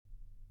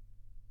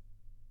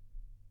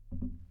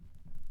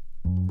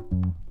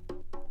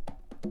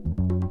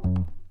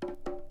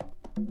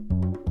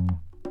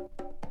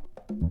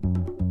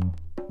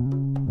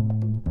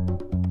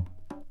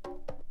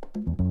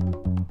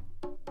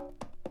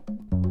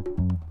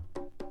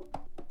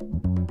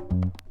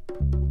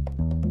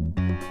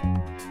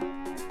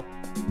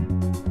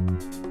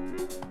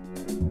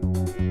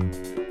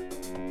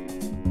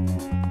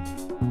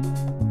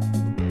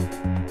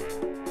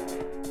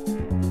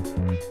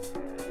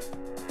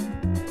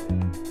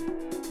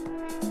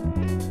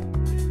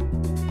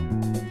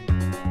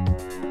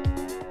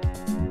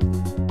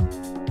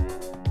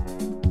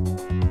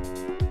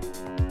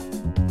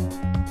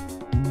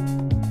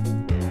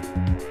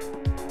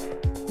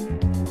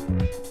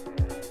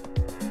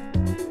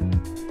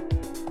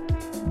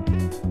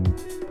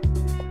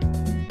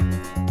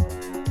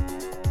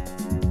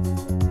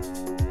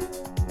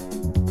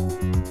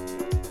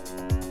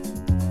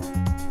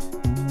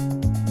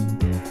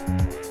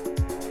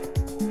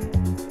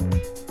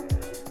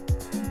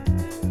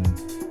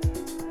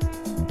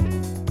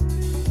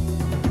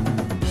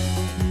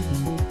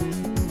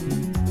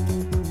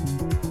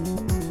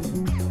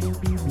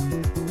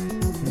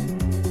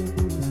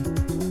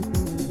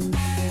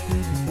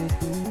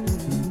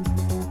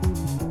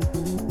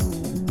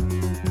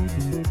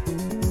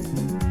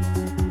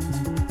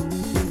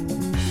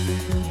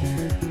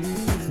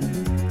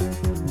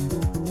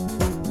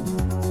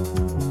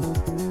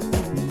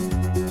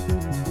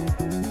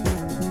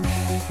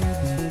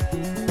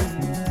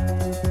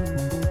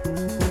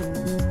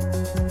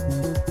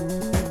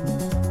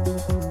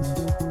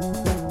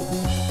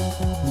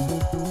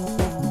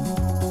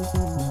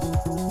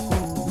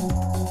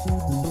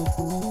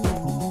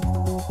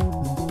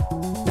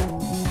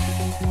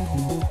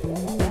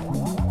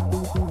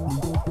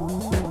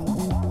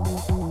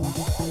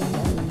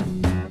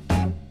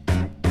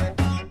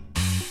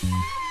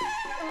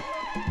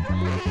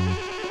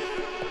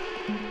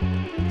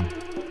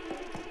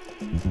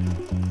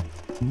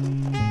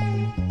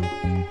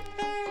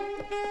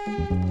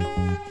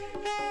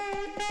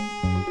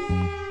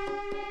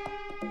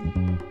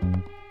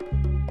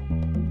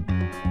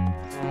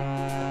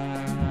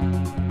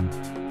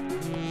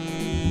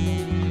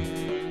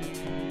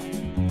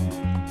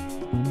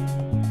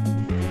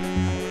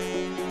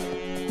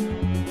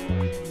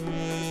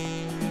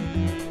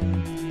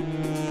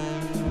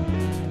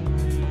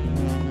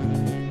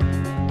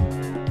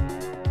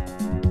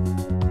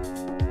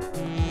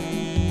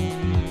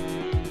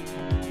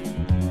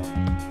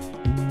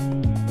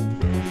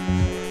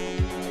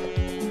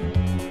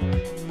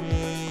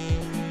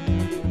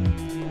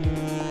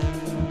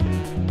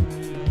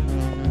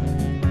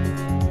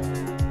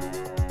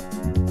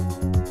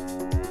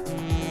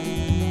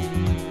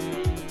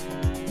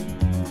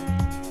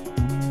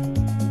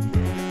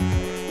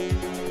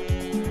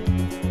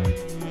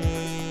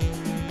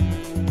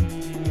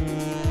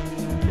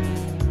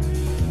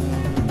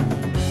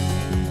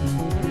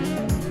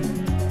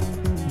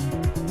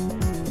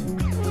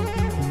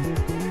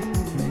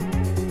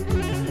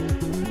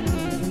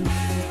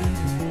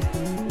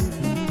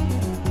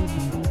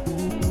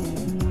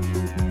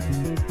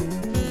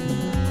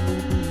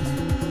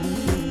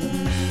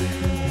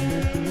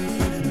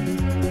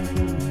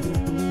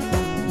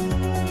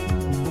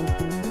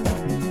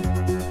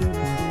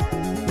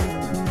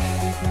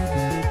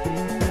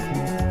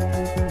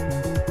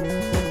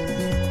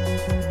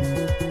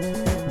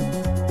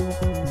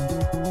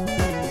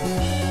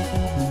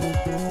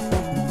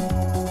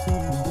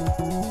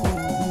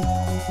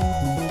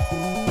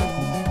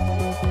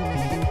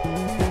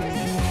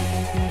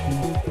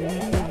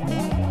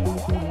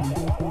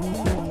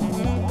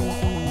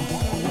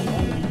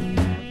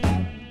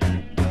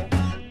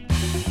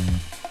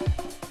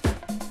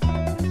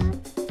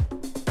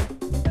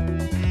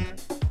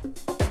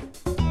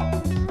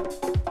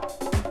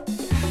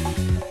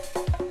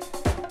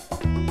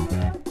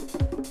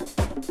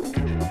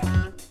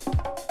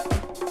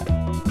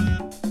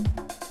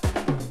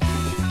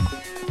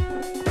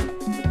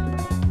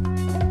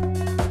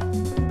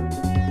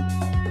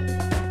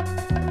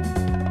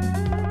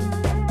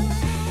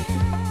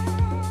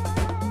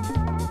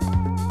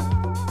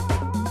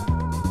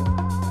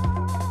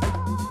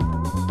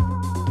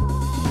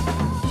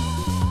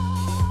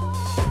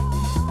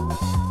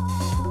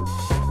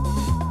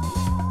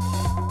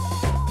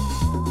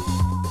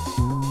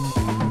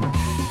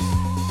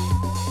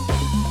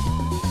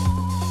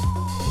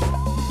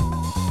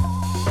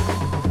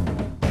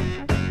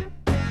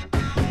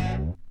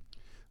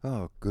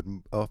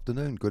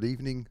afternoon, good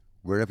evening,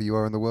 wherever you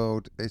are in the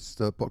world. It's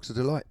the Box of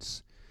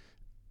Delights.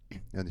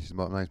 And this is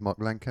my name's Mark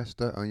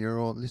Lancaster, and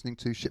you're all listening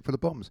to Shit for the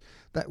Bombs.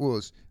 That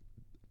was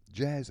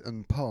Jazz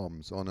and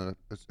Palms on an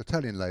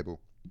Italian label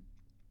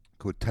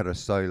called Terra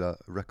Sola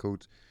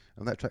Records,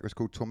 and that track was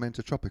called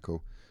Tormeta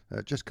Tropical.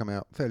 Just come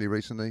out fairly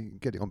recently.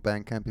 Get it on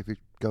Bandcamp if you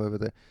go over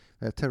there.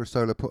 Terra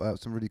Sola put out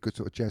some really good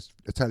sort of jazz,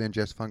 Italian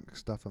jazz funk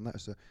stuff, and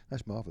that's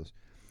marvellous.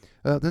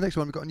 The next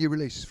one, we've got a new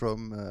release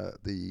from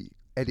the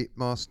edit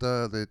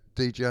master, the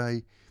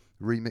DJ,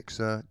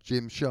 remixer,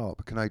 Jim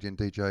Sharp, a Canadian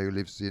DJ who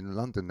lives in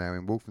London now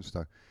in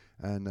Walthamstow.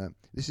 And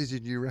this is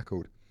his new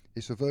record.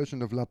 It's a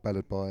version of Love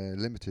Ballad by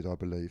Limited, I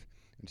believe.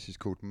 And this is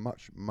called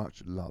Much,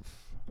 Much Love.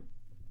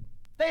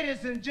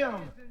 Ladies and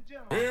gentlemen,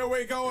 here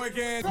we go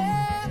again.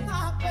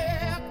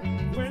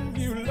 When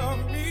you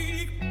love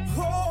me,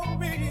 hold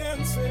me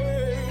and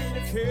say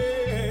you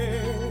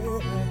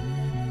care.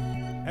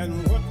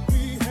 And what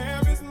we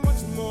have is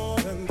much more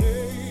than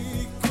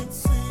they could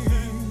see.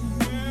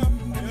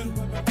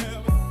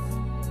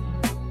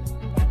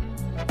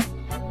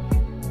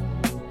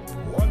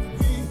 What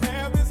we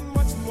have is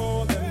much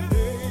more than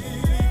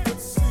they could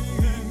see.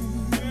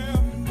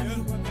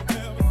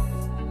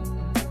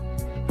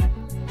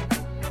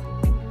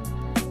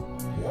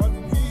 What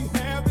we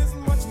have is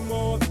much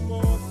more than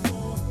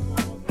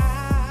I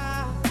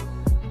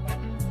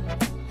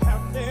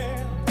have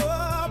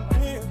never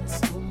been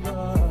so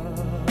much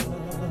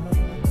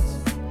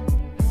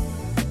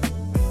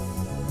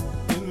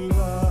in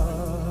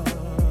love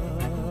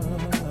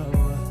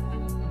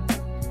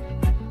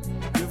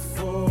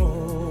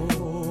before.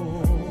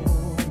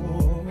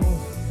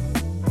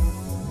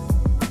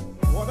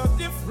 What a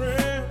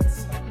difference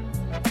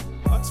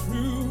a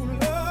true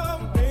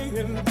love made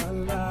in my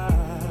life.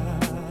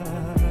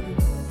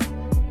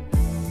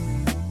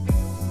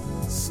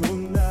 So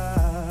nice,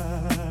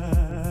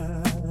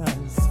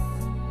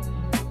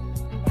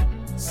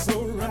 so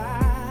right.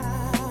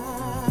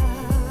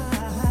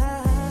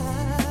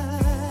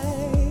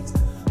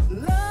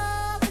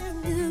 Loving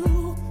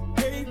you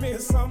gave me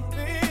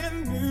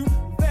something new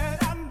that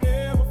I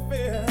never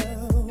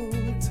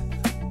felt,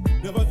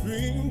 never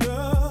dreamed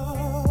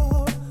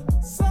of.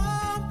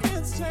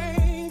 Something's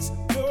changed,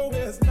 though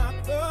it's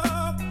not the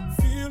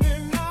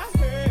feeling I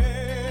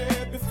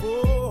had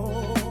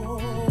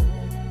before.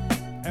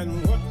 And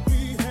what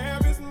we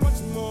have is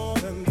much more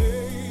than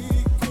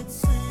they could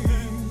see.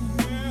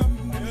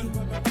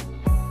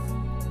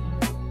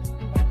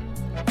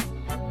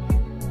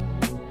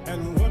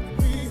 And what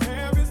we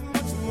have is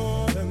much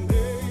more than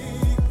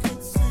they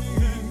could see.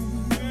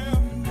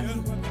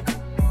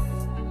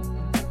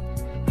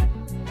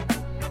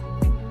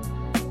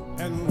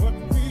 And what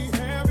we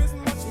have is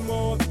much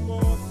more than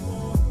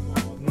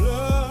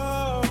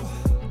love.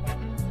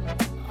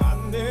 I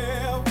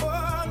never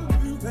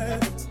knew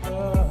that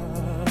touch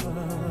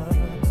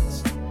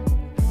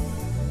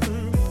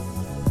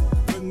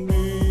could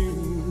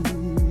mean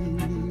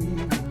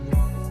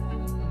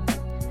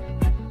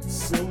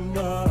so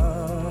much.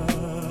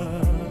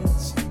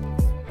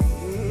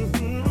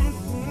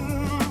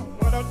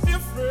 What a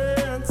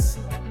difference.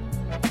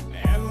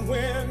 And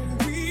when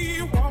we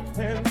walk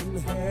hand in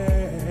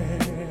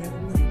hand,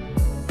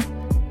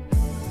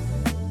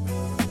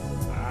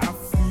 I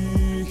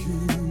feel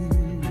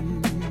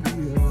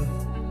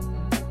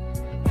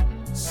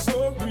so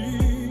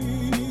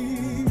real.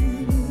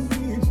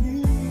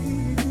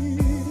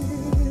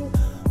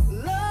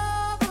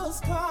 Lovers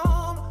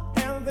come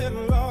and then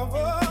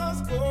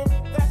lovers go.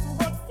 That's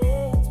what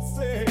folks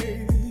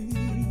say.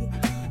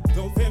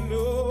 Don't they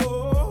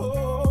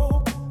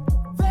know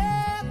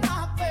they're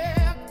not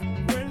there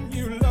when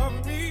you love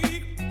me,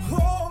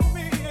 hold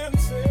me and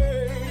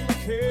say you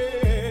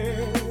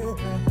care.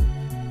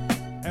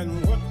 And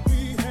what we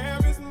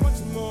have is much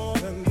more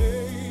than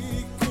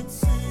they could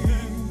see.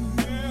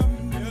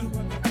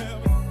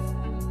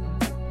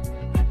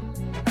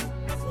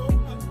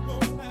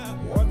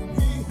 What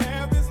we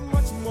have is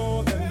much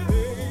more than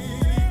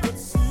they could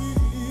see.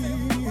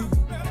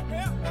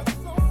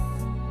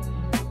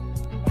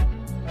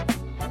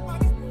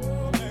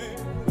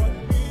 What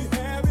we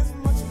have is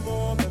much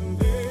more than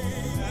they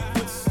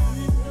could see.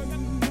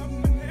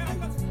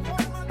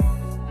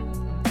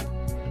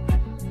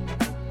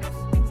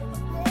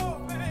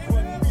 What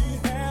we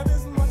have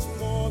is much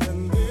more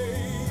than they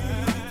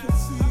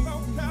could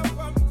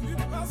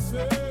see.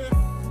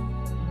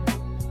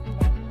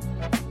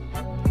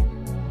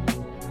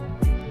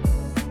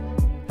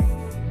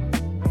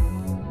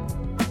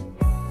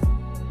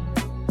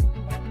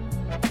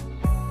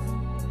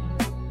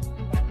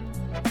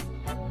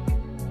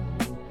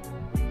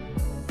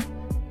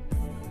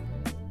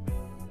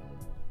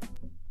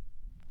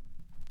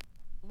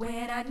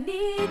 When I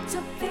need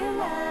to feel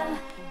love,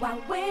 why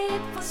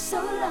wait for so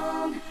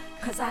long?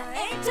 'Cause I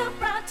ain't too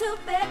proud to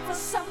beg for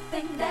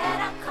something that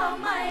I call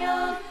my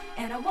own.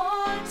 And I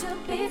want to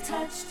be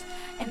touched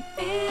and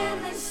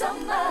feeling so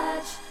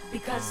much,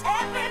 because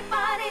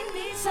everybody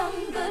needs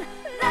some good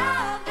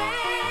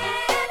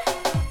loving.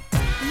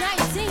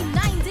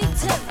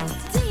 1992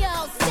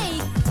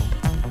 TLC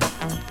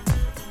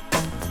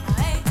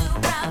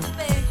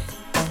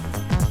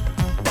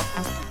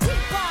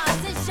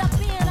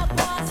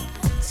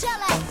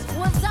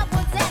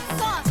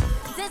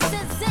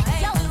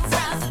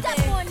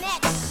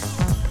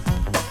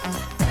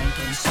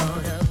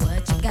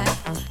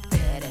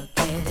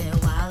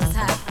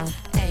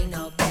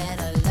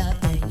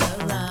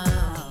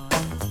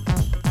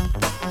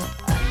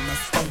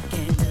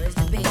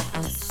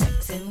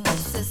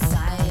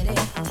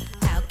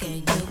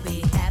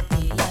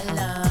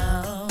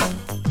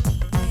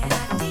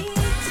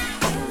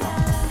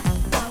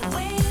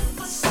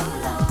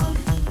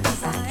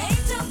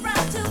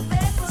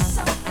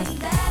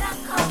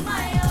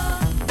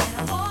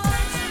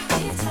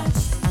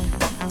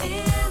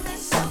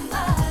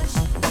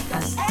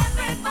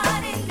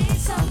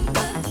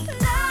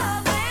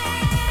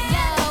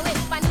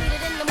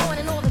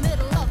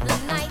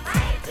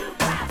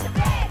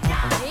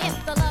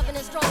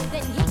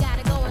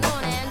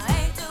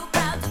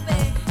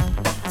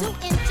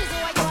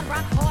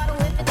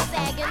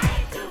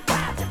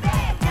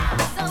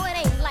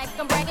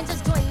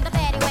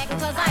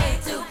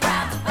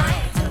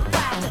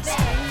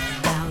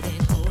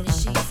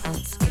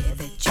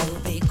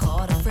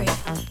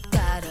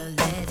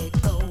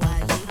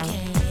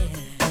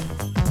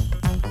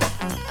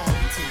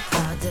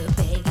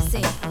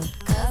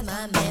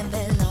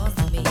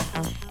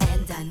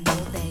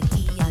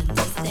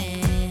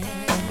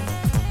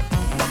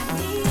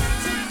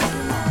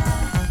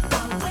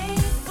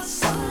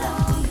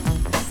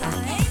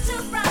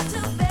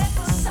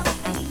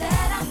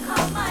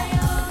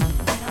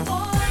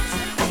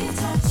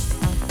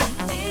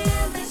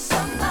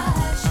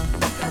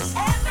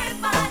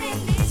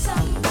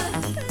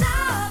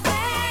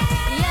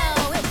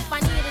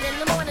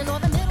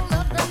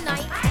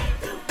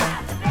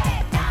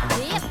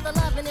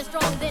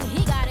strong, then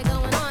he got it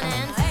going on.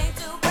 And I ain't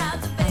too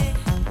proud to beg.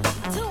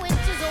 2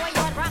 inches or a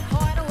yard, rock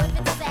hard, or if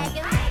it's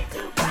sagging. I ain't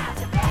too proud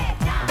to beg.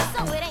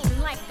 So it ain't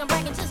like I'm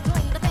bragging, just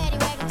join the paddy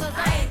wagon, 'cause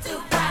I ain't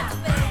too proud to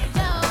beg.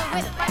 Yo,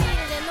 if I need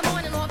it in the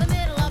morning or the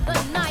middle of the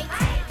night.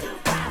 I ain't too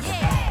proud to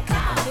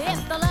beg. If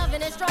the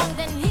loving is strong,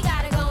 then he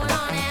got it going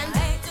on. And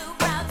I ain't too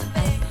proud to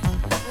beg.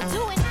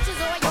 2 inches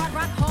or a yard,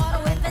 rock hard,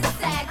 or if it's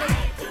sagging.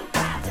 I ain't too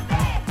proud to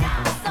beg.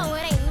 So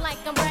it ain't like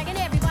I'm bragging,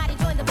 everybody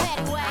join the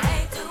paddy wagon. I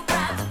ain't too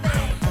proud to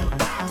beg.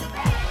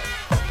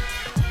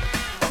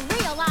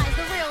 Realize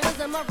the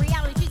realism of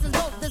reality treats us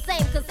both the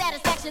same, 'cause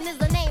satisfaction is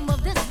the name of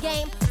this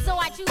game. So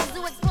I choose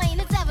to explain,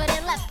 it's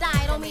evident, left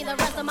eye don't mean the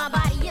rest of my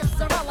body is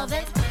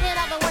irrelevant. In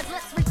other words,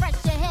 let's refresh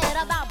your head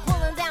about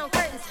pulling down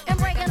curtains and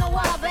breaking the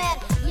wall bed.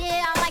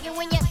 Yeah, I like it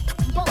when you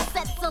both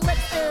sets of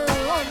lips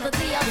on the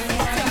DLC.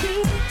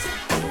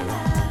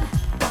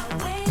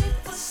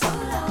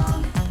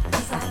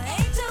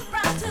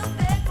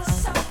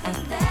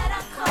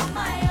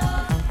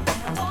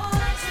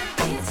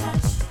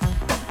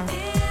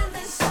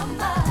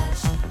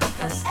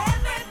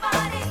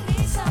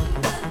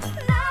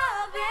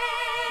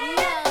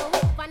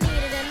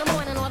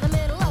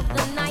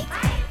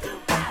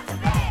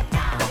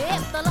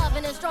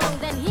 Strong,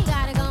 then he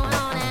got it going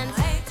on. And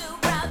I ain't too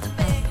proud to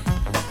beg.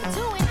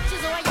 2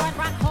 inches or a yard,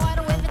 rock hard,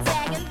 or if it's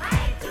sagging. I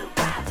ain't too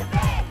proud to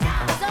beg.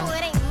 So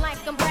it ain't like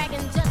I'm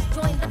bragging, just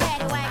join the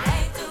paddy wagon. I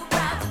ain't too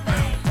proud to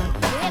beg.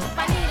 If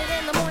I need it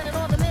in the morning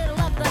or the middle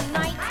of the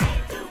night. I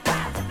ain't too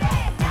proud to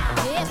beg.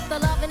 If the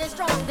loving is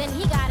strong, then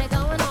he got it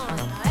going on.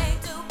 I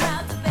ain't too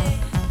proud to beg.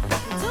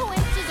 2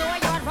 inches or a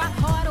yard, rock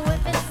hard, or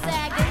if it's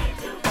sagging. I ain't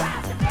too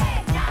proud to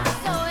beg.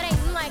 So it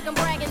ain't like I'm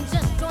bragging,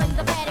 just join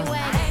the paddy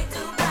wagon. I ain't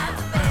too proud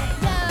to beg.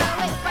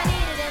 If I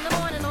need it in the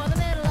morning or the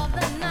middle of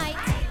the night.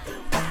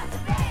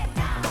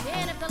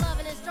 And if the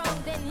loving is strong,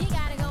 then he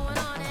got it going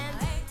on. And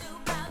I ain't too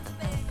proud to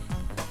beg.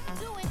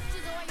 2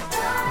 inches or your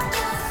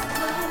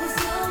lose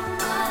your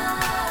mind.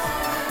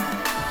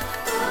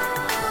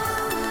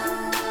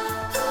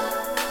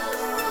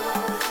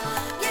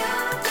 You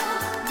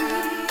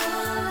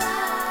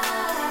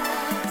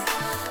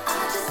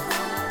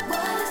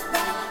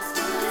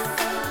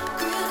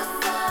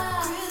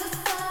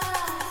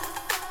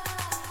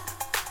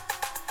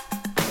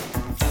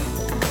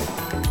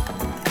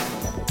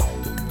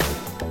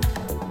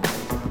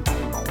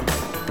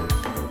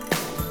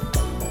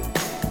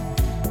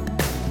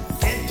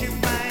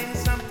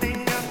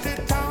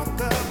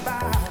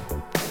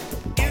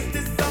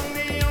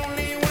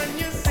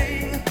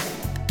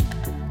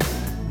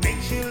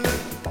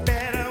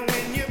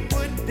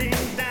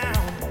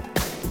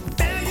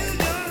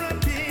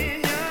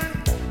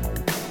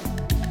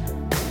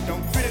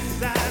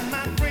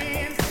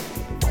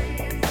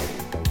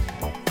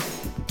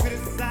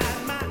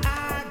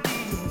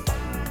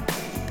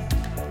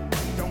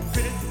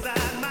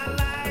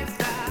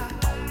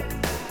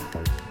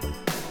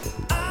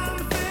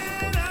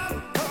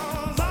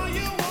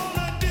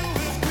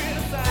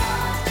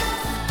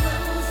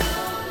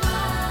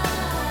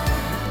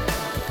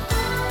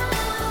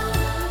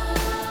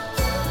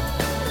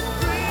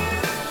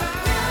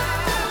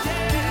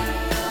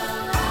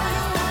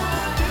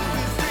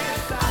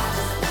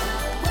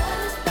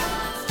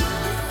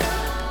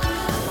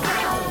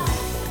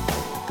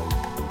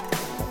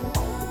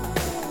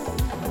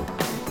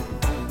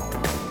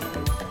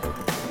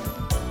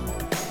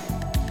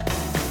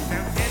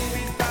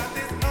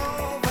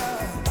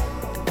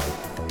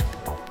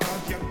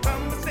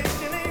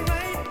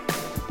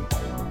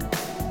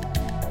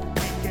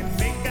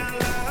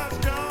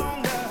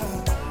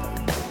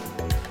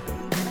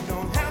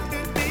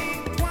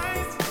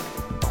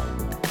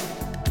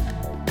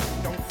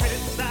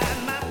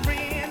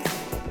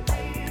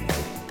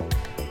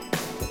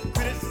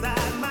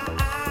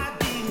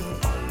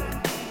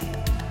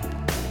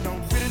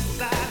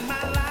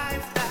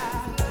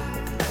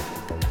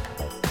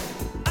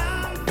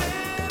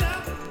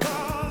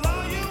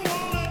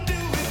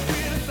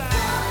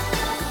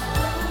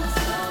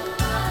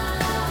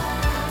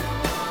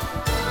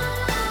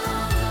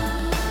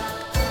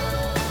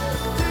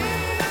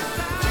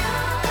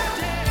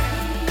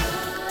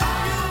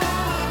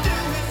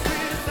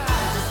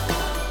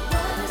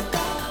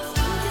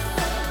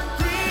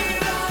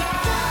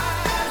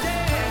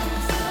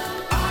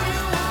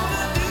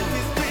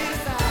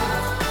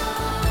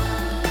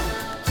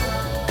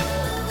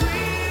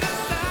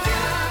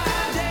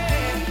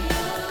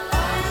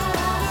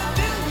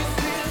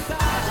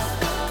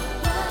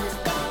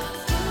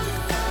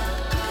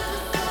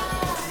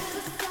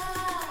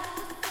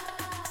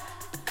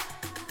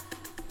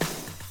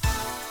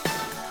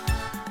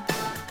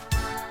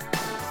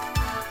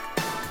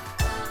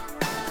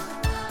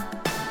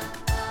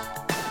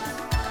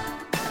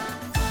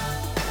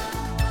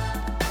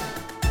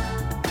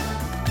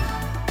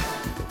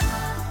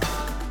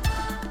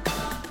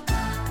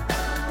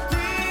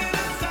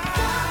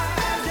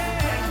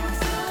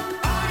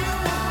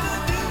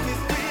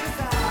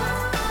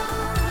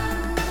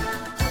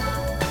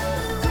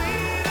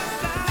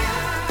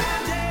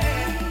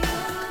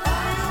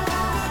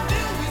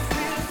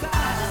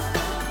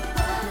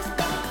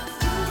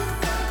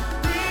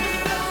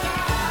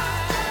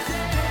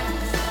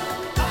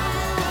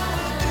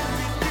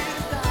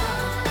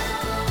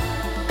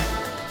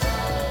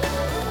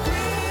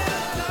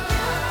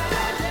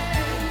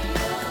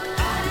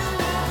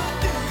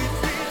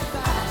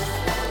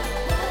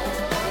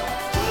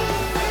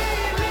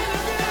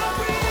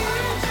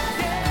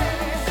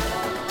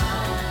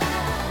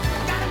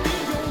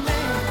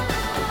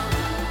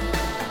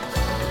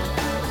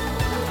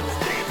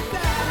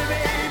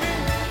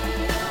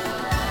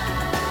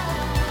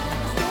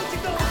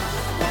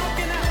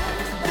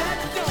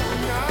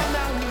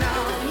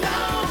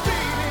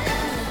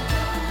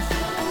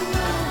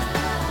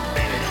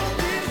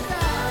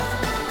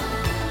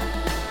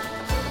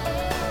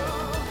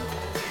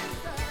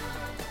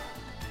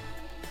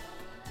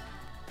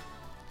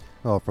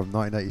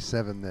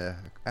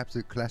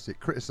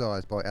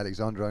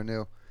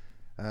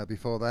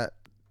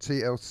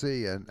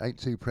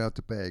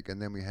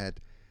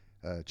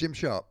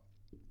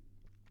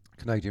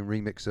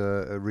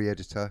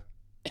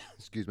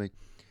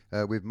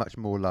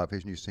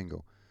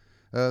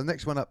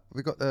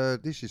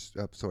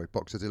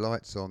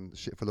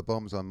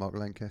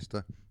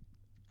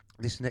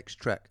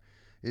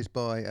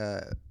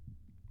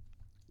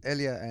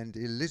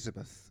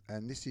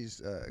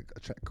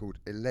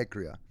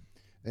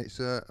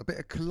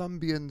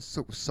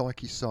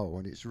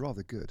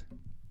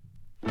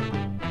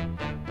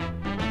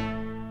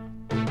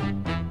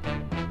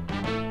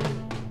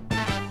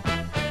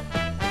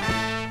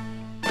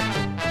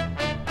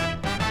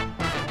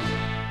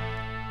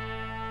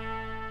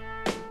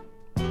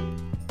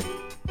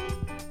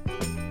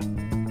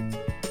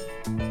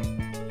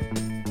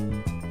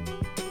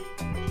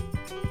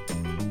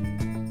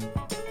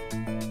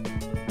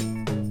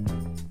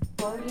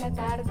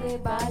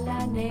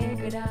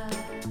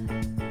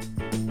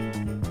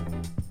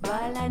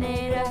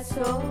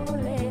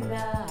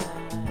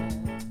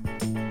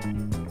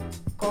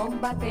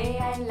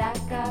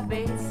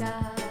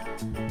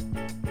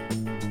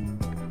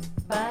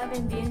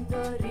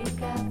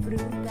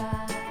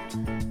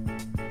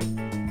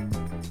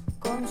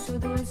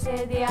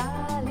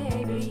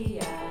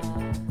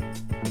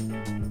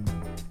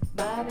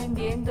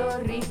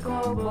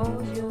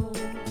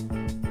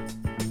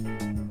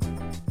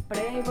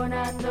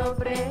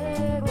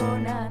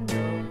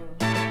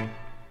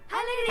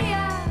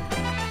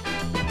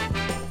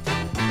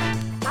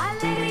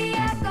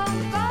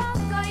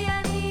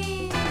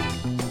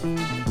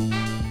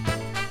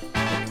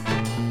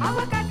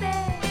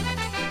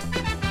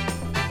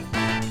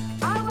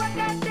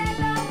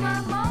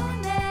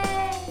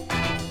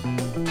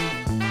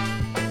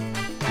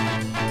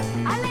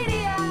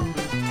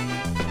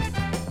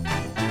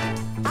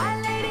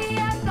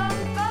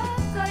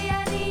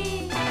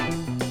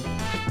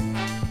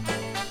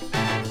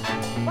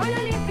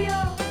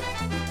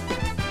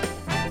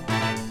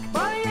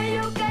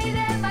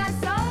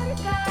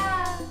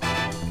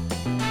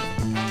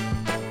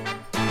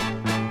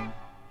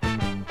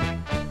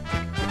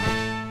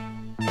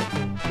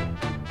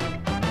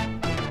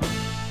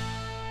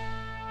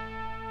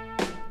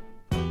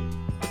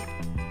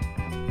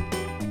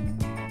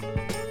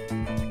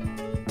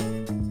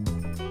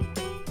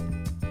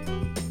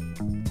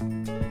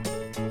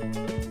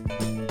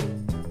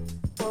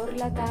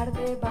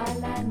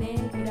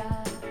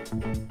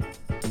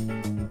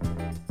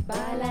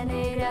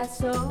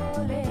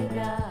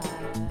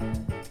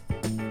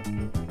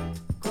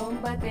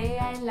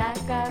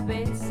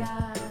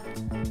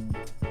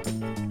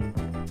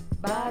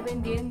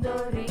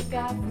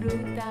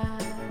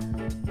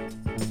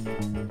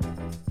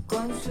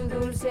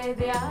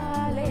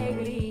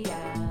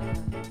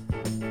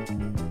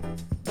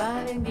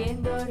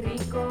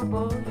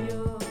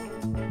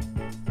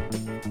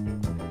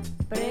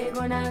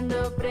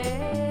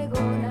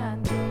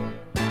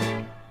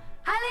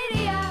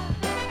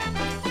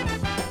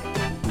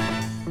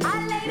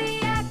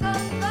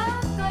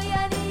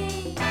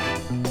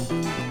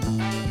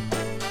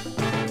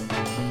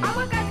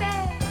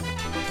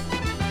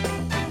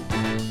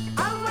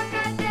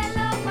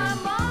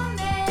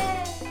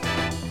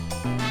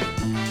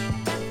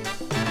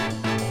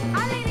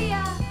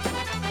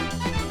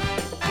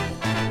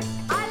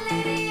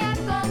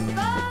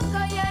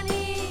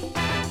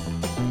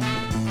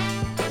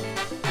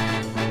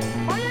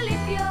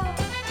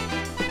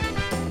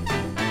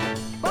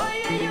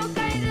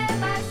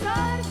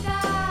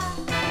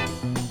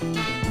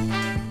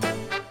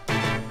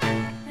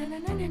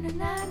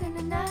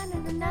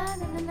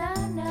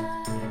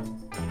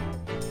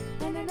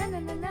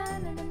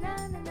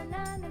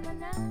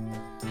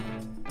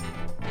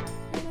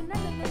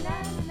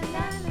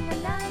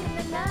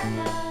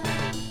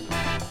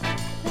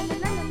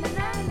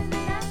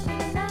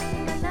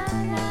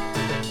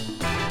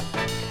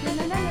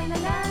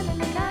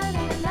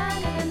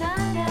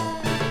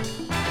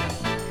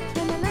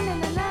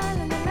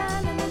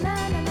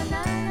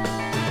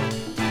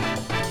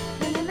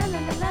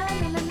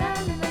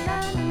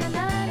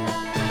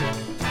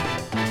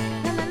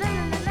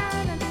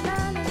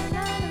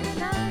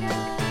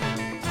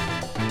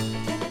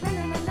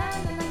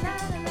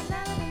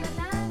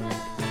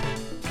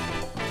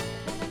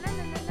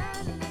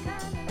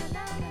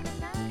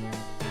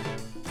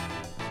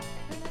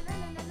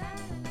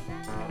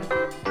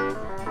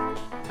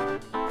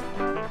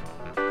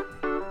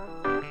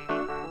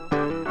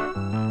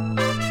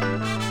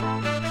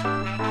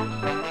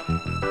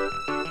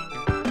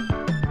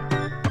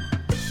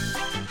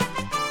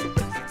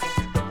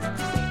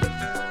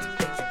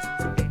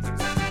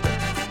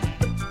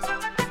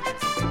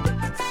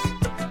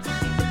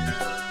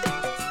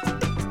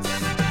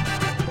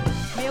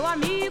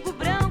Amigo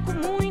branco,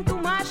 muito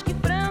mais que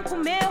franco,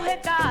 meu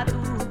recado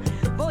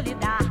vou lhe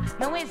dar.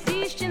 Não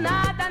existe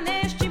nada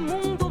neste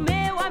mundo,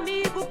 meu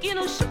amigo, que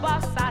nos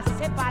possa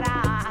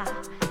separar.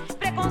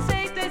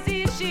 Preconceito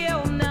existe,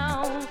 eu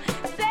não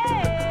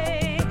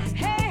sei.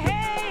 Hey, hey.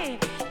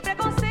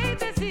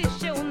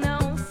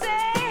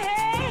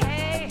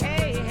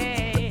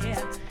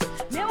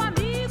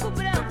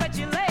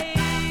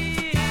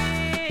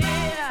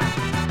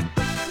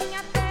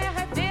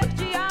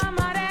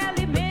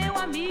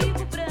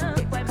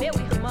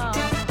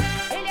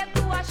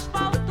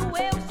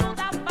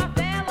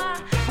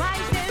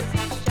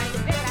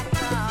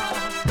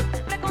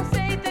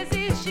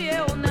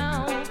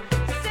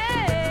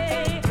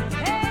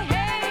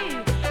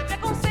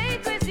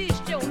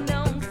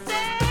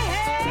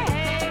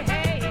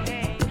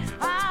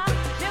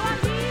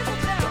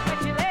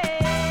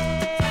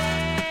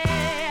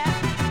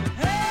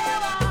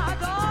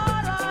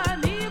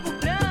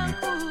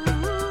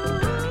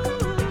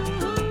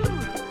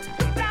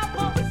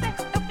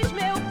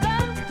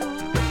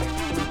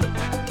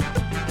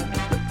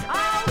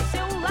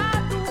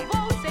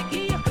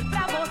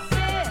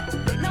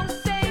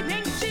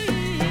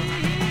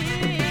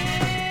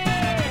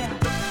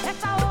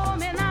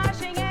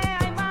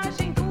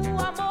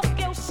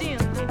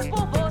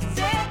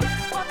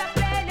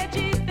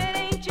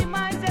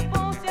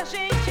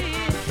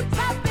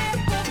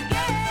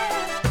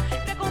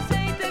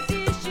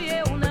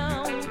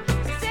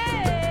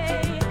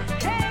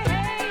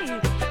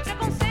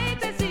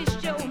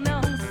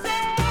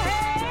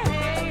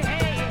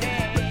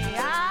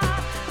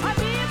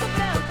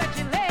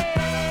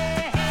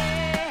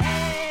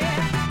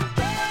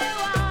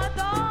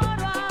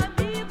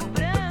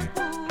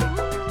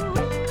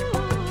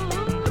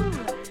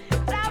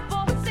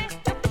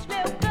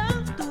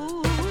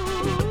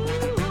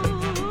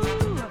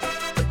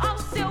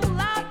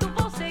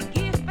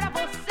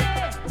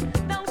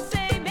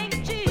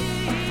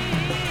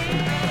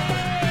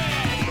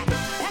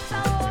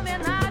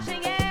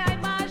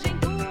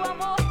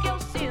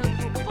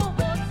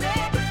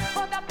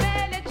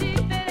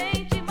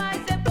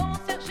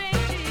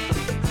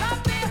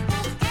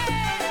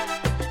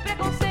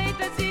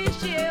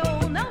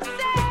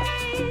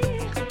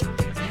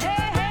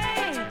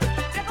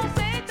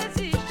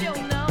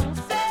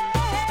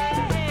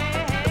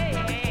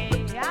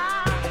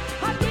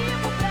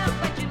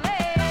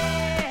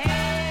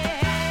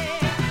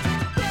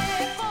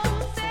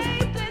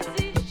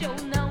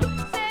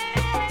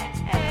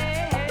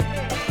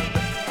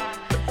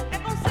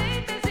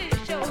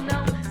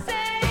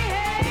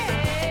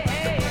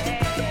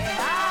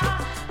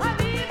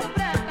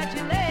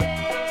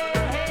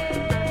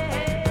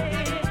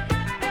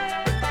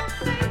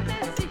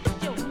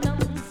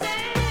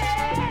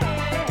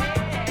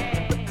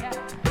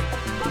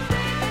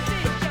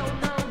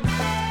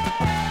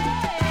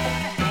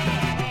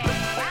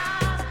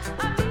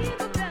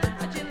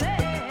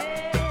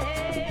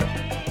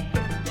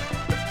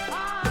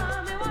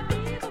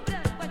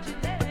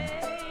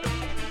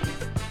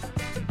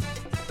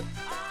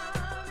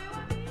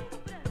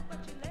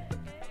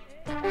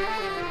 Hey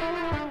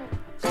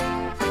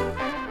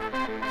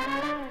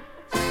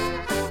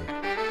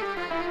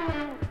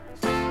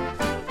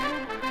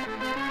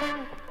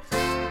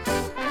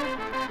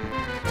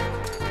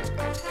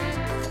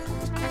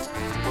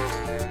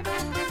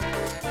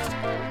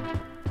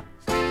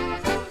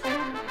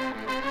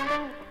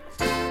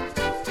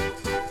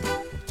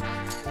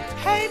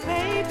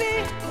baby,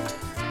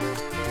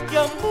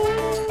 your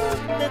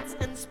movements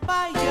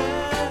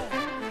inspire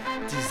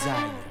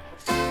desire.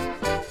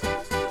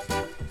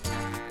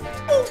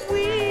 Ooh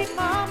wee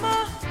mama,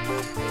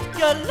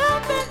 your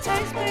loving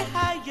takes me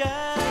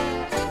higher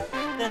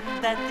than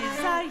that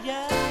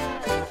desire.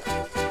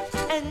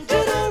 And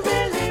you don't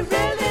really,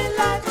 really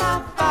light my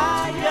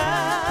fire.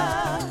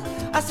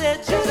 I said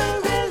you don't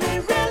really,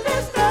 really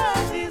stir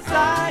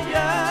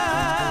desire.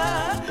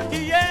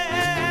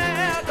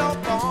 Yeah, don't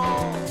go.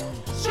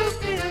 Shoot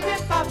me the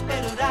rip up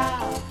it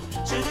down.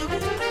 Shoot me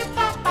the rip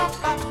up,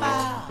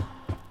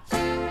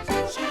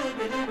 shoot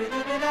me the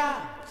rip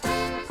down.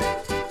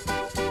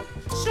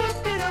 Shoot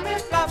me the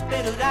rip up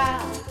it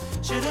down.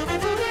 Shoot me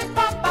the rip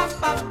up,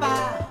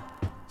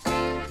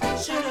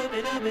 shoot me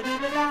the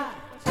rip down.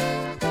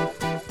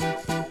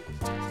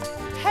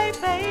 Hey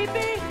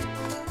baby,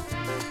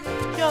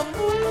 your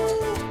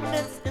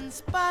movements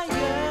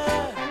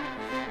inspire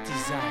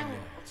desire.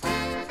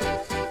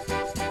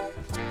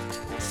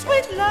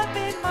 Sweet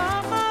loving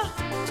mama,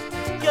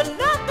 your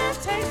loving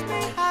takes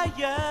me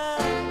higher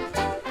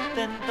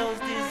than those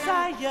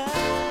desires.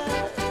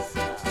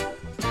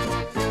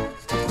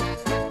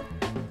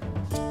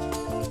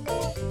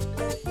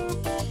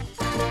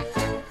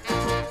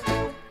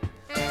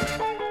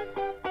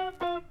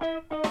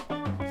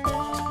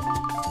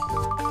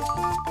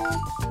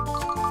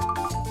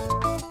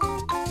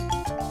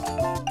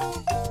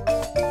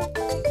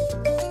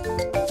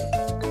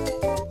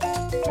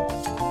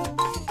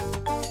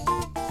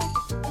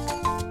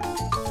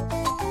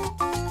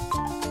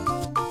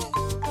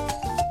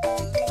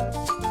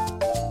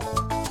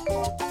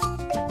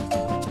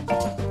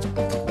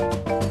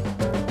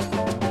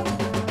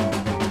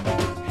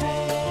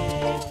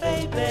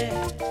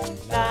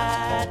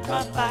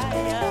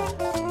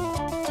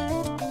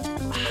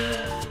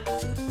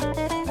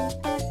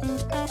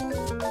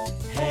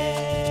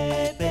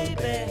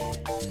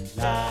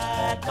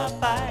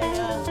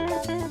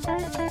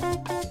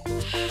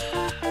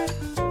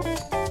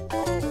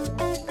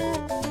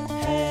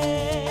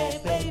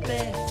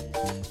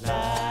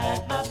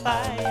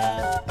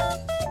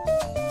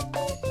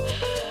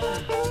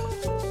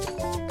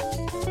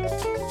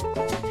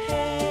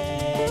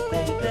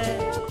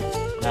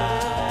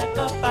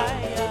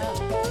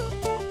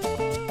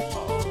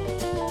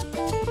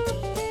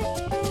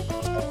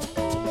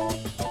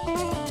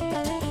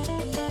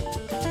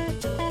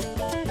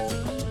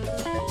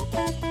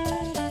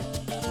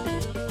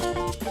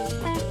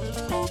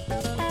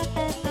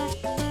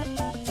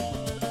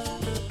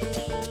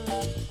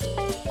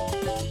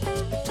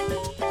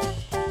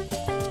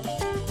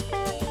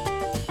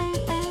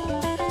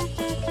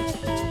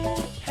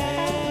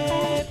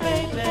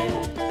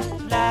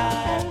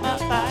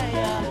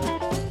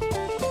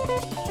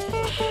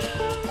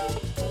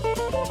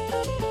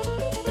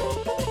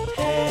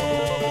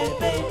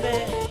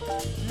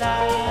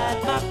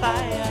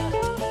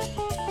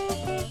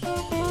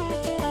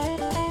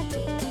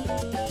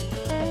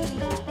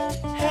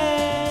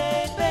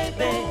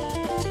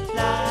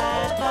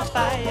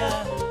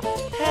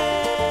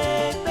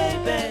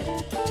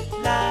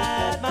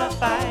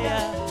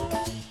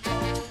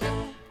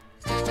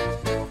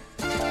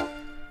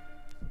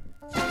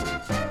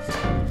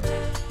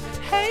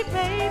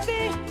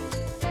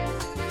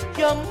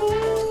 Your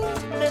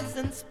movements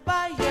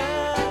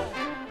inspire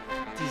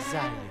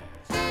desire.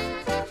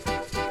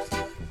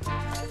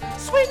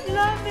 Sweet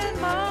loving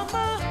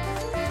mama,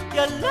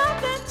 your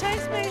loving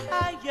takes me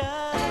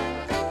higher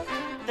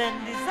than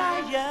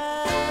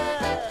desire.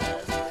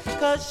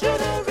 'Cause you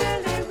don't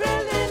really,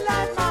 really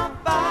light my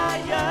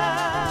fire.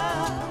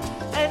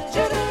 And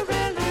you don't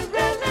really,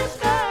 really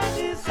stir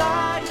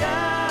desire.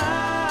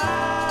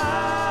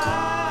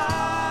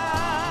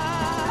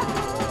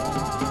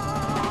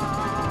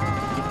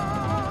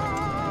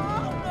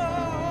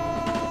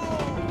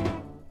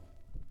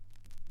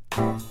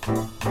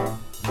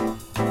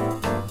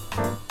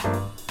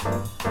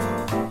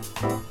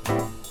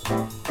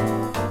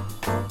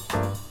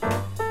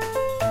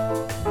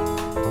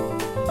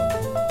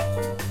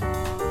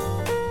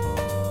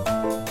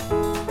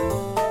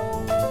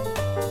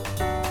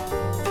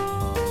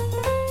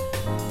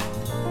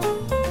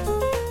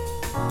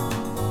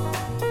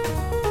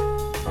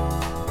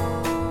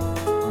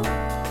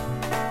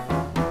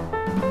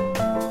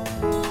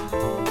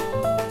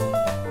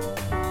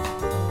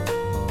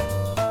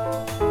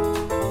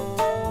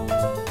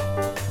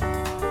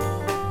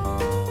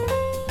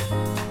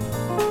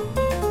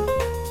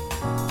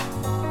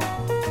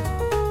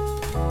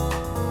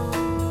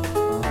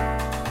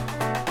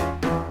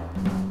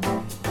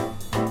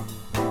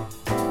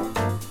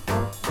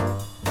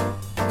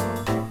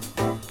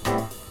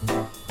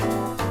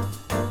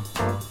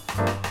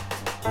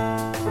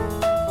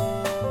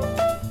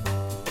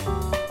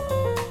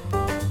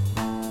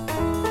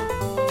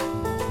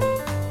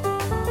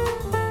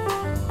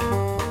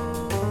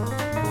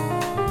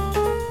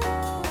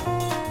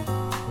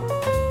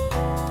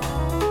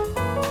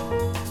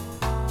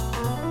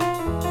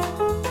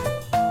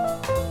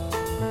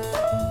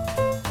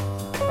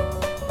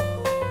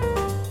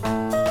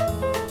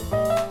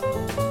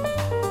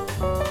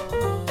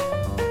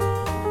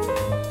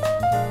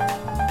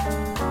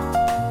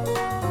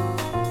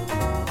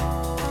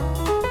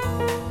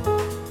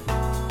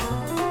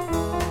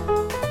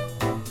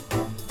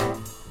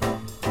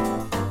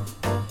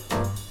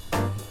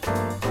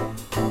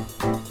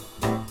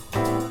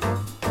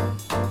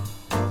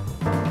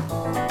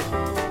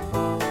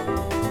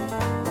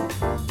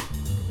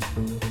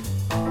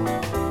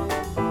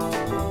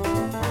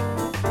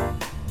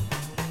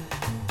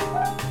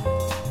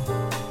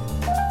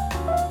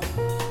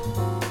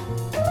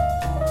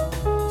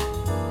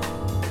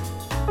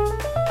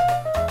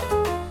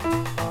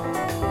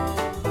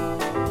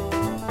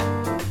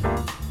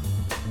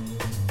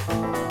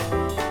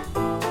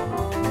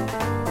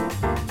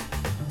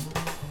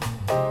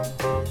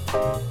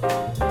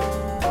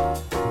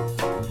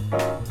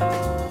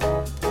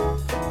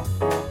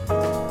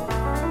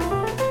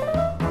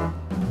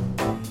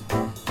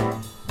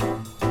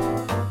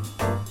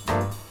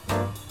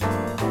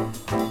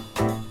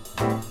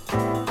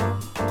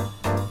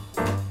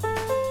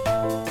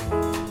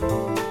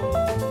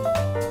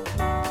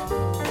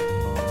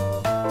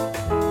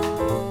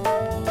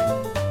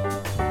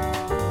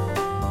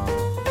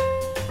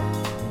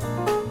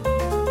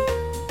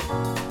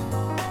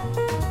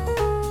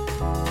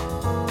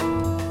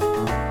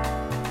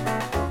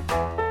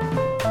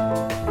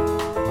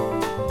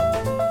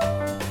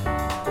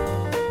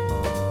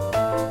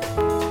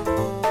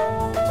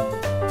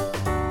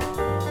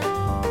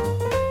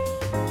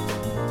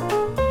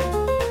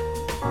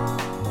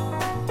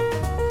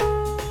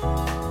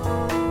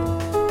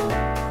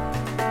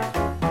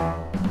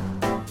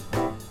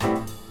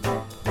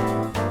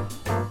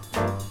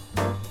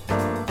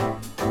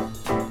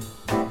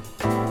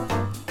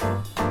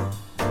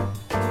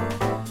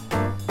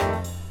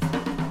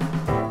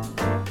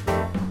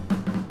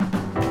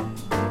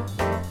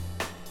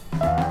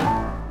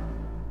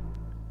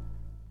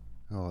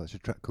 it's a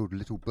track called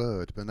Little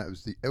Bird, and that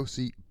was the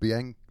Elsie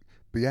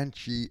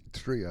Bianchi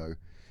trio.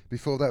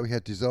 Before that, we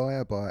had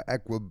Desire by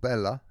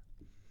Aguabella.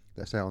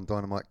 That's out on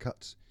Dynamite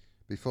Cuts.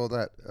 Before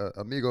that,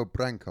 Amigo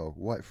Branco,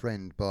 White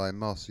Friend by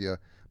Marcia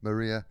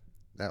Maria,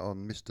 out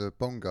on Mr.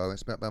 Bongo.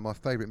 It's about my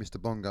favourite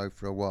Mr. Bongo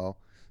for a while.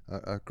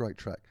 A great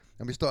track.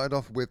 And we started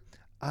off with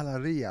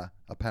Alegria,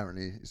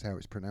 apparently is how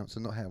it's pronounced,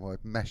 and not how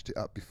I've mashed it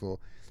up before,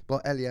 by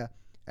Elia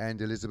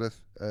and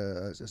Elizabeth,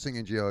 a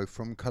singing duo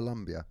from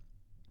Colombia.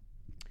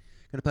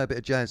 Going to play a bit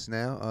of jazz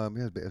now.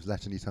 We had a bit of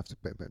Latin-y stuff, a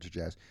bit of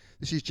jazz.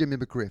 This is Jimmy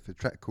McGriff, a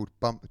track called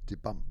Bump de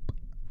Bump.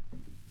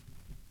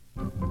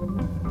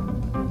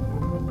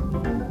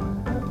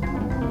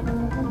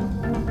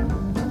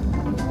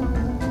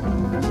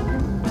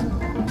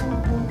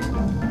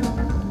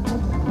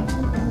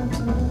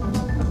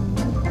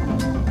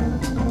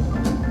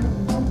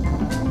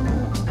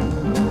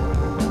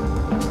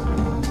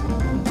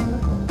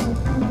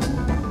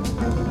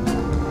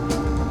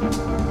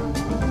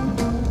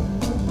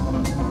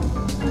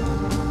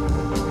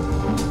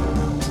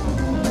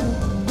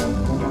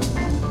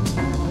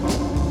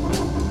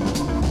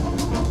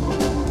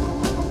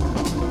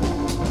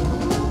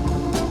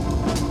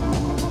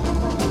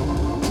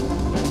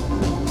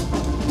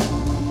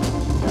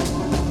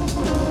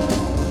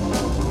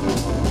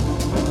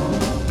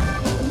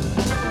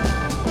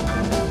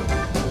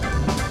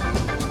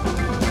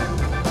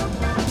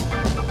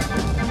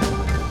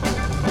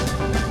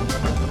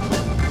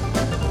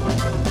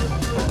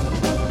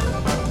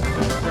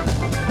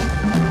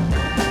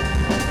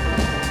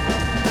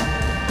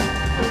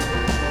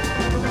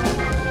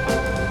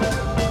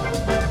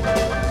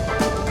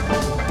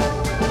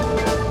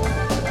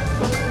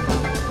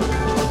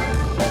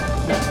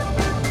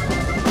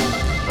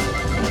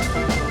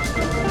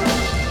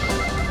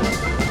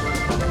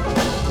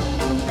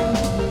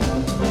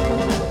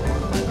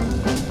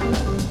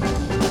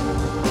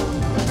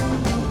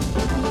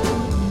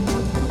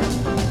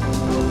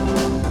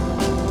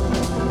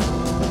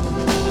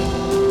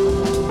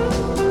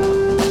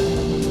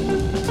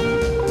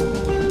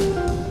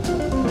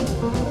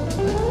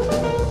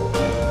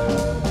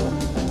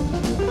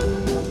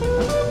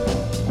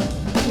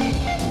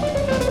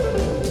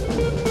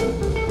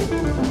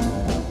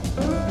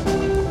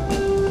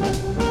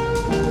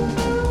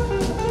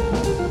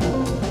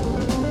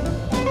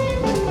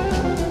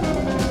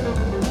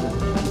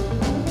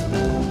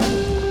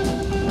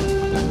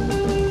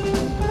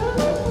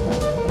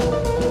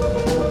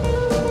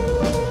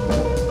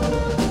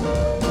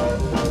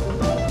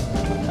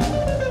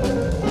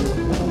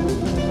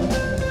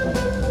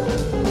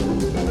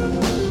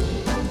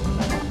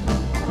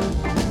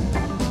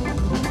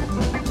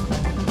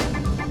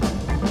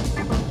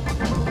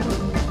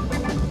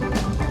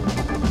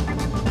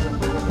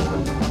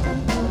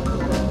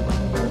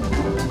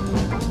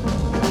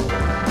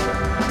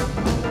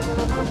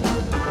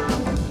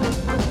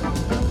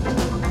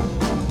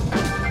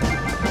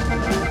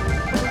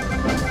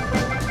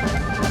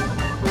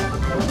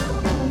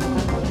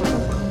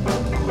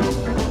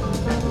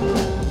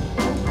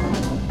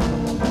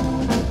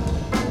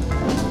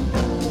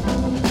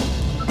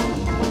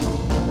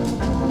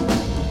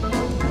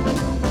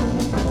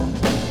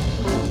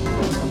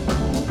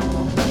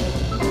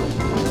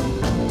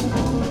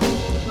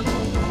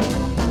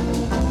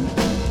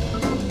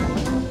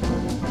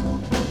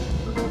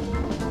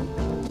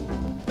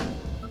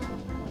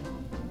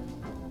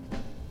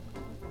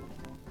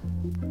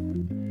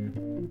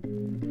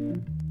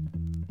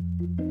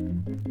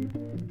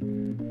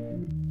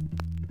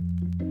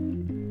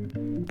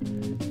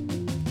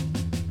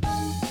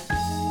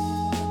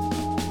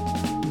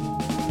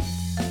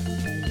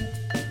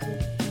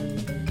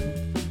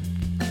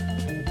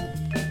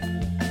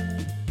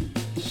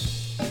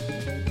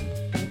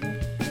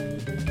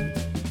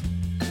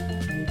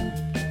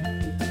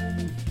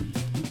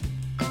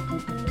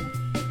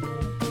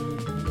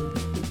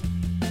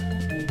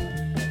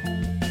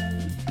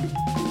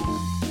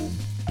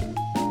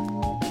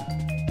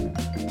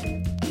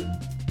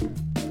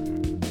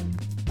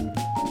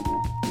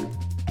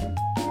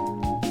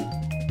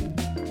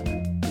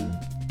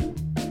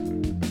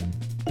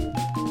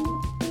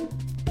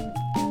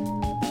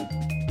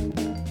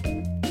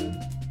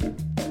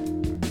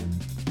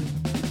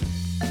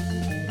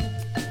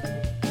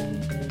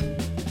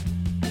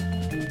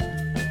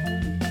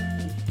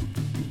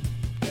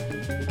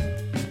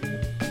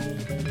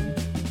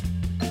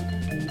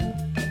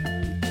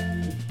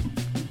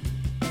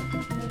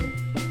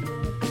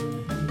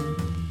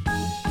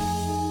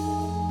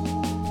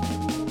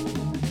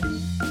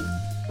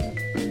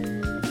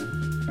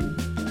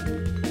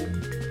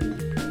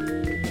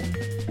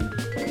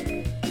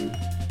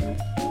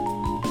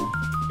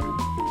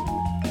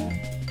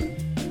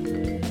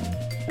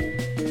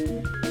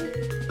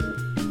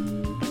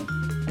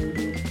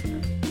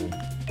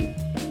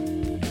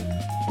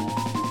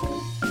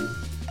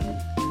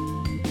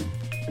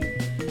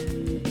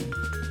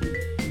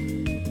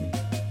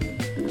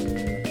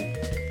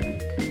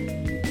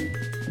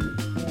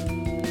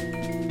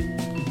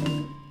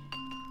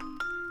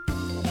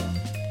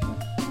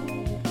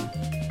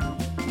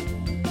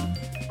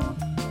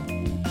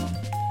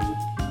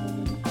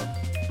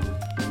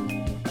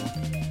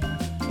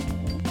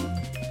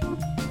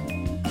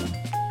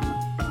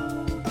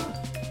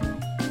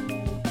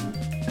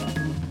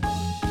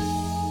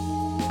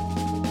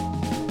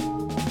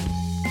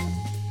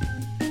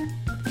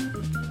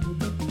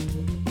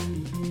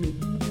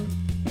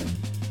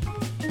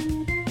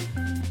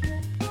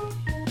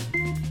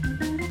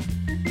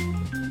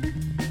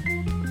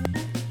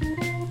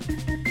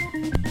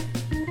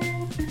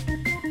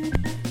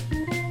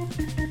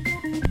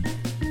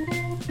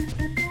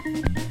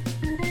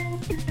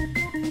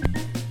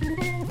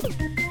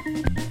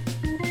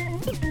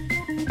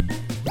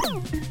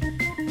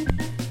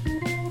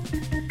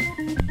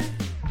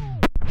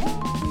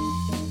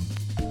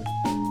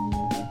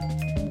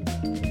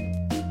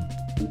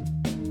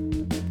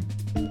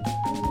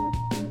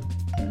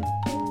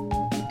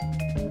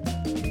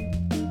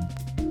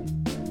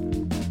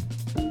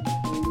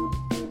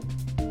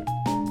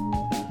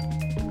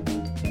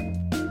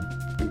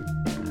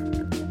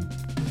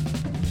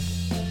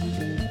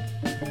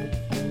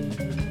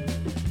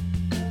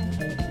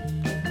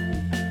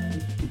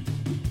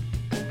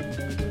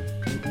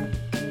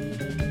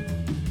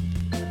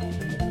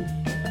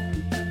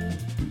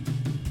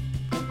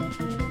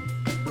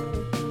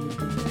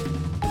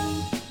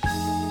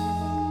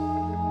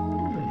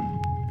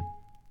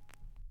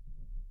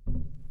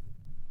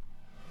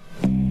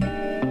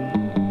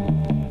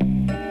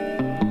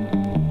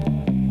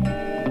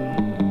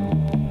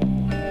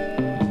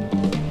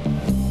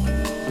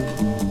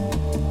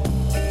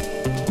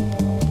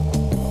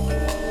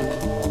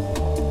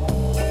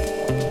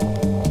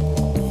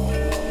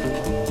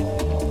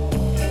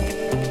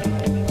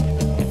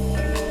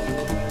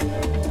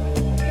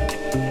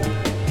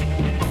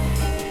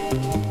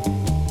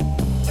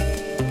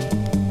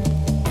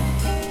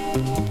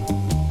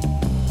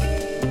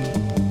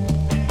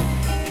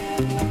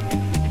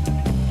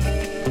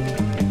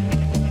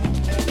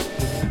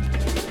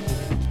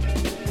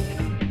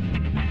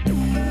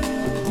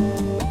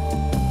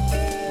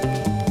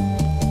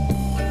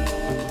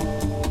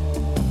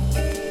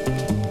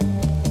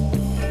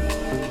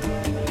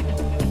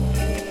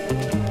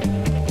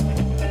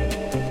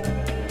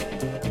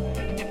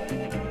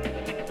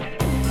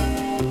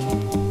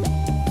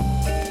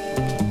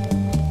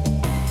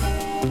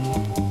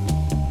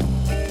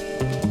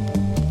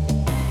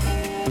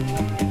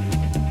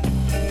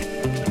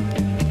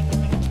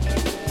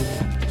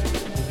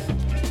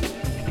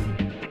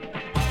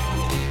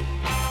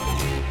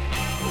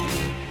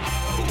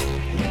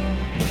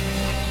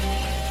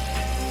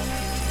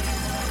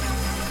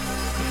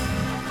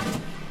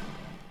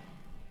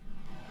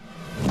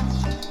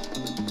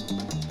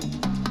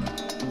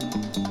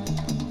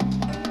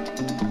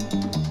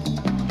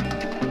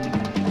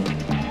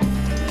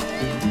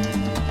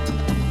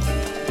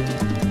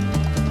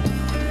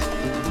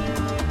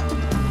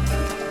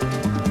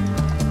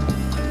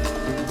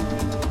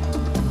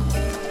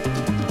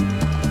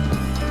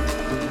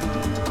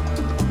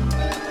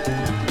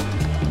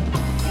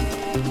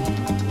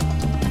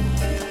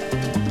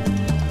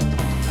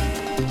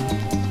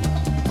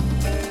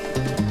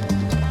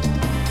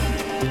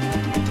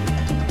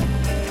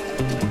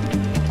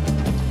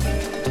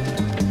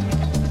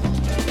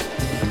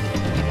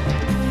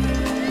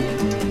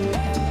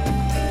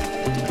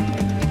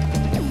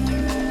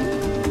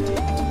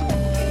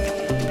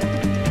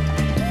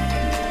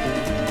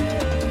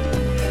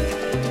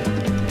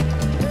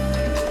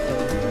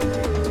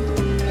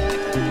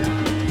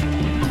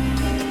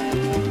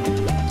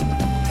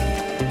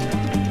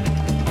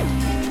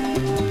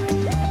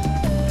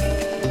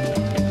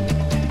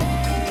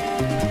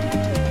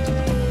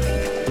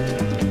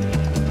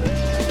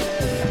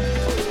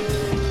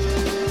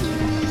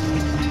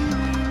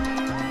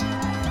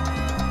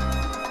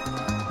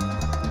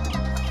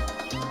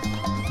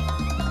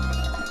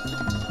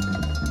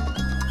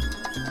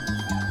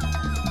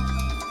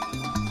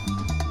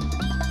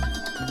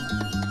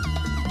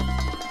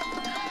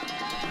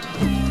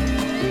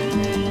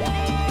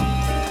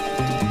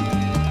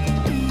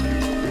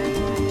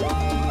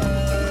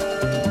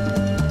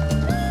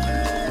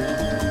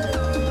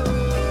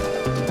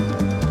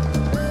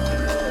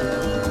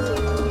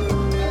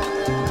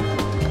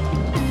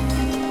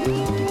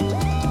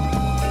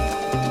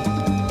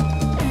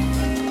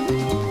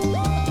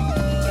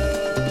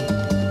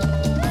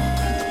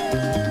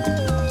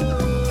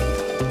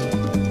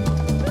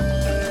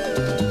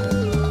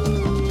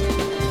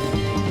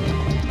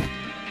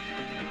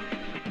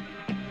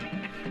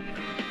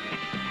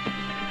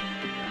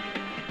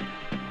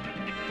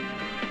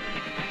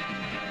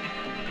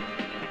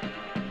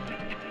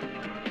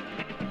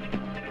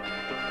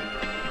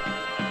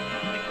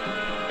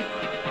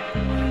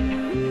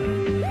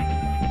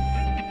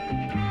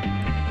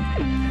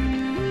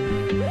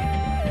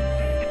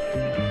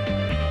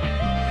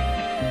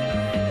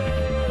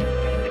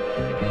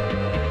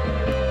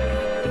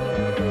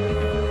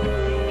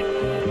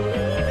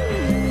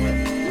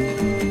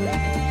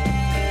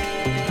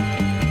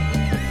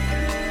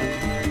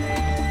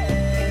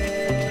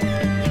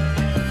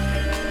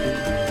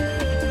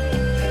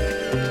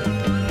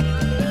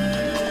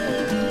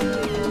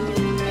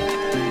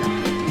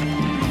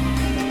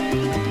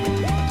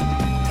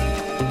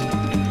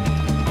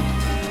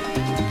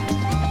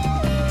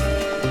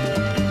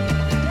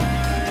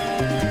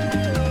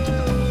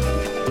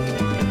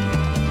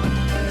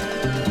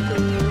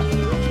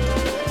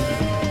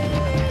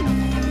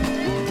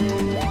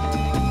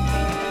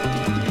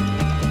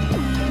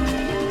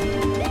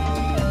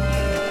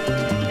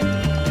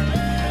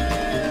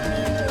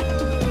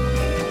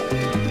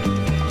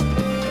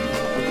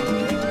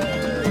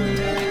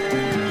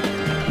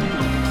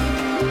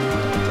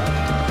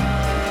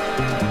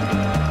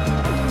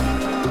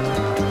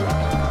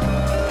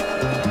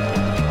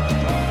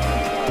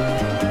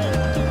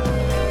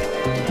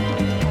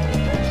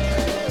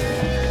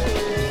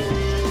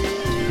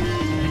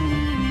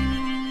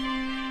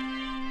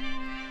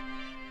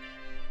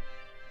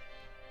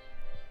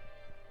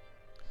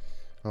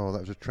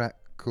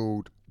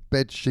 called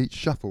Bedsheet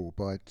Shuffle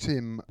by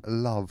Tim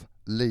Love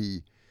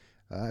Lee.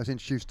 It was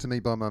introduced to me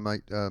by my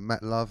mate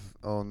Matt Love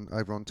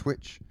over on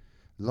Twitch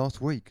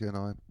last week, and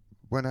I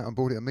went out and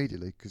bought it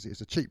immediately because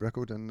it's a cheap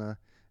record and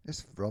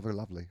it's rather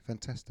lovely,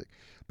 fantastic.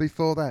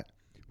 Before that,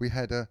 we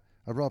had a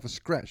rather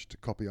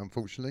scratched copy,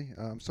 unfortunately.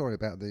 I'm sorry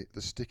about the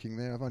sticking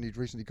there. I've only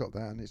recently got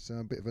that, and it's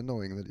a bit of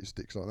annoying that it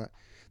sticks like that.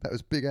 That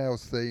was Big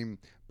Al's theme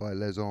by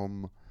Les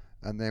Hommes,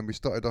 and then we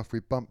started off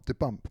with Bump to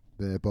Bump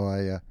there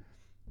by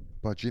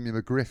Jimmy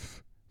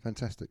McGriff.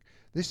 Fantastic.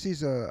 This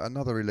is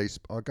another release.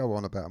 I go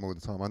on about them all the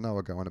time. I know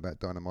I go on about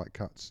Dynamite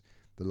Cuts,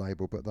 the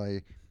label, but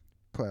they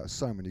put out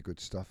so many good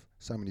stuff,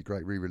 so many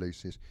great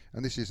re-releases,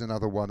 and this is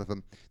another one of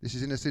them. This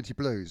is Inner City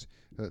Blues.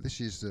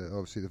 This is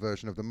obviously the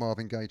version of the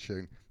Marvin Gaye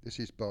tune. This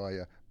is by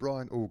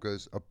Brian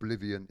Auger's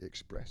Oblivion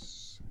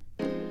Express.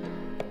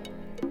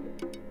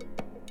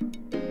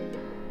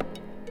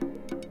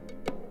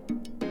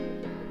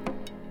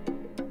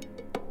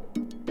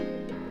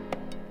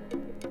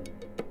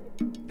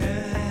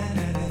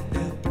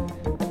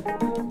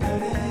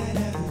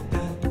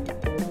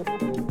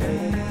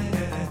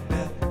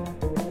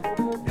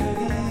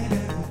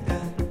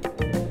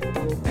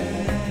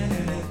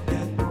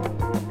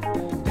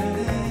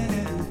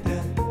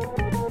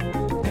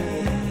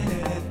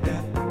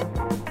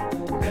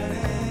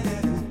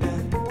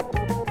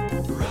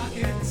 Rock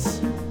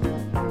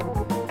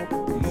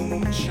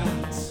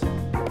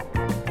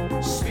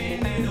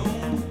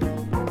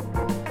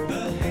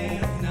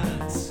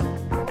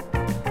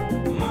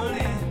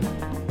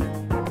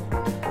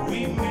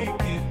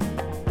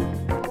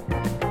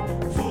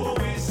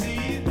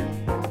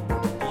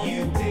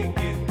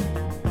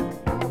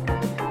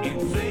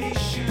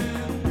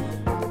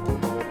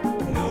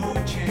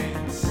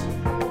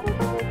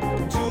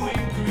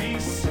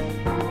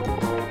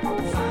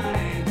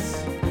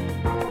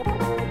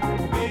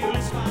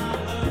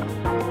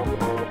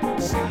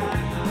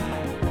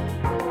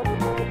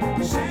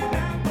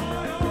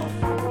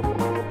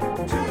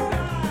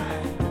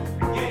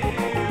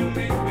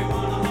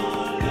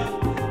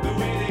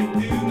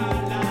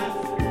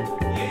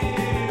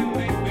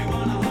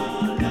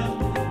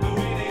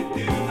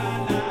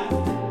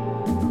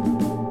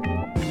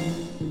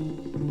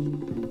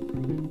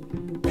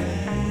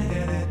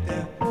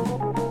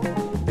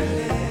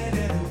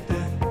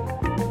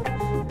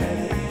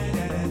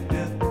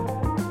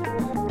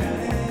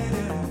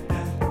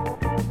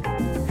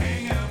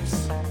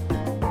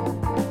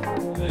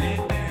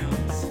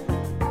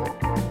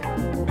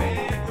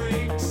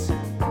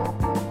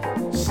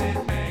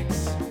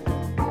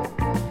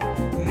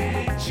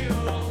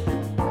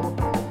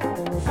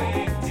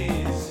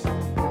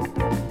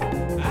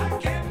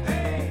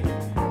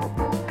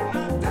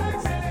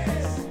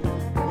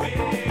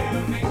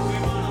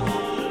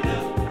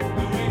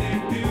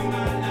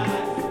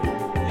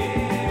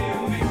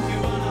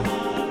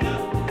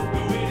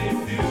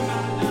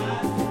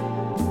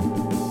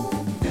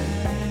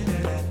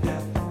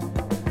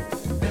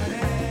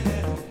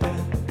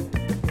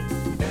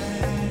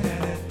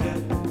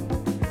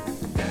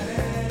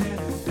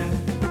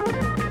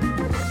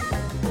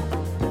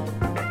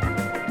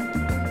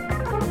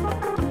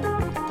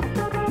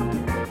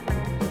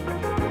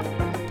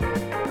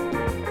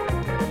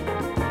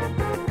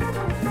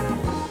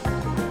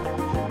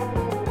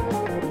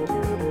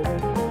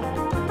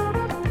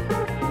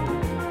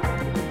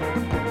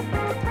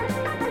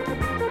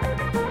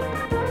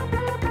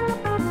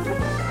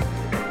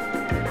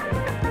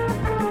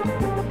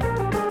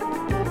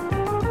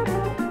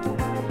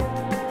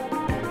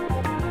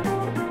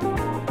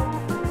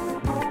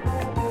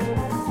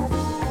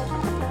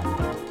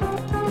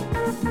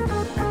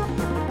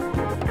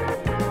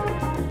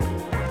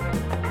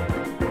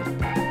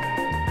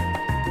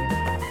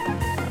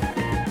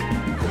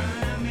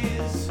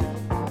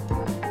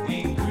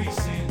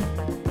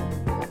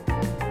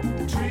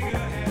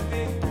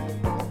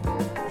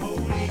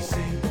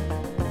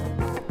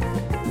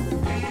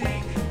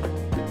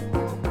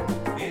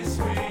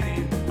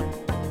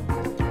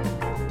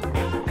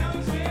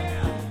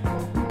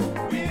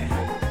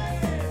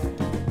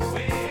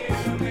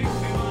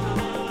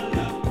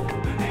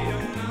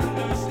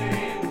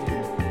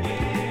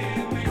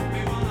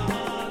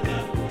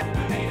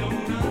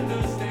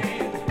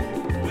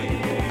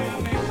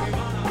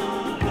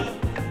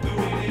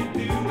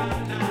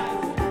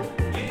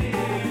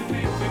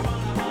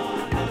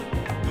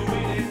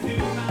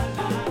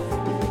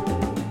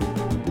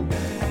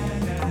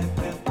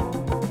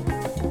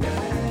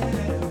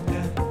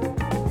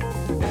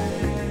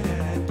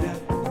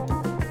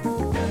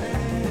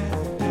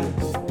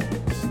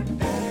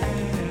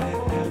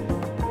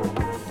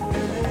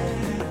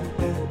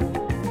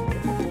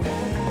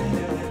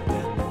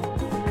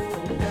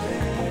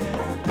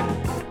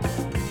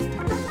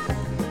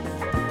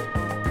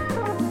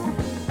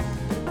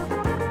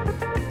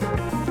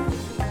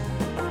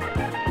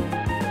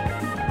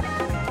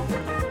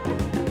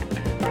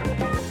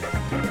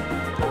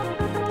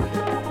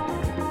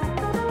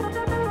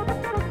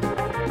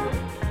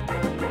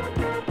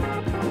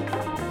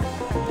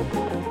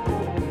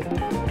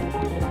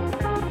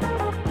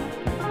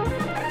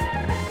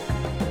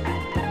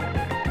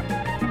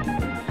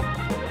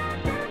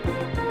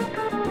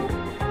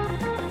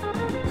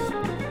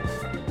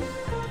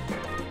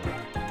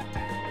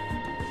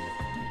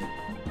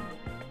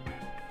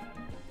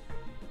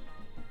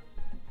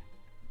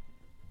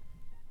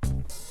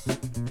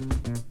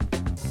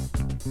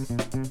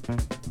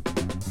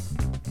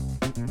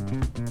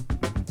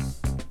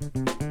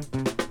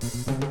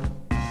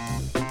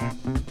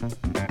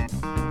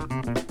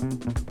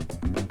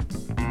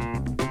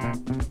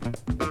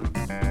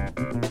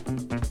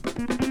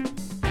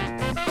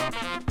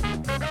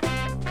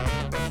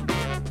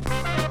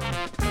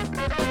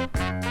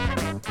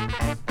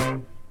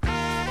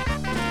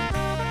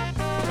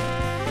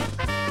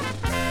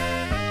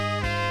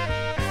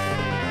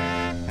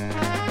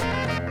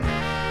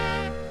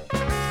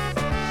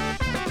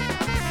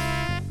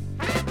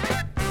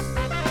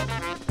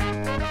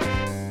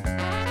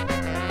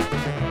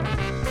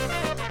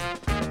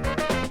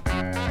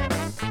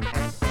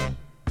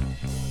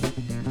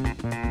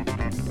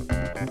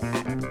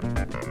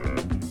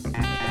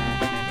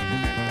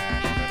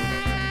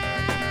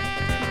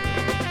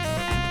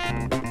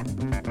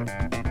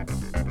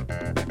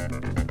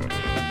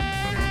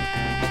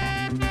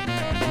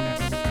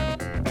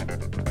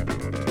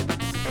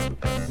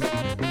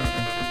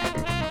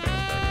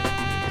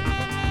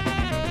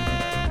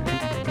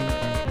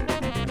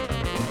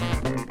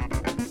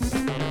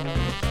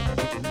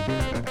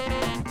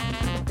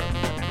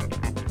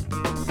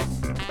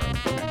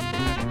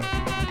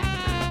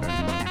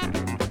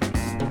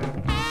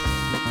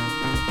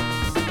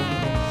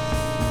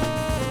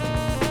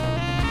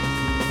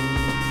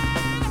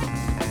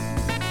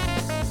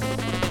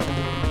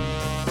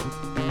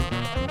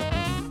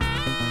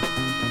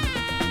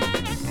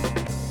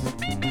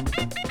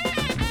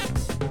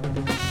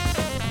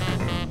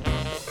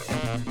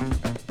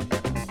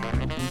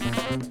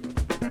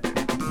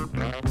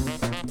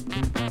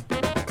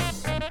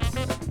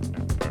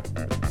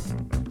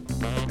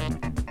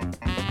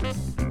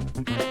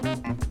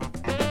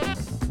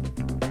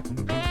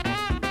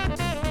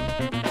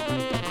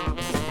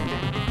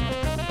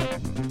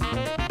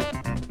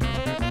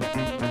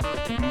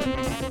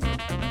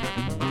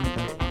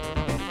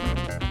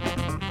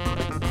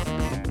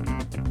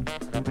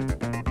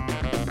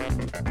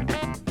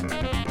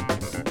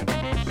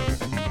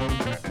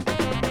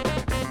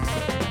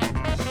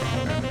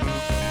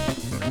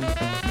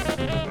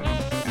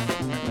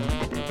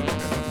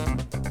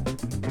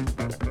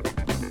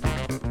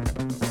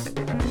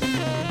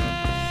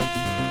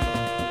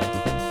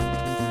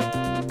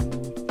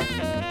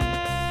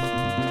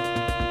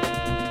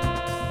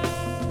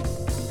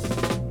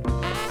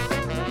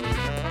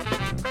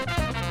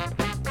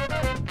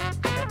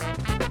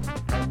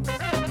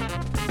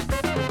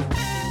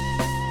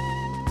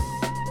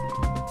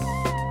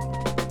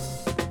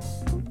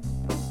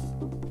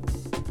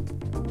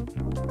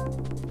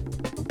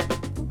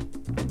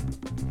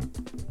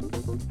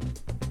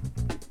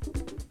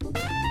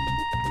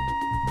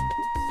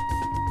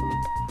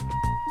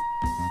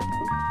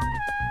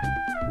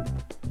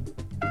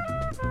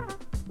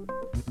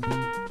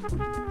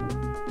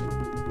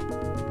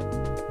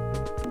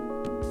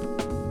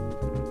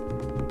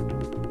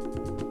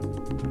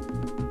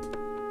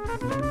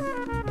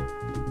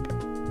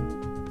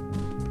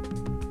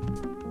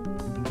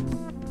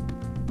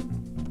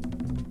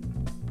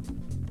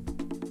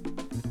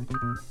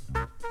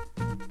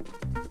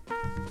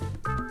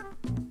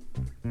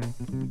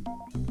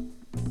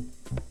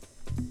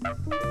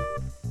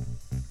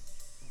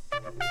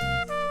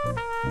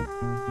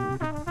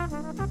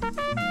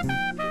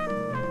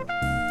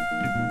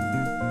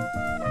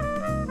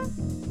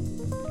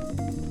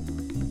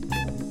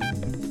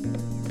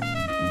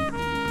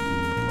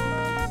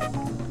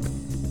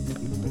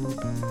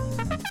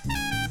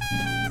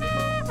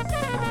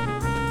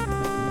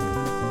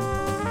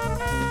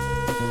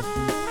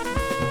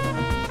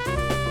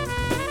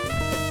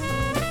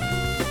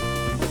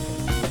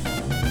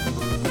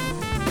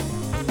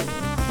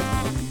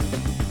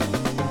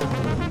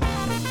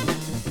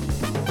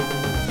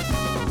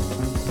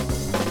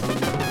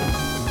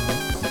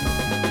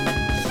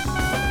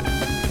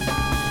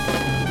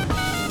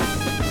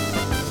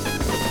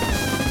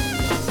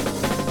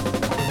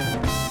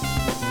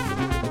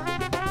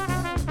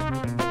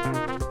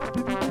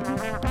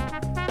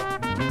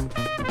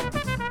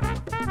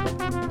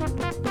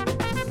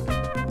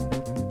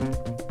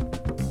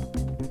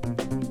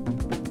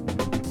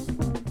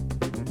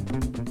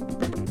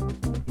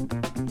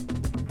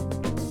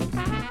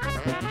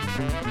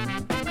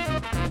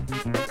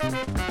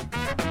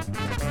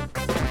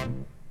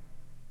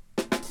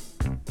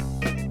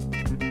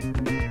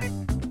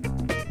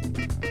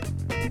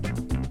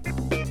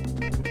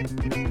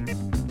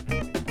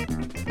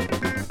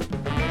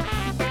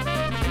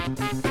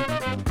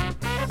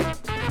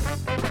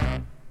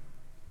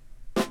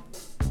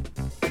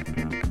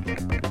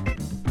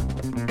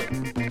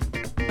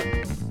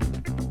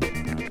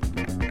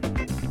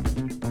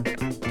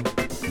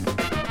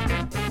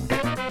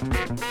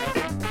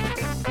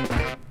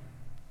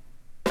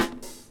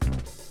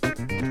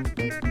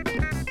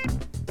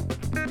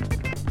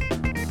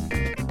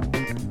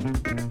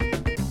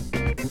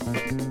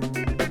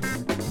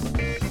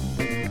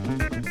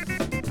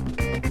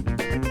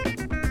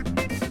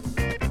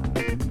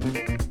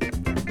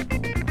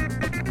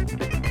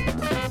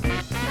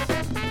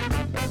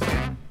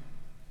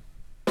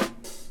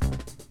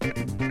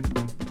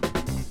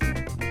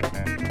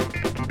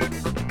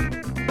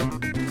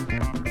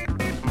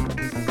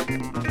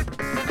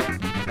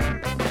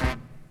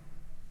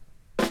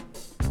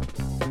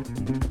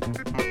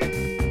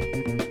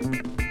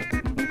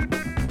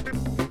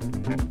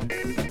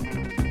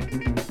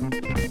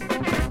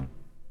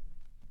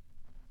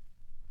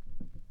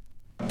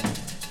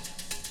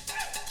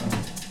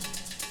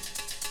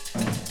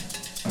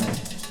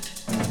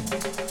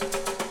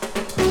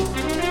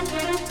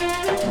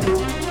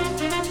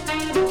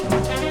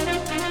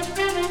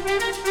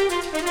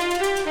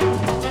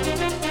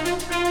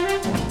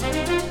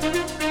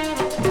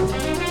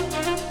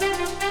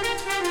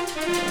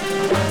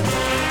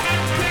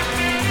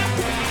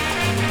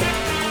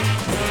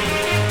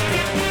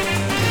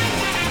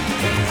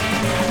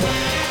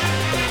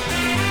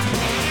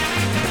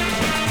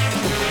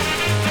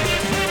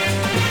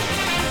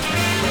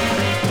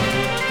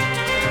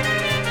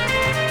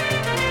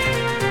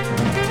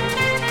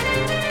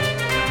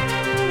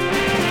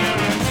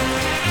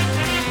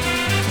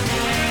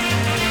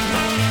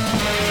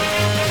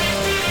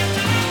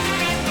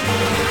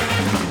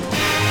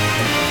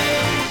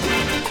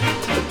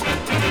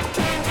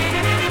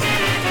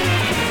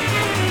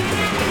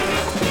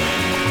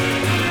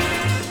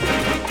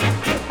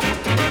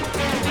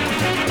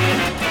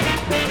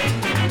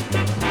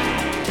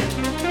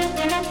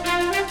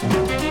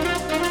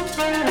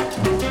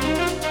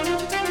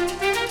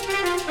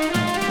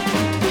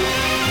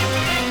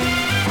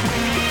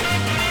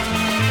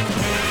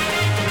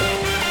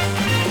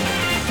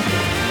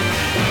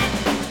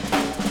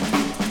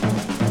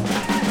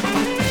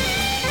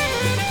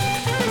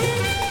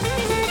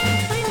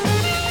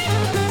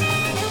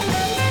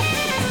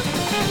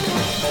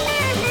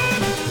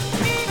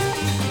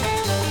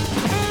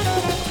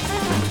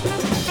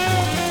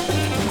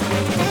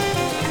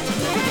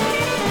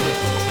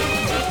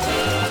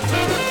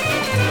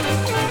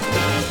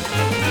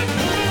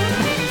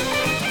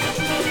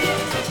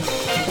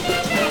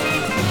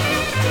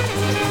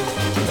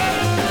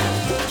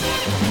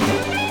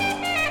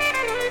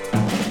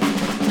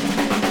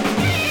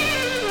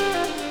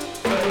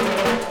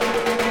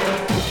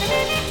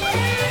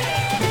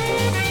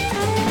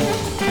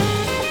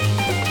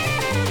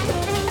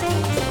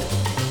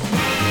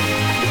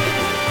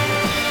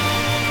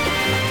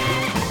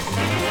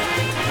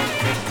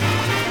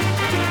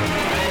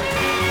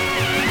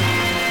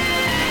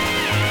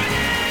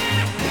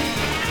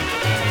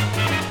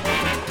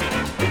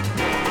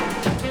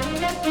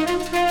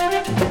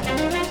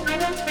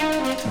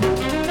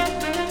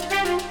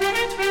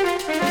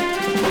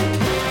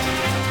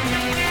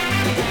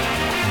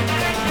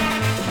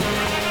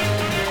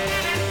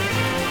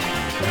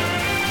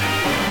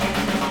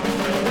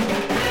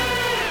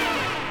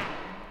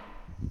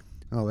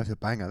Oh, that's a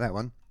banger, that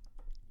one.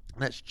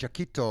 That's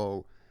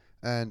Chaquito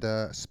and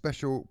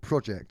Special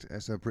Project.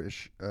 It's a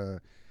British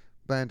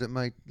band that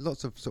made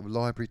lots of sort of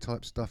library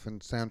type stuff and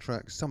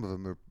soundtracks. Some of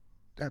them are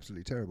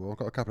absolutely terrible. I've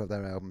got a couple of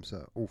their albums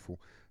that are awful,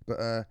 but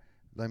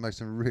they made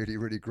some really,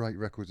 really great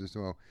records as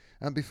well.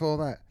 And before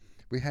that,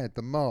 we had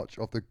The March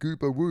of the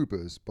Goober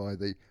Woobers by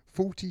the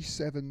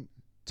 47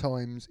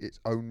 Times Its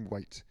Own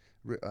Weight.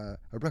 A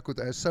record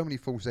that has so many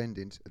false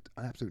endings,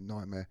 an absolute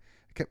nightmare.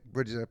 I kept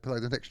ready to play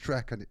the next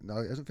track, and no,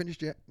 it hasn't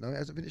finished yet. No, it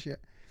hasn't finished yet.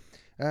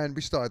 And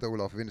we started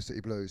all off with Inner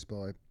City Blues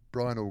by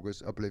Brian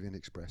Auger's Oblivion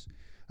Express.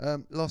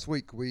 Last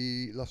week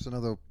we lost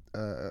another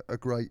a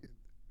great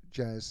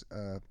jazz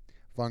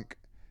funk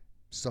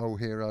soul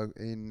hero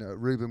in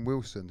Reuben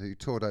Wilson, who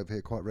toured over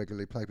here quite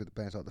regularly, played with the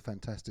bands like the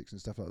Fantastics and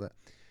stuff like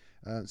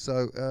that.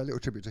 So a little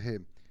tribute to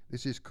him.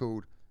 This is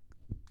called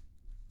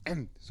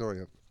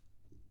sorry,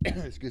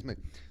 excuse me.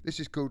 This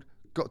is called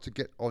Got to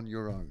Get On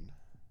Your Own.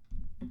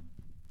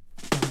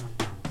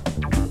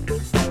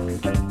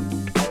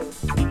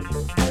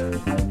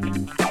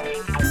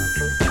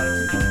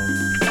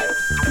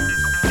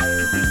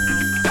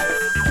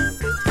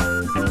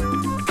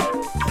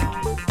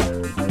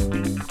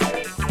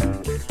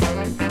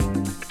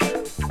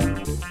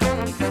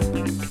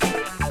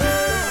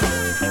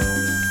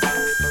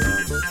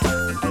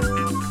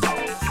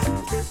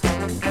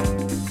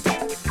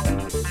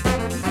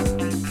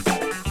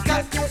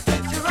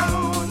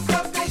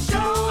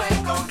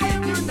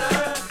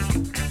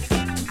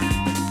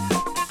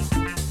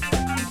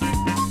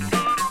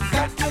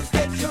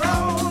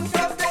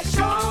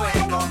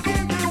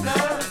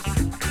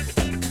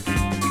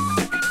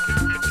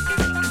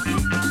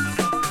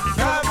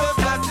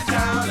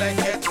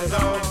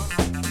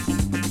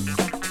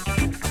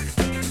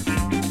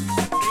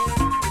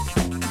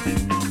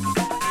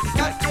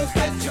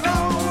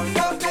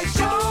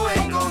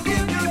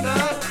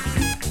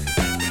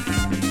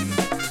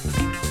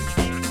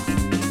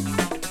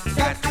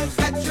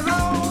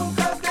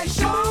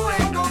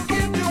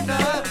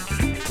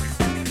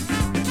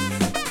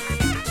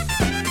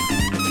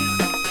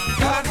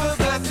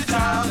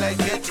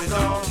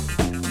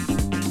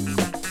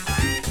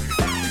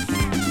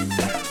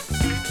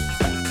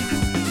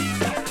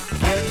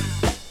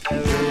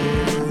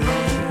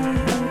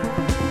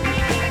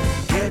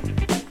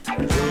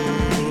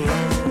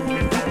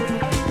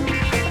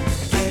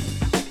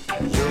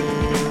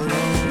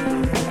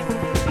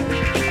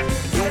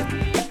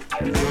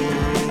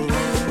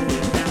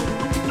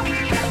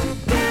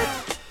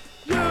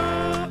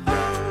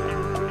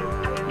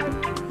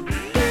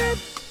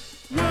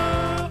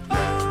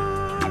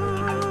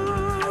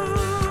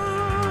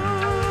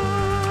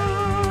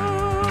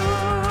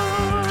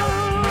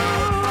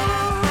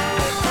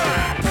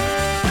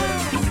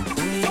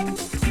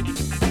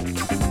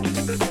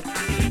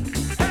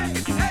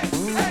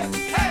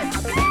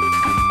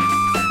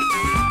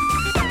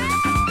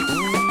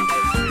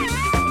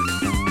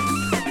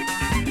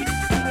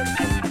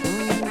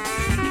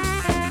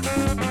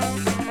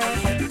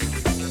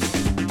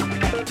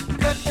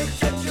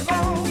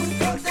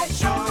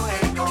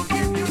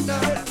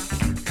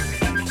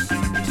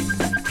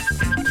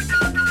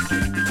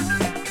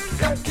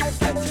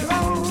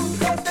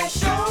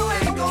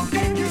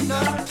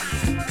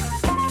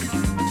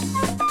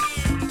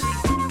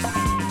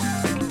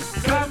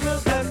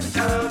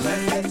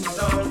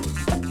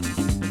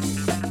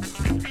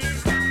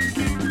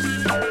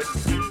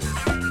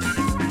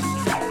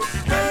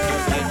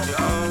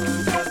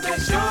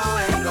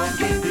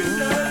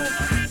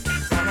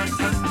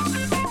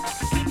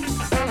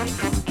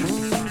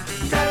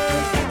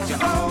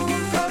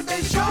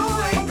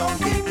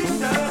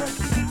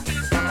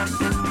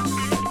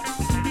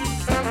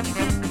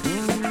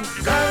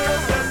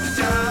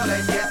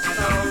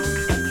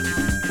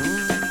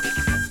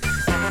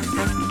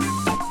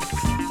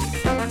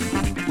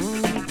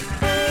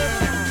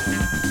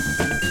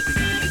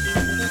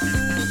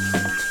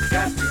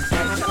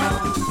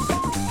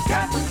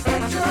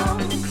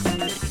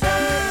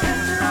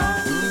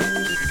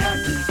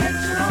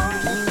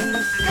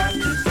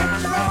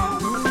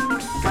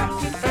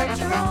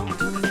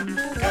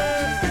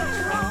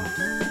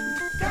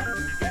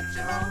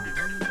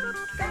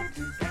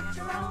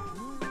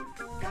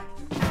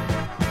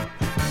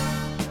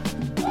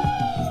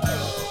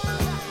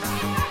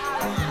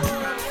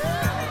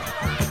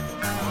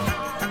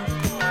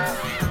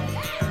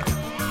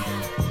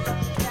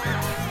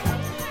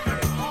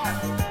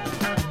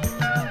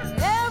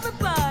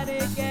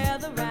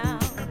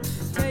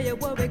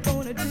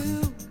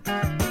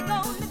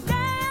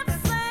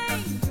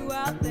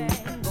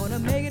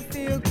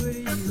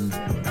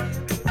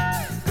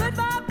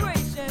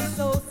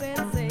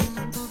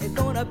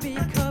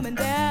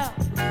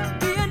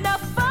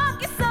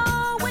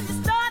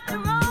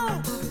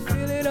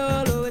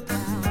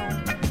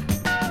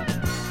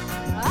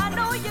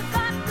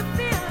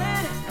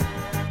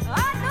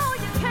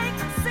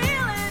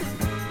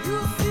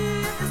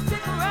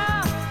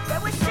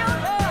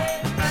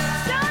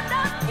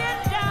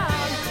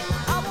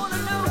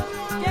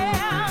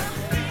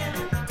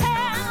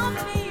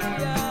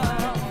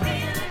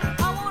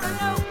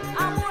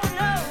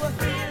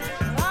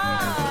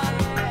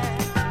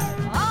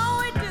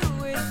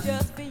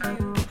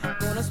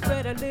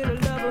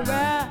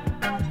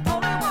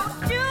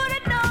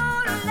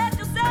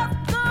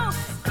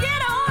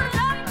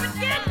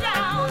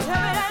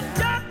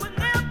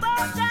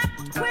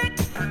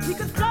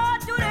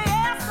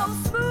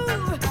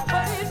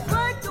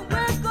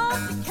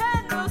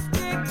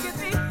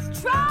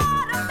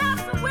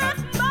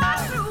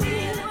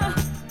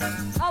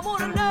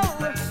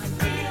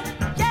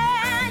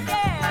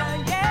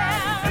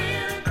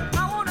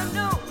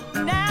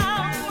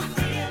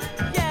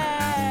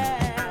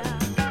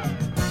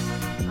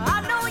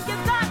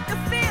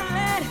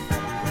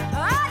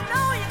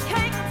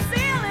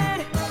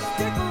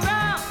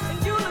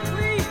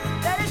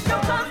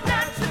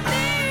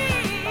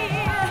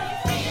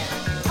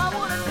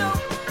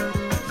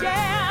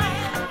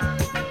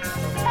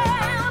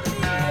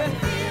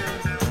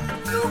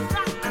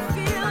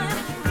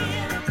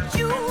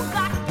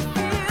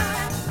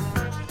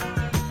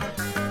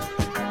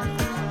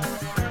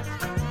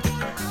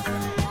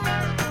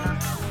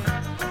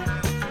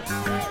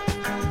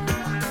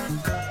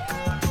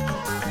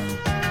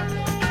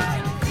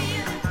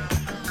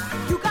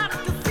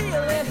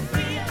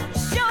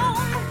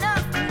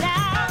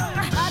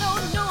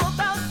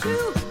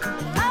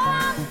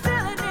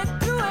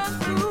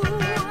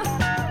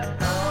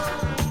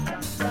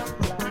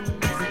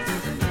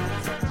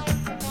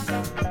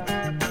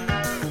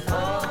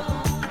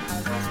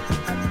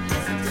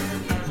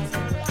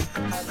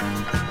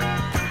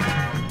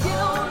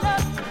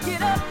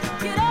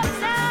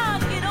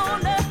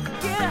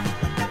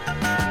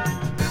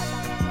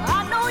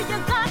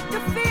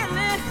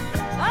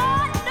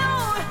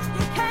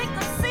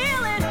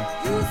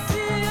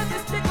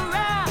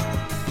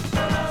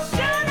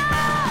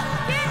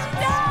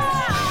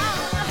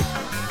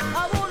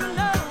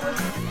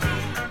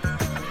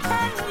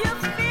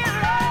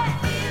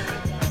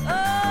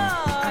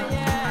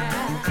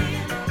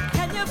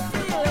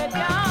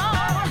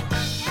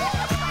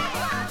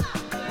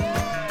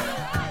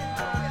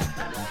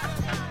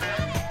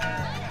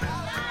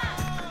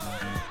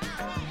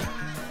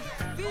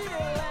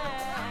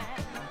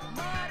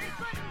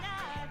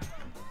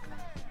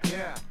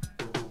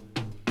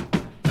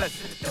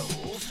 Blessed are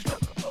those who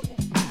struggle.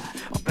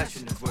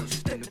 Oppression is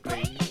worse than the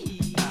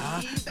grave.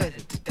 Better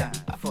to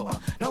die for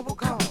noble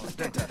cause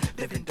than to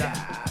live and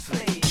die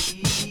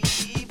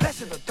slave.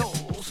 Blessed are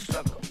those who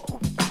struggle.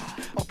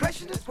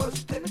 Oppression is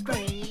worse than the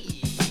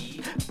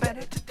grave.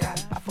 Better to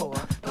die for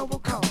noble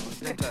cause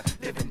than to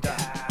live and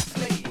die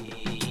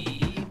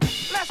slave.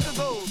 Blessed are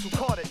those who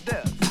courted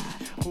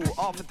death, who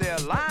offered their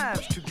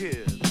lives to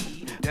give.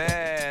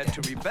 Dared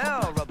to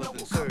rebel rather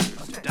than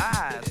serve, to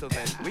die so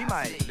that we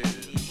might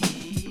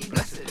live.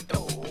 Blessed are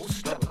those who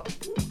struggle.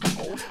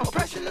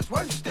 Oppression is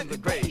worse than the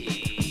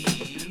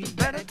grave.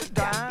 Better to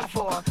die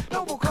for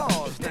noble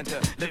cause than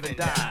to live and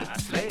die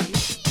slave.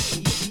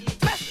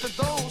 Blessed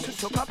are those who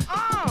took up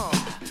arms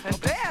and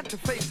dared to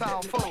face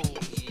our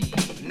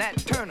foes. Nat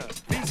Turner,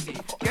 Vesey,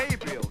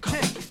 Gabriel,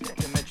 Chinks,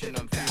 to mention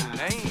a few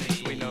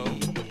names we know.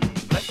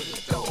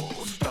 Blessed are those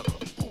who struggle.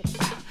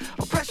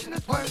 Oppression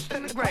is worse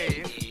than the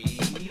grave.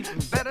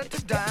 Better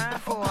to die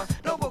for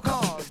noble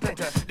cause than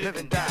to live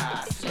and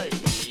die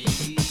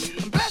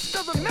slave. Blessed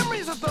are the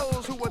memories of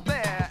those who were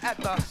there at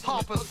the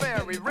Harper's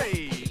Ferry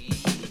raid.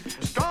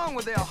 Strong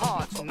were their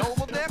hearts,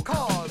 noble their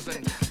cause,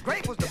 and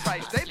great was the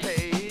price they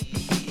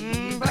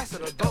paid.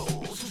 Blessed are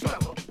those who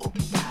struggle.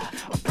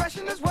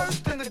 Oppression is worse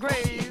than the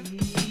grave.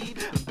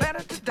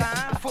 Better to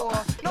die for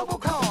noble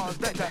cause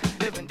than to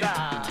live and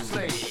die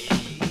slave.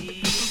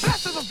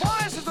 Blessed are the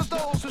voices of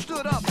those who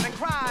stood up and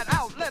cried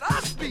out, let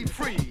us be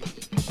free.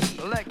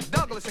 Like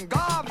Douglas and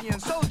Garvey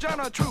and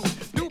Sojourner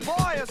Truth, Du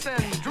Bois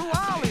and Drew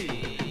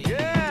Ollie.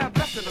 Yeah,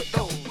 blessed are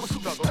those who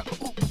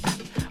struggle.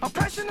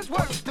 Oppression is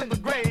worse than the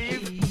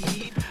grave.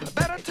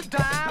 Better to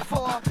die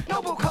for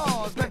noble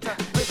cause than to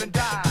live and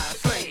die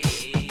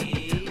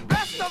slave.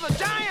 Blessed are the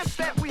giants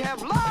that we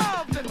have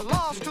loved and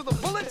lost to the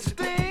bullet's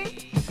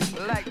sting.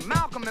 Like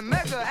Malcolm and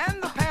Medgar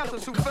and the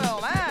Panthers who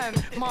fell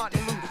and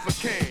Martin Luther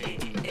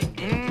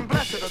King.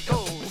 Blessed are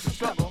those who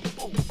struggle.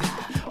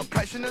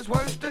 Oppression is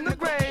worse than the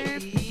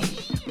grave.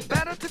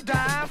 Better to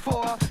die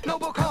for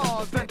noble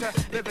cause than to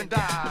live and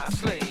die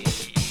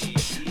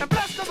slave. And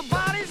blessed are the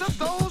bodies of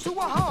those who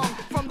were hung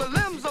from the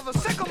limbs of a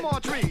sycamore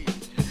tree,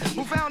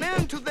 who found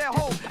end to their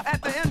hope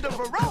at the end of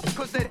a rope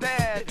because they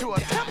dared to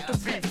attempt to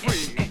be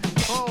free.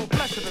 Oh,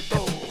 blessed are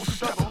those who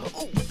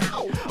struggle.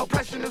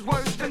 Oppression is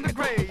worse than the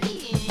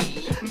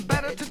grave.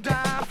 Better to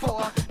die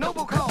for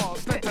noble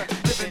cause than to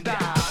live and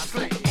die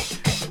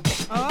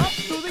slave. Up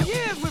through the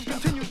years we've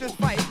continued this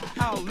fight,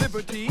 our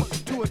liberty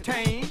to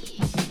attain.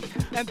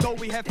 And though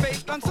we have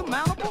faced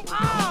unsurmountable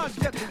odds,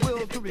 yet the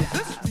will to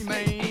resist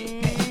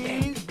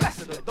remains.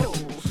 Blessed are those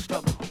who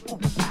struggle.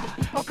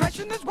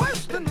 Oppression is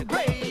worse than the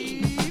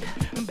grave.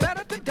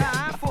 Better to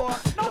die for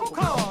noble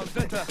cause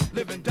than to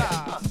live and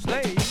die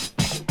slave.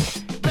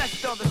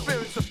 Blessed are the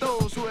spirits of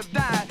those who have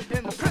died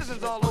in the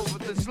prisons all over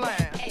this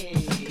land,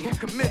 who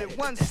committed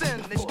one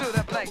sin, they stood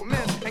up like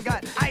men and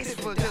got ice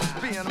for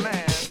just being a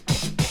man.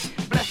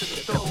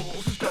 Blessed are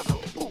those who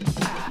struggle.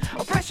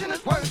 Oppression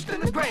is worse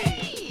than the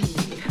grave.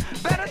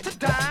 Better to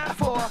die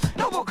for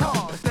noble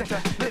cause than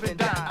to live and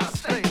die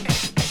slave.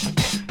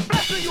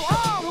 Blessed are you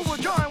all who will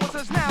join with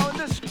us now in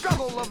this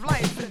struggle of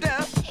life and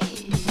death,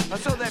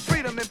 so that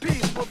freedom and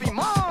peace will be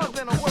more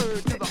than a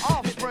word to the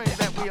offspring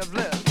that we have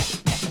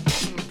left.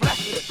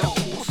 Blessed are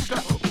those who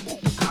struggle.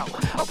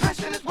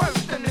 Oppression is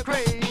worse than the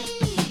grave.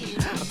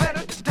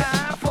 Better to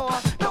die for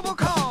noble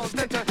cause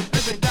than to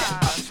live and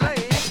die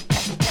slave.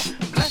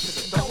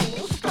 Blessed are those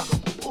who struggle.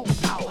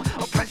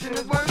 Oppression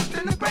is worse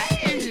than the grave.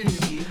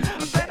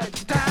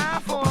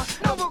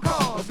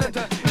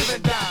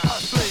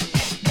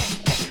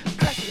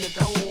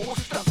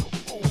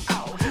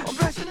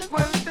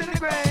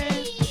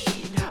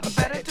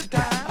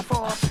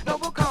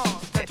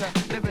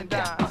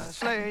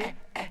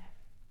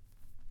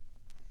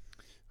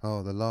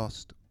 Oh, the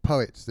last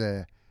poets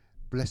there.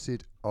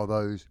 Blessed are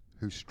those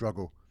who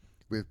struggle.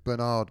 With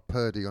Bernard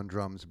Purdie on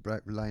drums,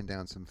 laying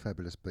down some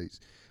fabulous beats.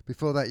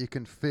 Before that, You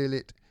Can Feel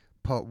It,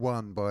 Part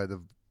 1 by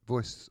the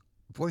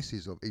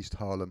Voices of East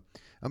Harlem.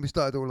 And we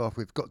started all off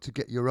with Got to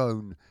Get Your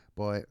Own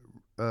by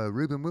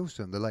Reuben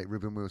Wilson, the late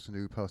Reuben Wilson,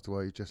 who passed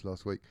away just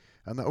last week.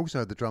 And that also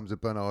had the drums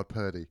of Bernard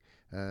Purdie,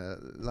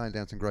 laying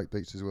down some great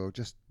beats as well.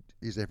 Just,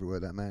 he's everywhere,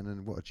 that man,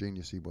 and what a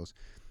genius he was.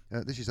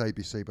 This is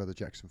ABC by the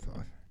Jackson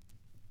 5.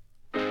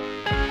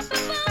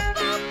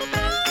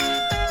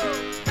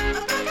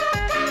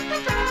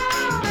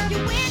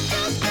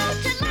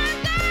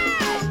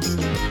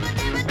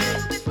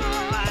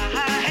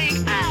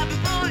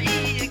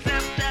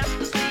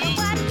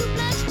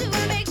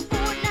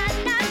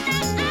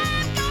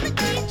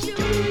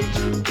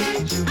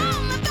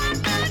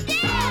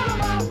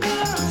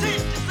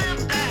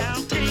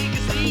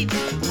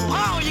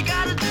 All you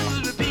gotta do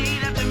is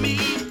repeat after me.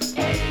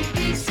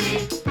 ABC,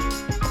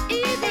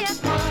 easy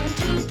as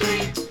 1, 2,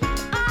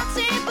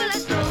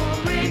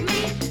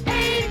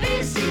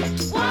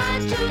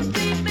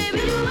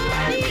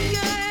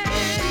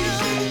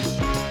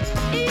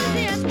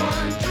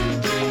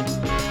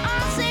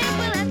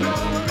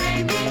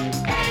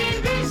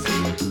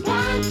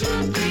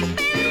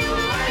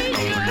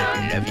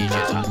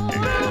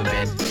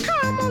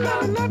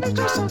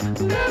 do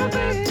some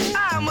melody.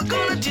 I'm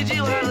gonna teach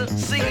you how to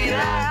sing it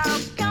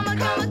out. Come on,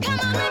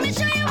 let me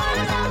show you what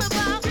it's all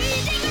about.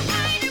 Reading and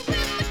writing,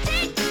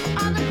 arithmetic,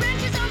 all the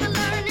branches on the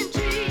learning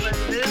tree.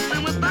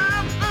 Listen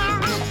without the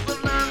rules of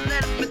love,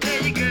 let me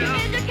tell you, girl.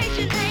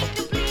 Education ain't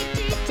complete.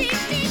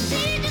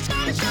 Just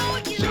gonna show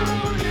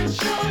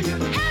you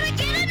how to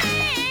get an A.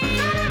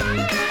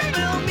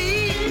 Well, me,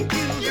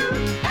 you,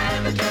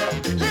 and the girl.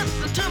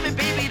 Listen to me,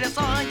 baby, that's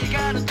all you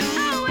gotta do.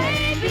 Oh,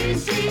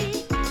 ABC,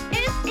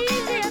 it's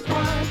easy as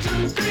 1,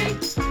 2, 3.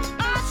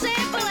 Or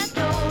simple as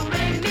do,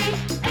 re, mi.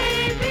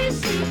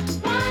 ABC,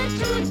 1,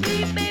 2,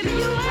 3, baby,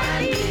 you are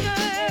the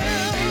girl.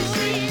 ABC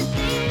is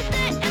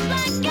easy, it's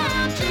like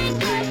counting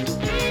back to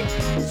 3.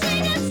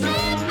 Sing a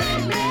simple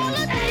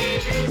melody.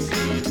 ABC,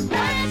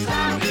 that's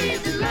how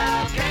easy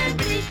love can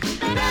be.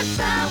 That's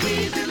how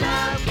easy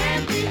love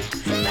can be.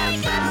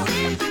 That's how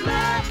easy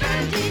love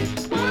can be.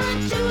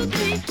 1, 2,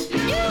 3,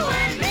 you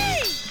and me.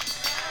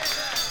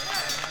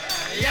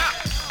 Yeah.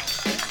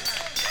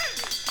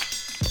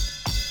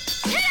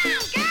 Sit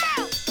down,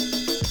 girl.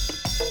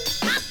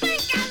 I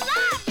think I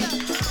love you.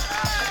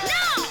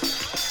 No,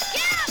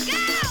 get up,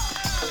 girl.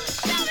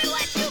 Show me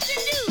what you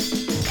can do.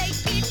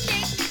 Shake it,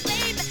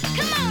 baby.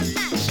 Come on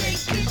now.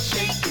 Shake it,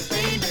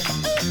 baby.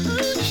 Ooh,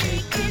 ooh,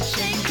 shake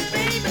it,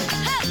 baby.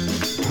 Huh.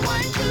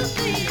 1, 2,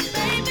 3,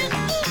 baby.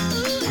 Ooh,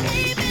 ooh,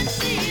 ABC,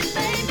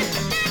 baby.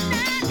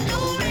 Da-da, do,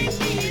 re,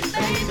 mi,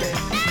 baby.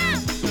 Now,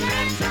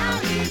 that's how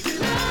easy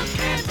love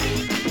can be.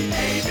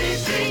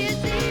 ABC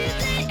is easy,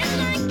 it's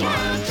like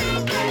counting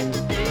back to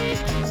 3.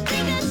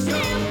 Sing a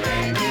simple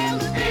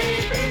melody.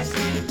 ABC,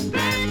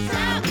 that's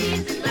how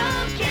easy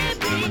love can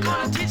be. I'm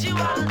gonna teach you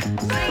how to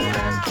sing it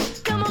out.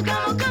 Come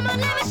on,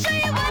 let me show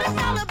you what it's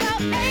all about.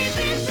 ABC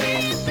is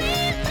easy,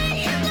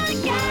 it's like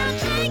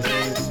counting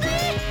back to 3.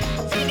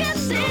 Sing a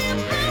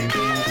simple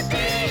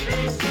melody.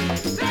 ABC,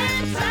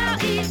 that's how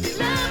easy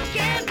love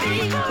can be.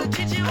 I'm gonna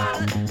teach you how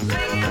to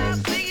sing it out,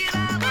 sing it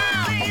out, sing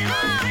it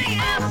out, sing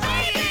it out, sing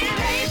it out.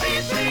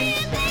 ABC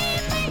is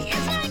easy,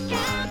 it's like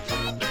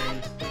counting back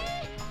to 3.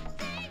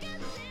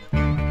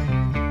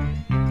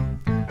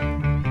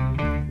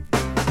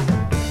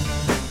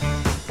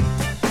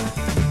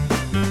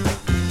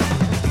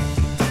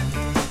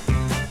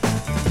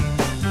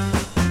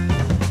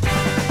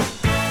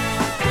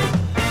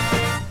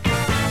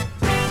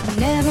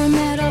 Never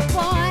met a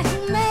boy who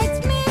makes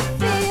me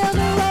feel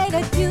the way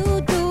that you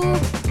do.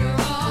 You're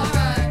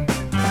alright.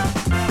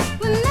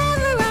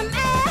 Whenever I'm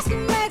asked,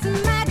 it makes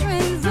my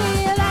dreams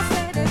real. I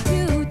say that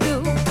you do.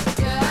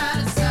 You're out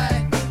of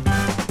sight.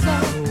 So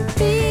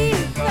be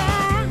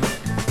right,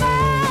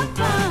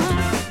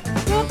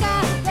 look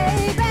out,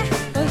 baby,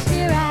 'cause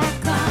here I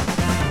come.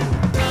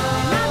 And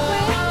I'm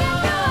bringing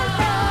your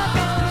love,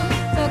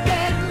 so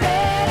get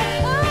ready,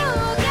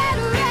 oh, get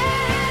ready.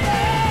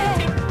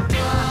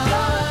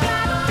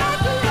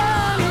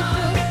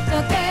 So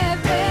get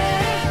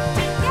ready,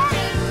 get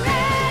it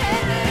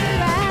ready,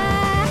 right?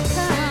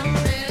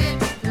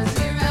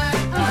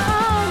 I'm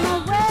on my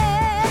way.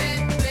 I'm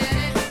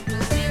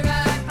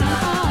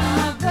on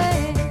my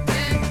way.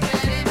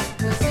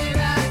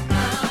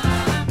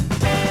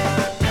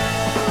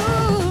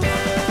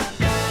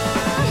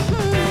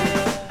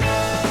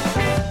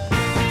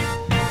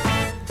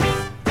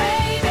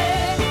 Baby,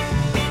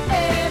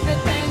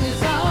 everything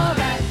is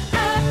alright.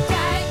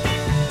 Uptight,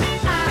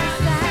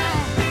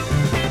 outside.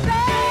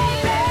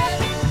 Baby,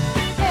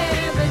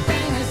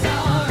 everything is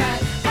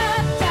alright.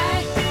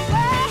 Uptight,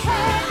 way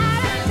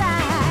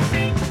outside.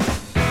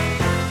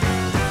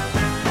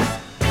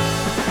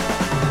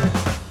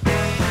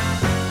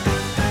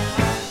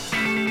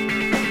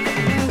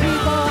 When we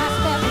go, I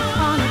step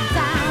on the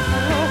town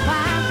for a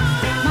while.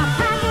 My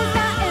pockets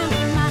are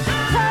empty, my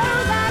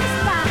clothes out of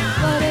spot,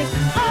 but it's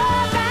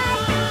alright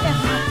if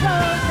my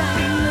clothes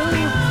ain't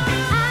new.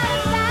 Out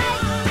of sight,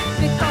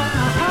 because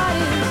my heart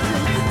is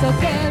too. So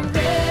get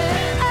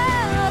ready,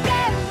 oh,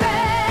 get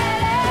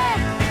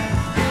ready.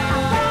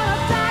 I'm gonna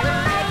try to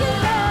make you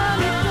love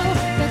me too.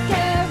 So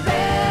get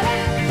ready,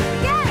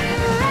 right?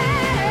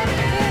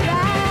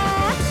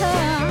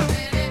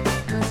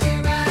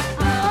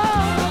 I'm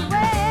on my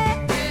way.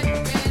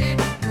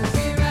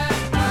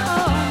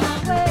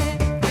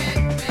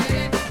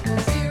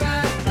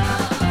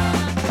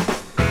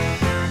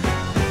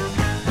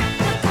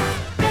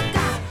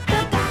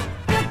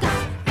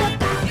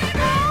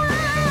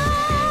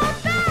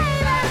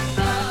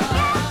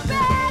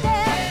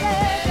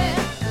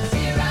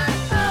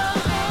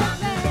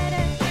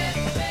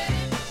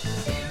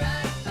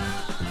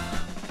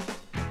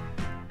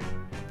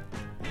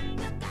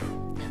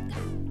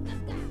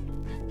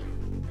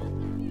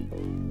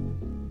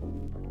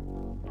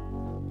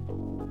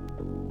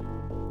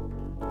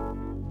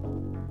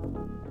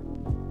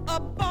 A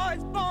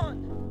boy's born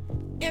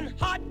in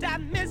hard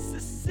time,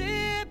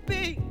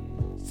 Mississippi,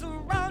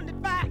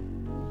 surrounded by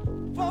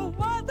 4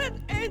 walls that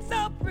ain't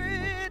so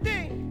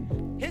pretty.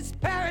 His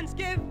parents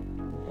give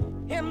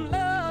him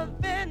love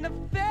and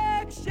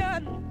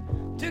affection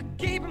to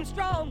keep him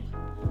strong,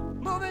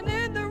 moving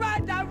in the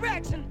right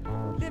direction,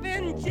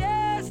 living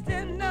just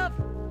enough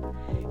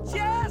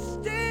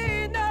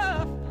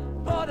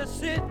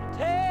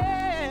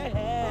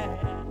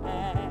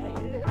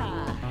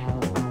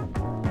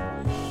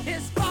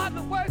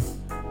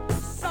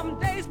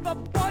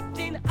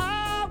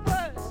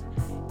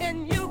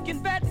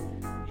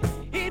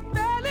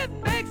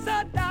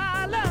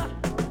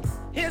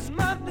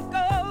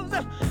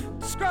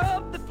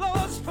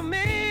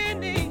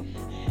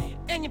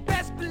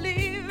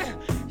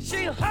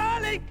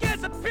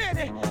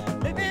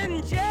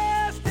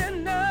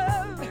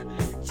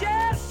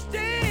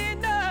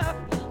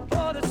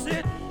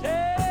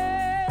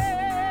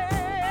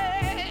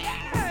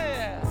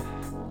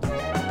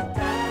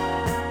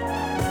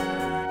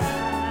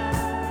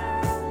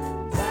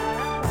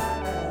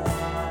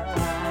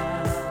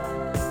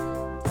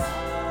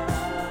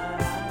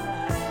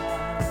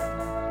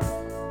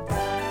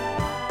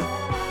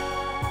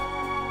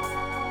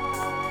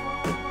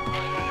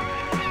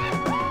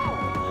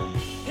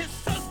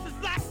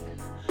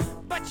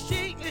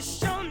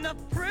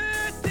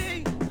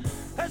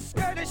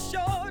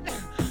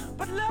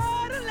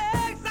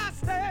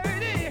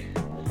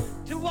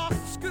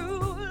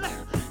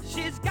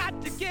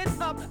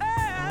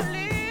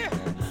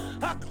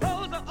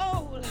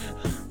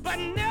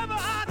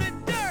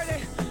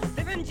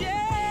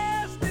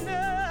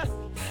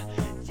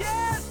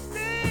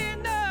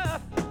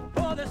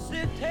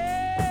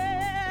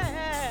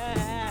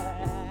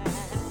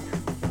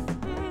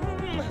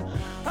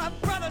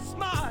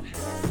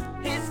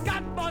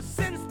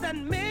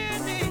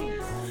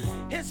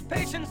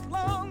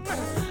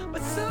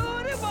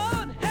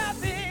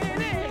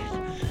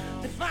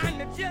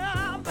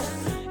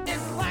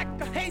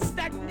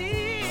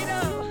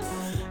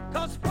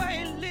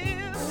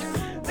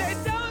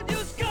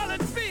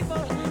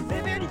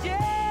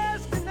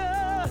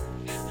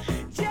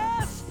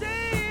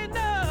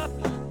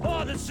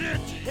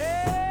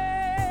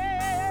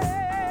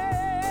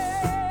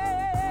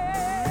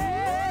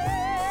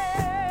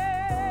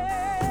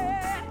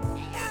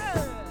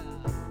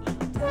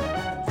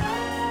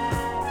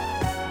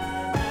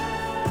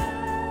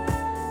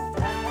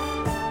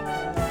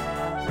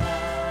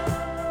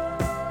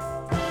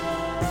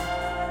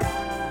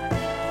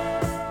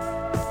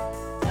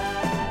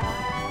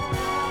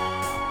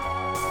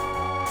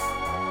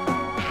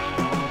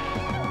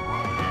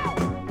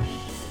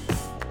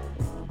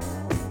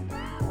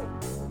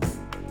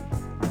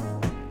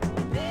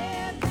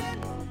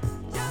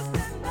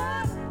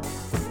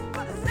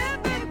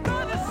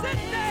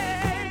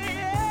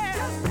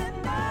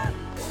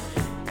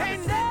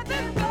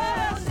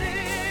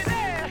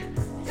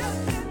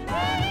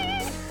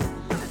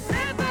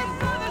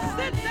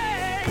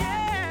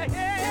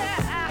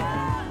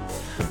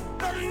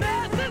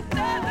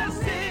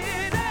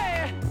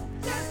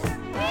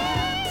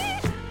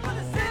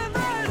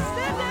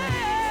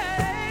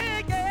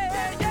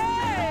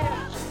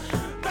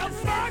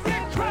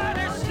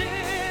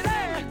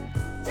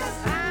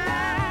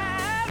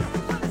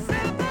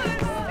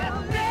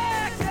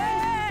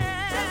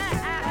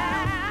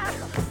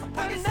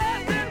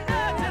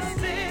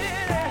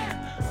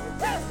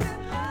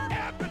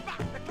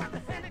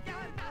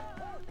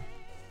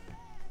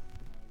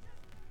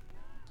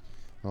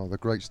the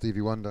great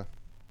Stevie Wonder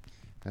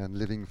and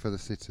Living for the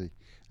City.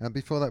 And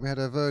before that we had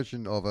a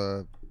version of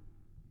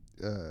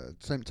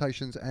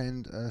Temptations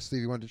and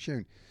Stevie Wonder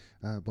tune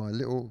by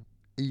little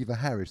Eva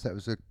Harris. That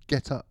was a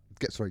Get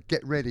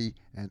Ready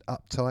and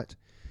Uptight.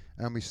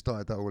 And we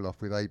started that all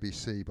off with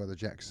ABC by the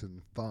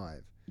Jackson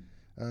 5.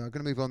 I'm going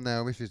to move on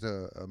now. This is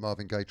a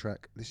Marvin Gaye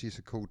track. This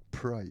is called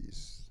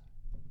Praise.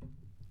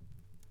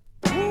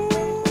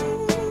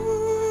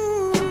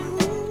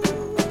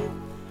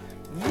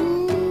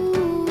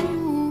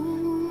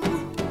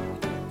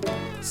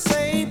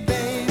 Say,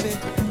 baby,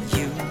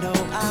 you know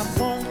I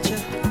want you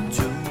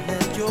to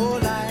let your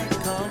light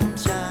come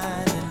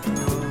shining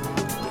through.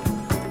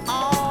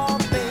 Oh,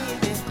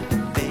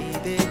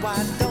 baby,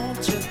 why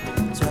don't you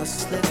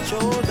just let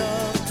your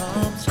love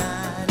come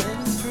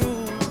shining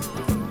through?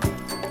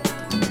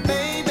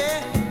 Baby,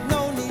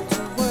 no need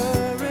to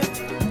worry.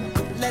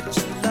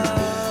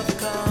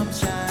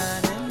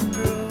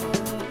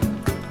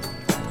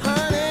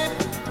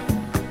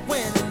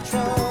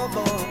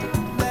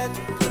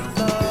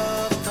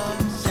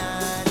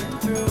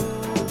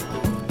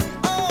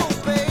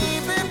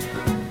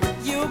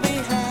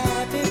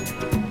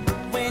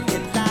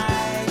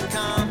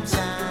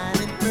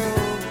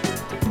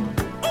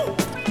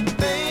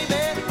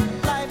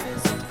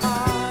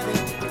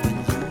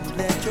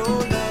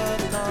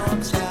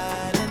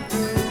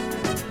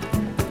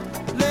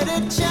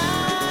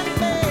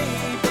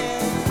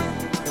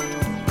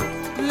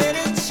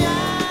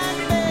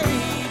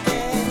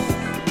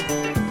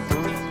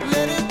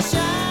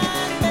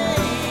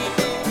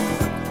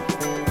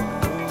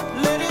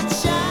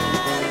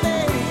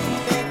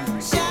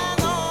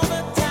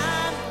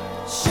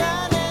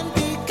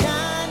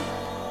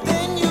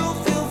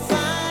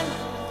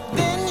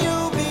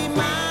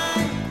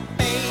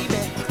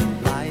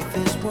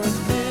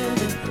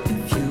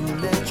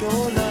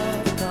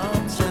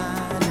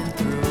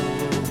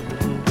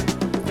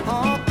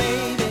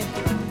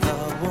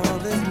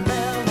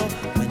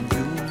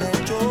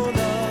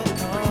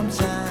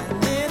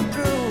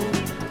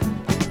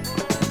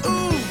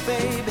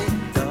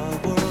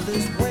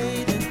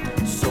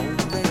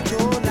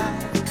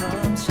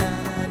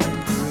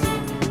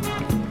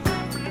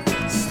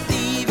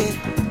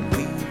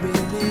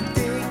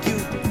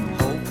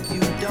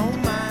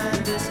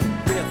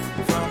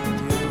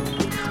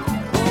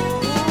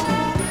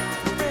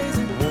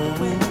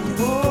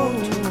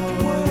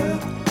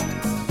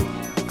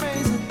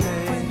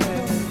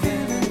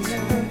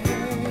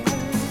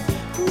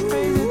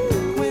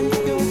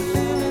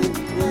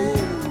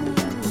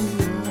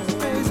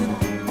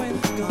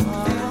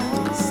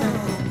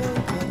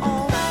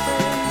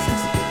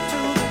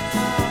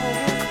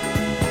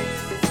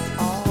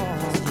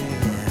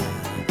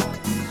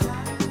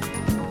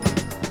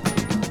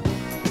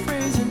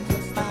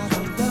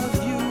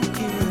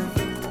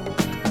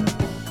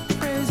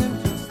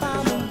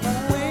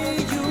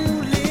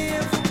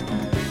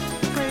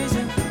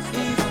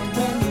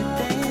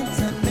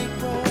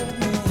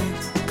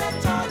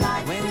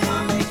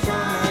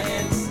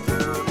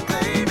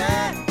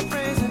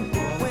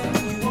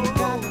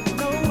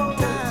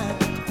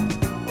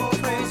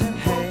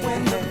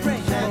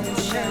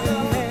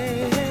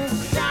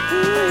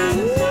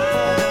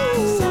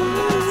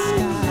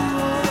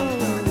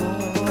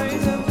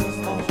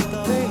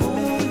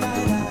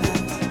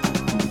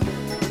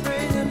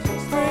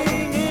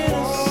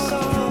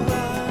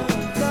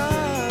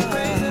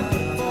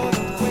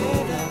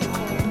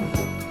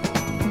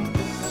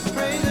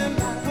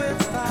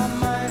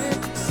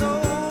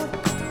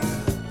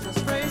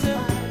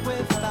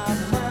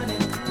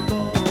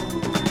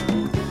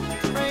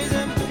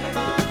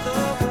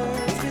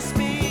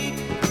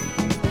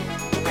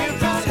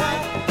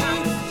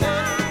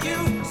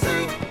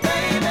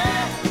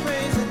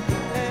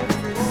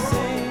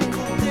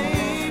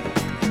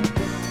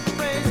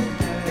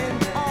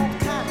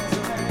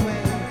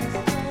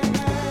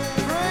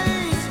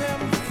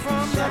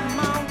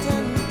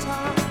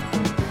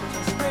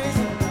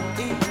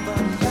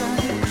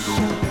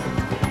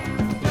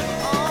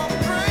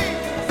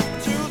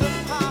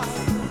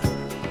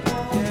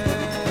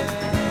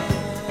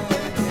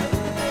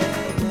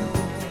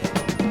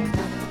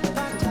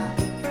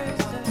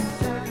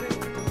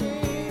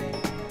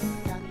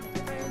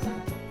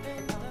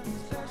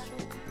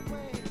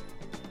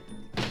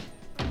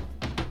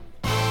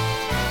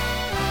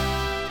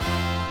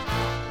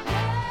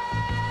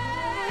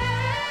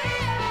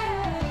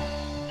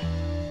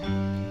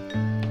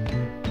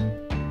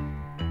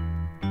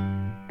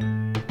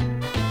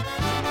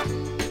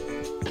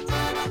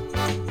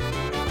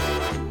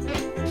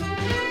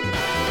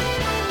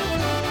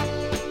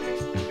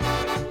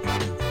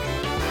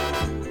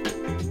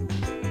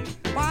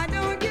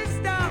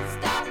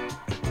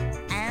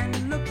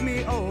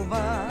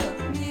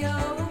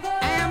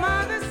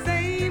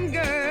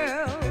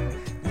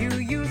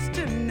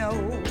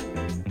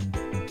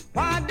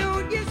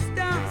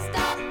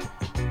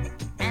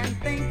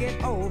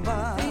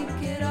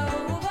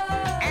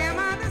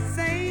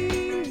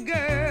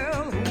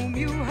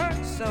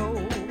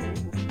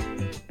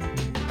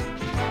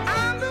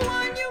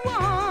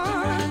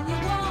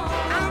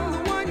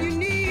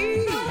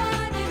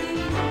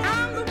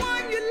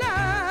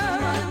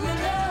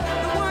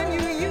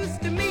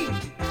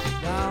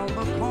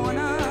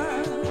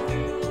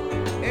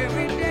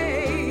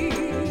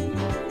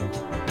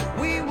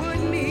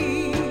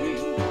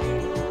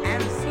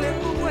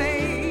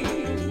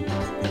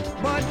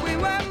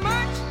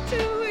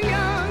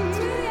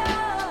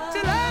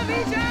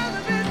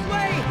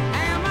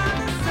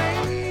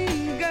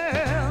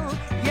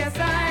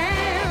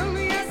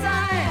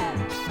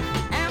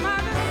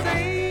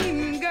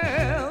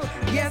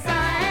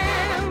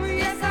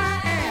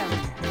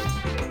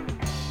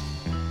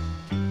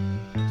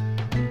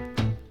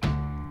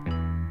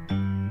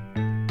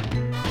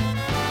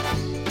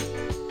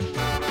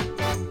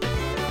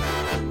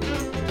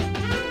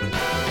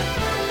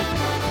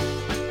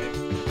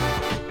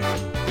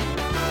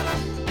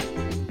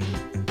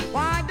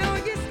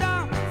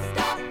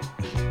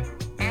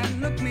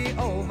 me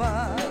over.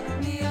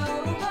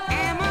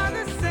 Am I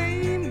the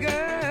same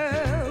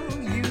girl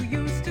you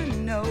used to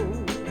know?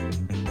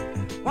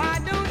 Why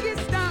don't you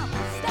stop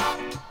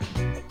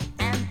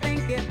and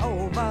think it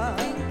over?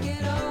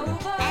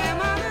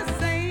 Am I the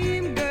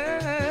same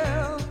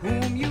girl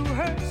whom you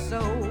hurt so?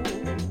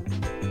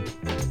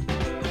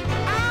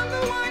 I'm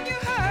the one you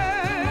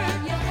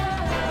hurt,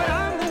 but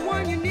I'm the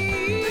one you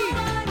need.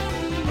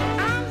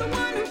 I'm the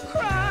one who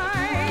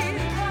cried,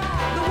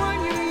 the one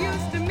you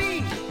used to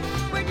meet,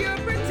 but you're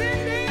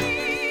pretending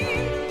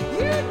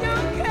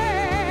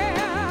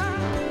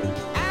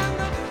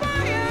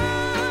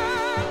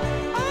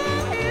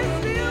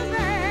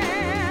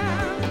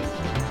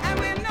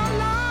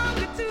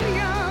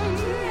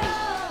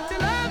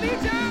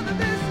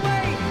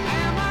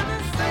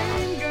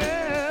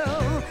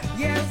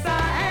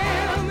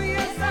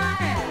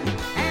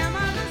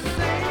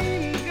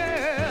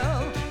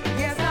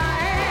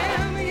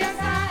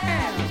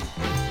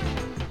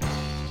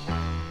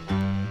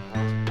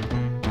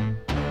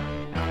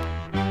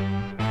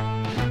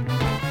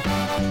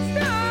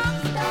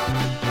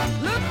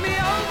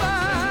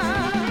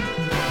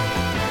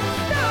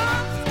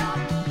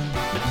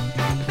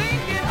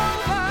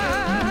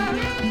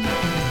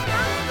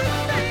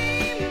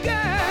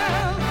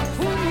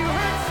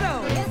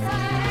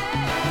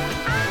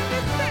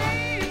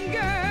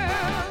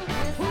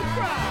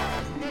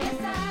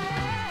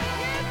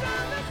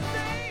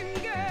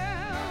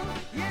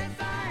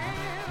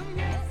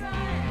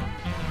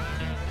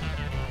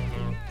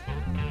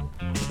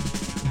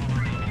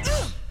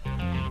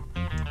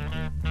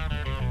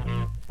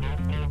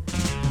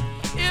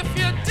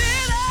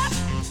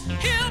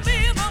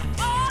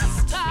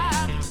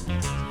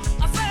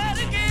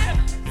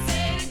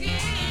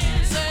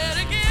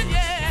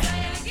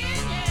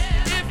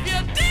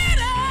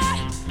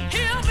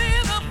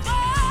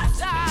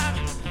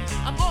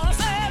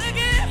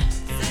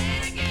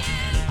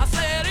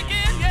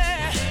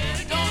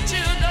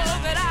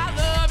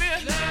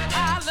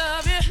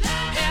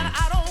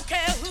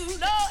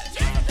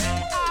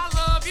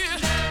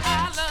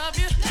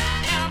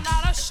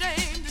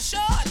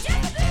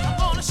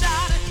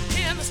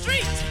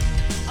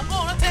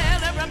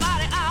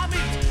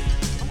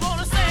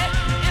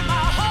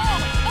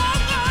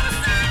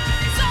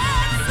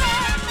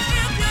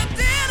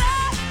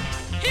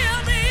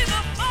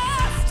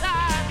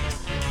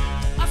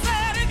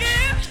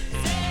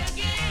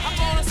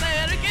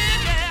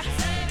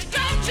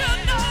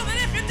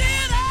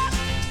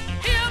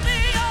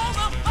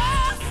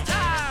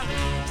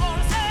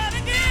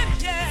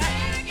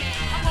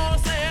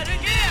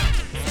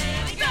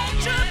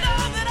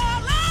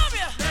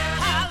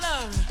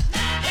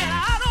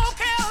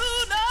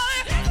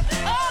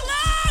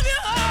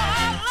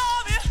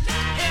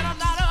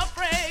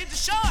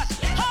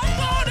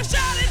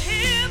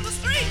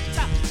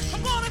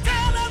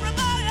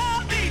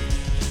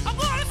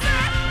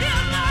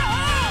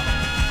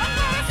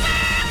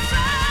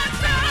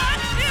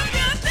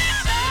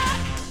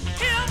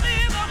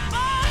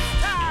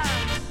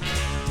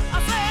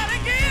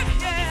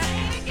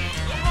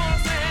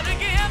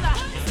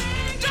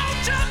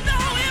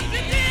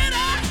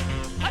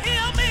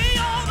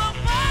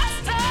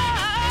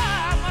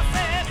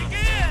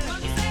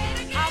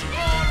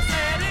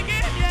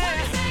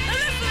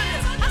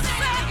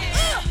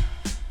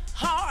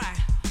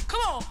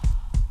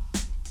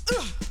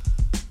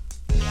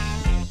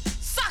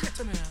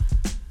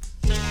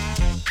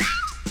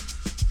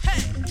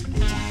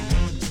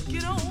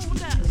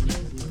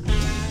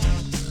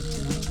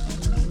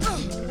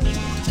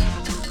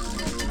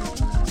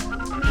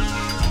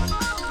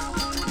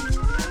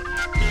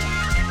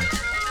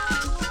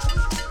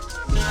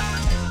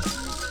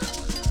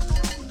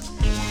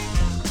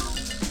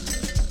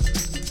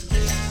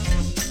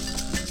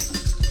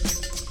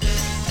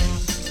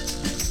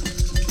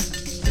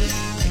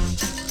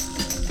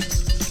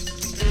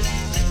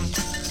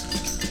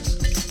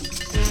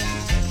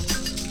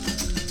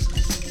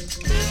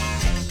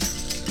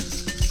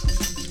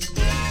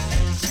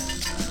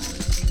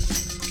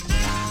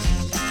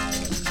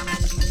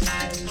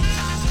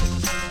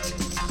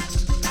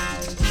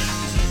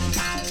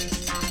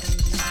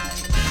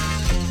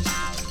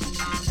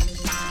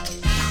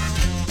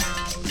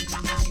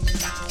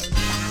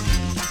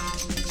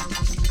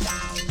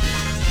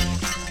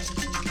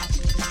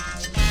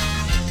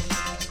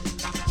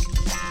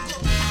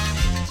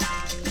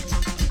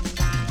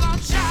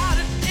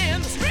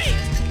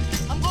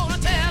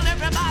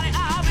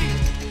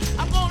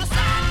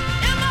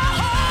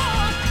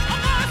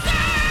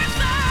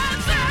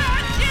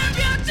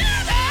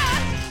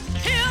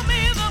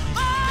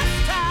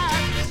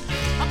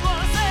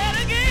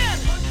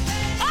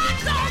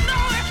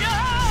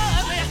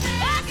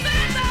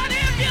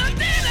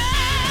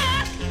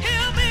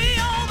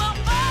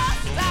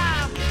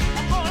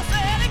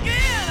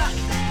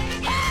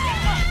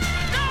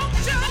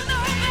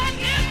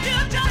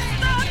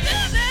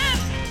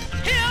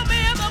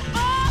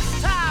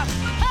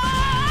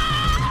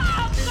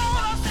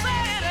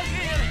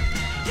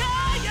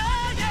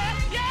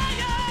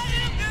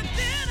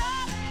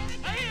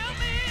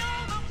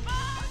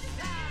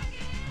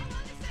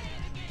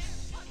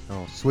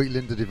Sweet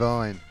Linda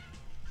Devine,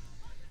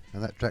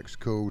 and that track's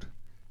called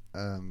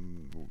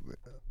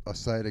I'll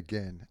Say It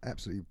Again.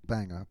 Absolutely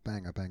banger.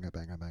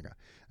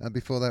 And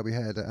before that we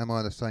had Am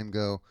I the Same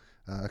Girl,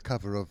 a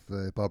cover of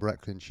the Barbara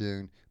Acklin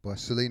tune by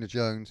Salena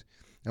Jones,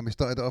 and we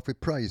started it off with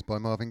Praise by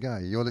Marvin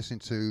Gaye. You're listening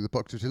to the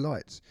Box of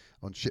Delights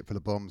on Ship Full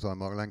of Bombs. I'm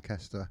Mark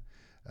Lancaster.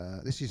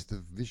 This is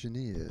the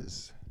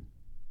Visioneers.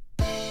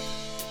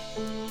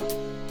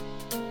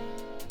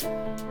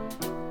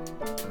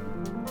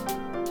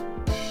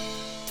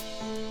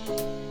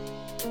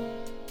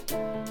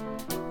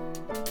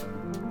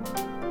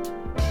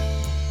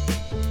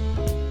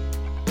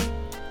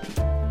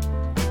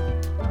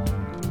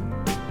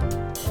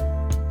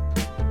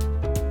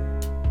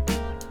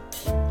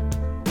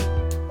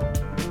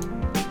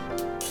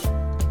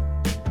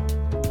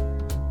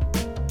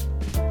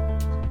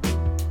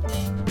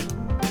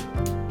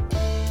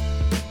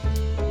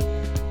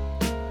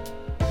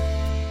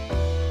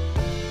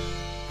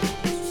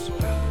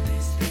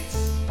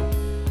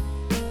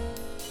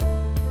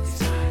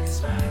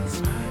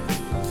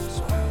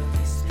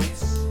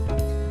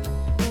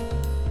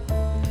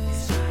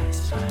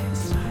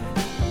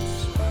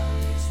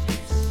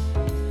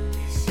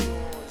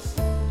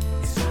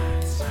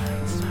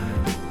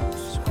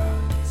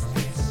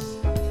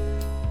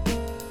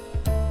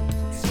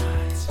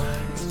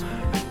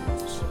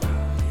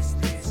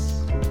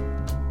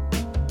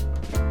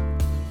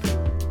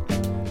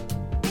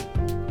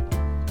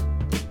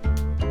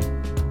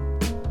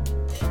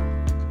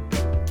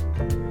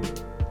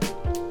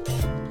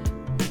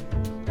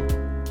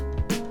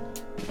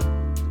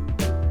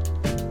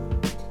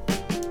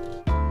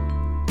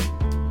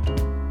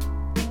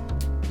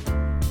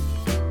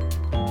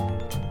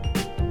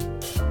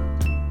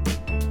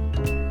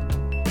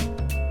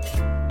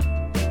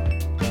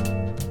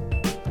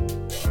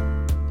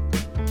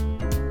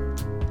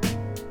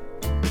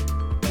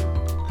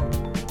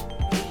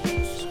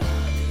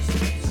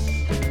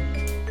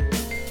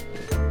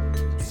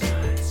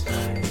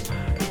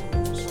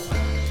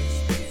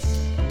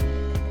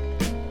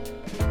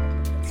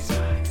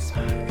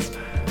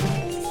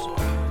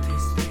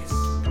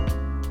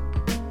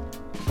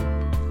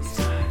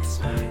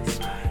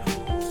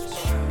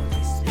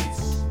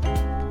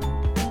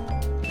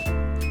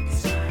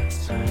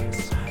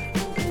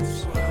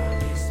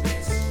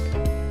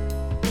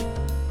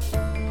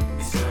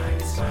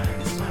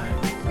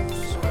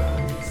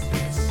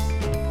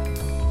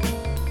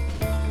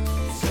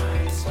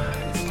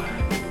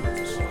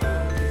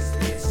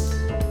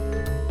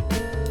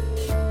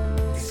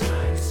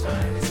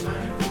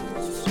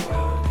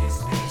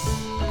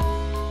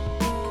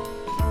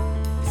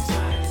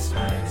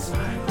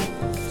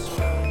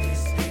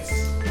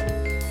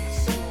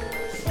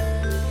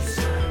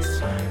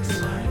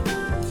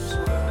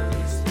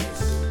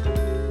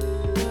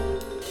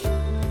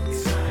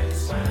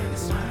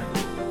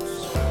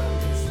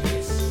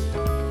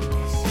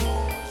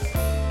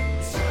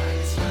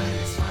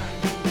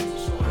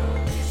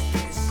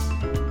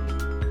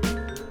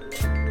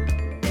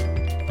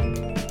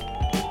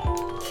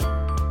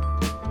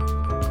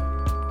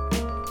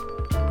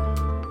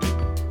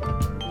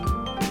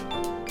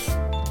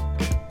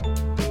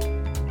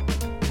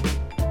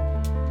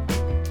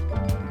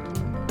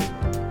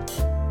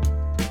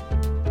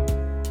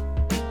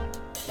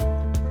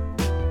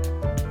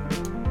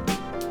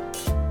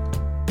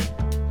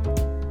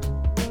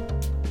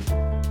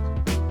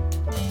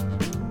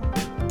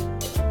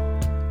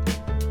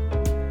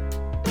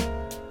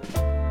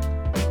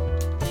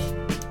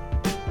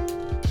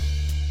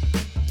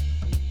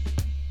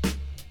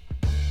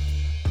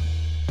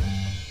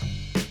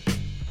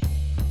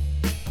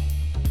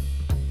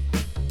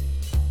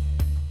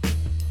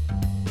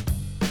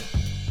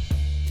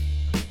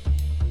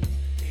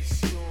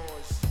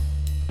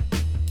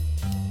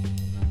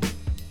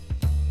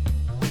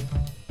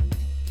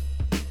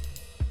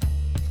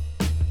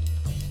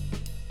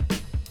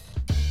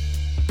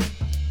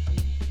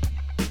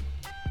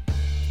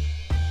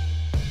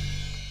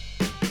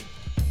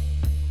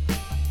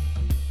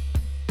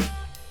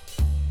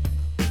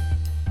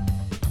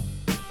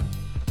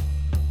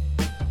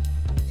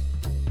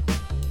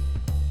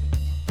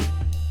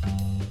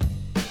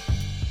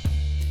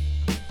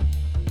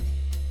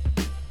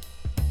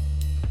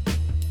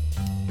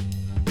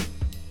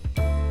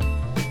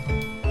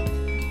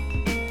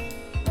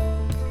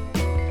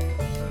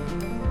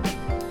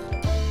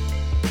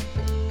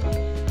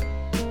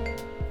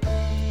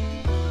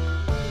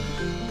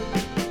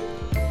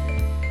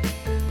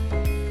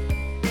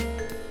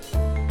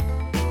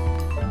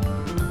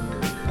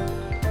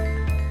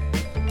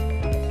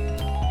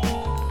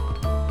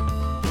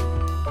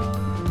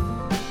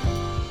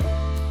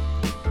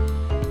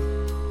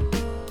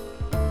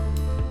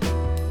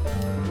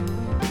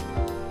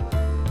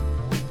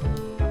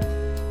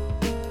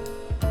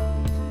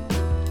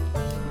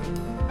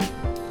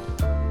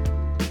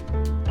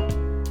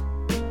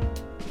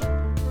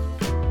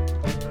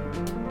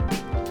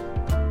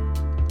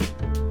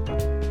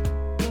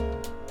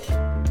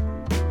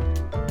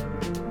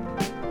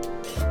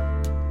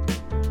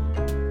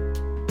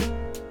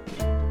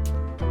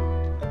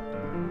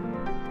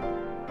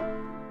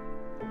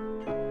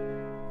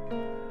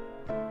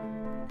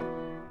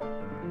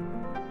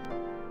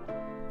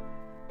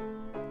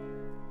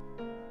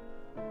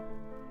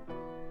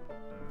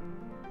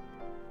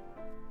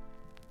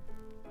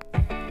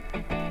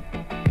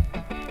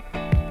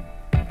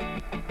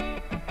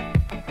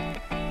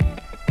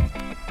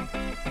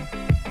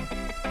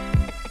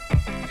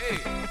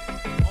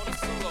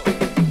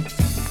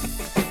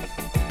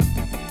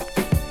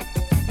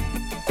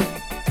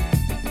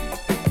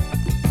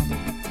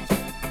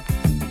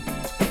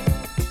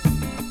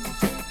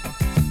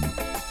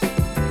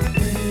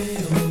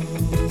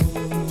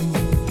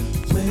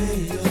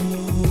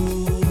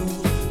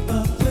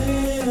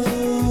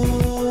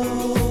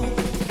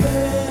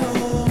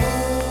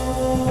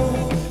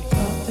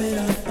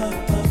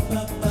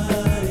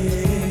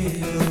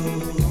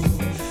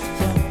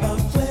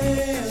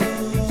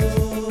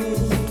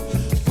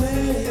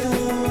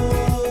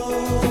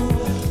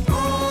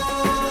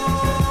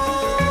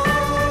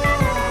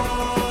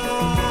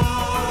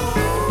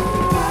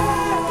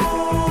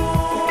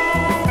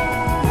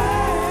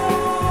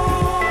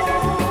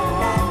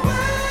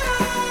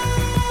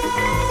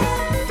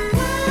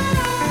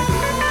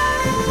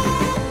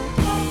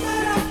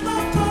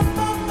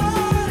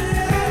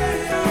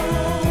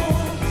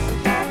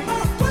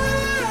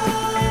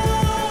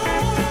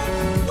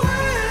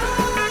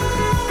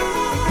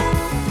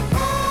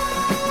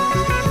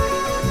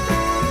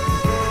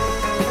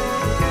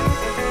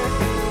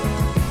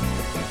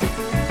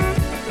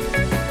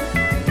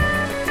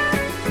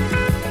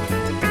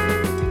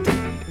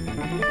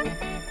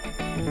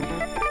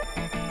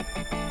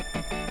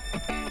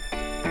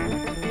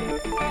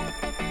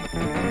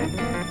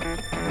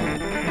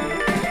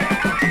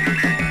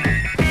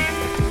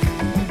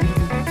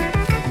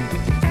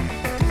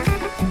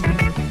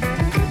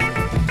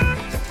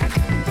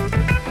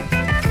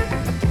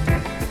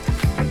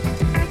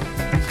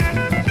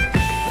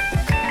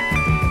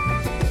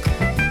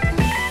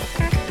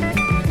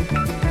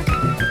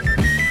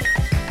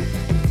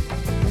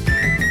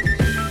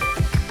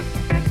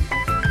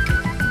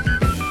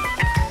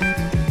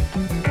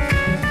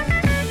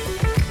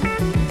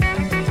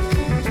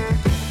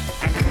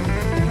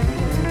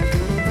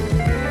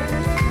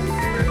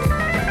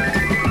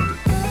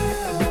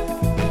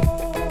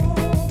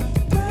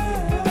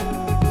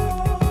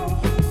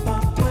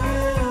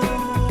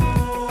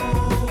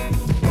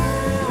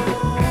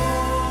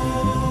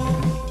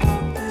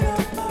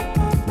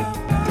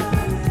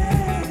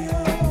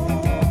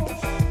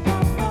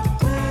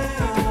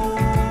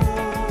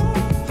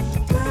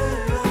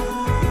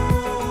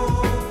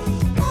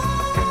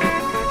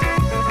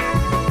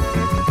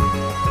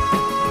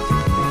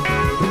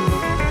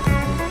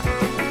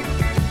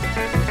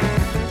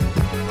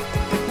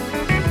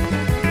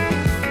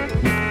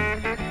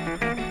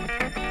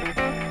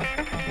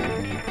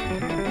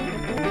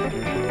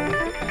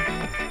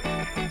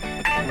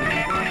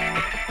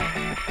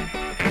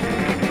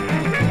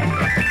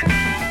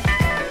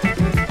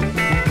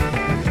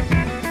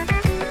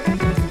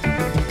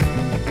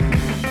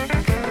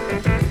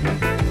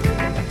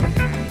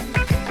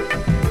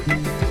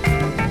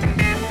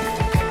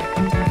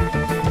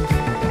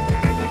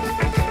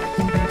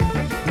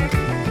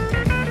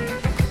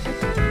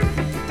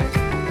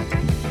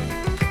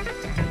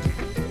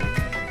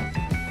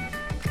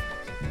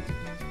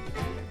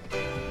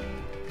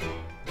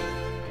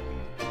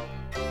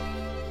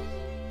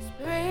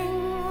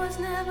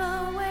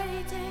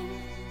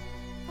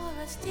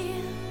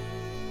 still,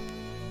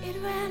 it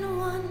ran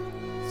one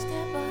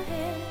step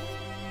ahead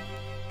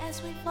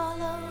as we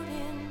followed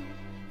in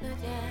the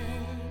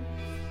dance.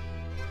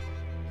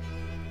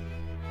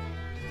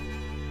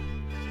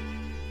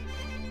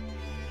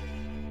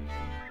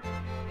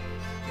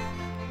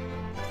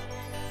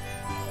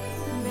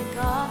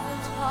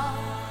 McGriffin's heart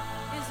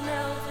is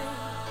melting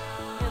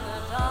in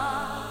the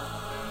dark.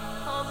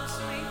 All the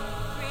sweet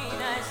green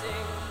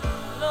icing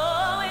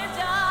blowing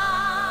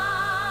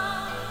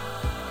down.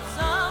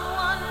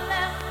 Someone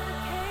left the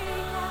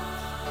cake out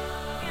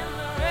in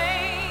the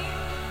rain.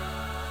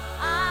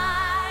 I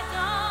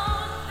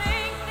don't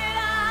think that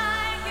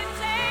I can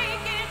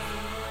take it,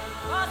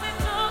 'cause it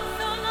took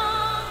so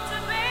long to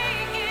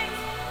make it,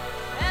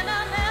 and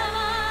I'll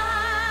never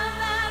have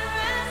that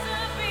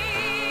recipe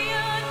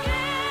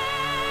again.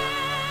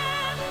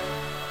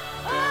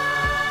 Oh,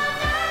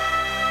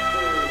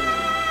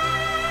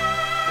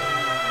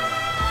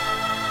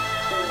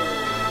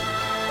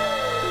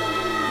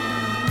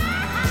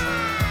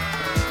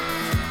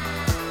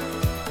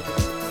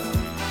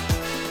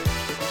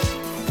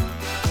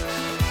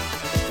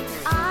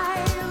 I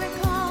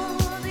recall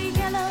the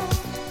yellow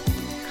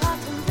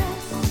cotton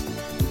dress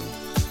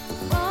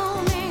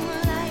foaming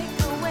like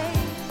a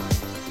wave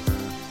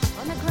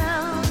on the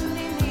ground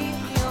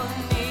beneath your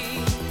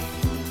knee.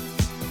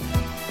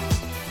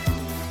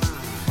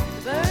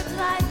 Birds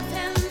like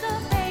tender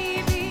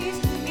babies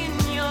in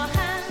your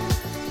hand,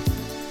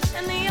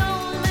 and the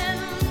old men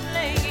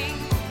playing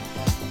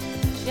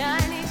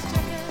Chinese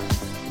checkers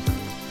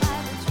by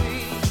the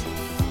tree.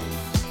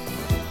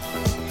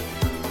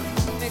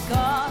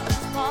 Because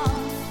fall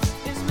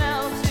is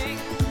melting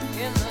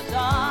in the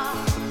dark,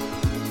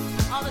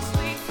 all the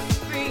sweet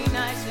green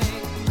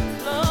icing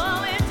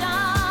blowing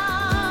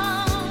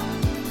down.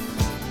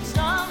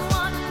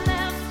 Someone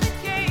left the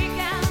cake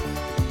out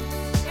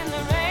in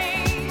the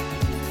rain.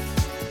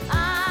 I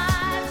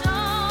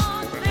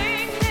don't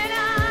think that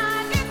I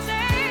can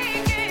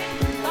take it,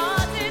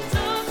 'cause it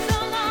took so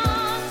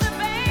long to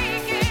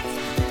bake it,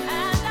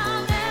 and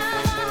I'll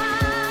never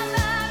have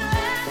that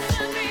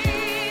recipe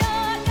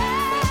again.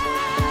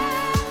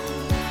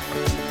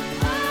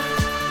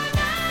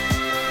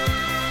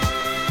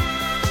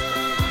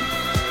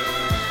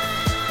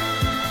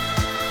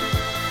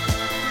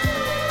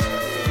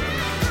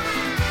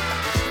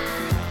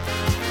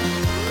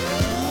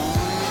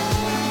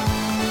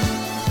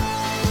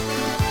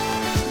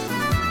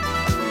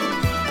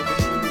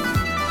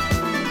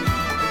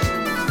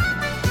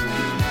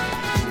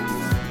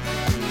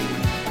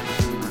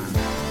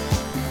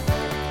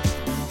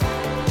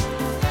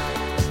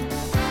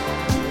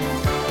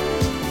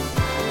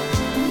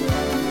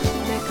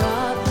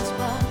 McGriffin's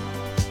spot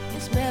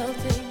is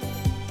melting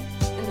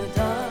in the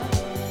dark,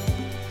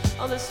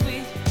 all the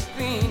sweet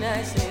green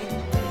icing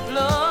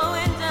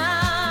blowing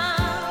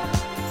down.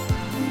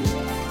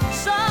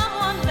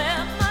 Someone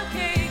left my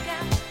cake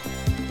out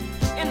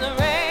in the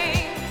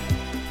rain.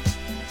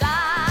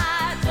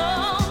 I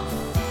don't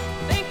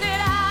think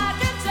that I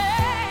can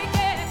take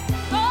it,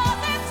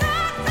 'cause it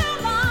took too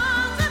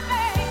long to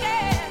bake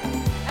it,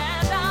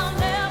 and I'll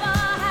never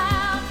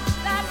have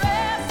that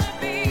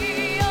recipe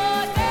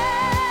again.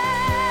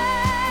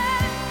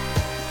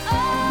 Oh,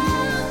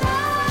 no.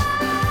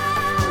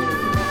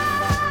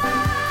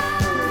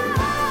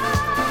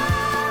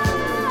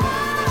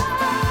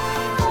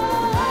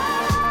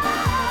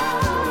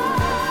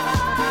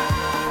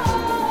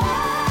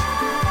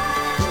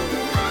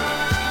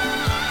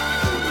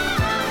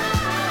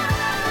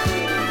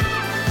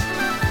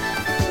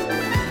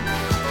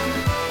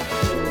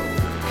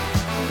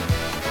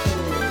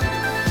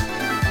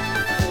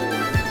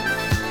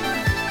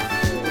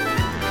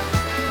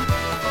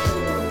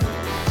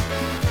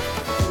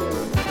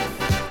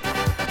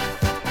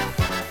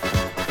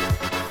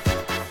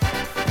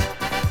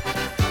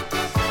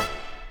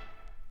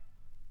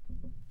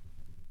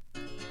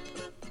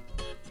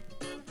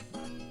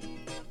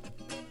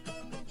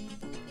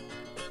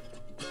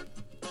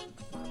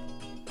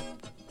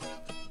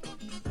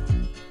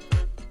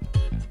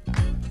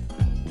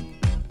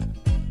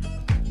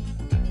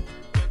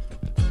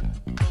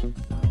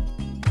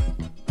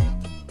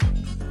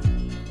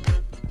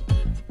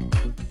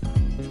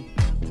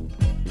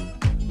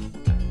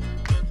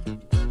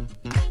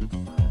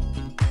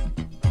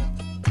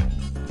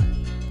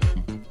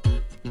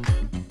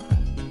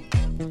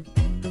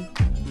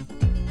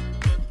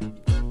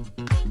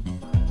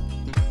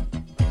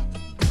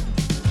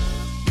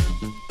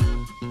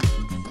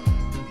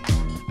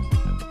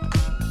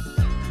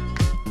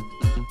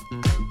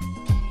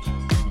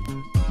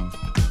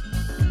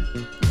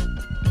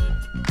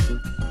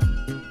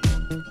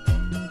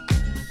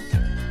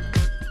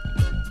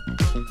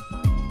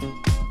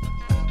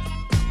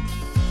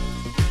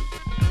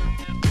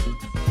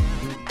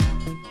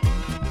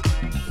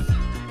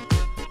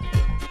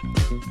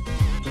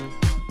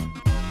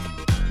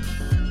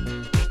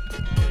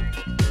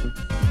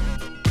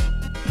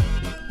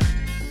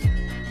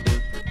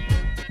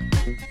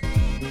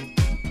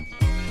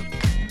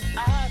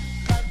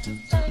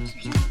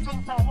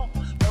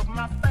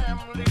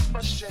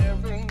 for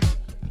sharing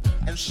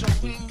and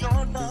showing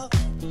your love.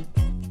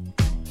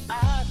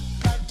 I'd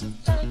like to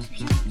thank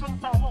you from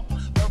all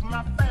of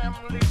my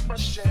family for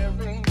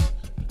sharing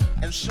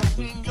and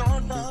showing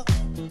your love.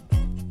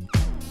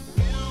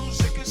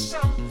 Music is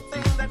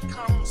something that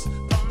comes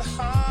from the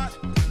heart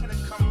and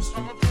it comes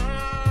from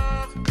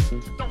above.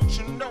 Don't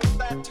you know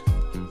that?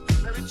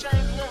 Mary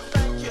Jane won't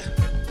thank you.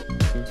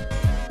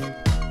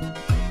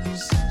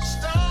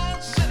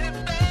 Stone City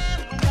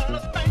Band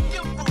wanna thank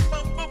you.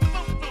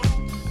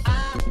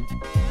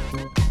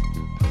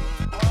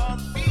 All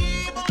the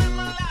people in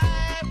my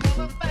life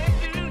wanna thank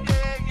you,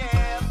 yeah,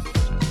 yeah.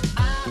 I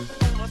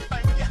wanna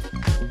thank you.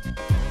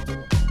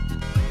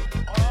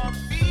 All the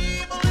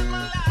people in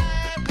my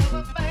life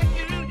wanna thank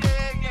you,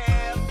 yeah,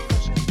 yeah.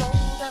 'Cause you know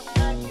that we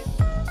like it.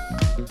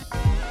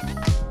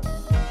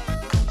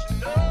 'Cause you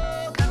know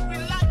that we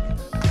like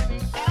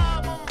winning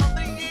album of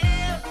the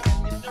year.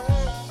 And you know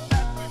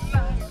that we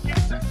like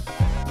it.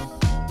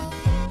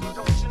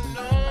 Don't you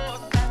know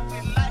that we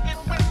like it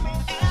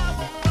winning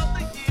album of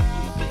the year,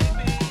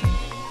 baby?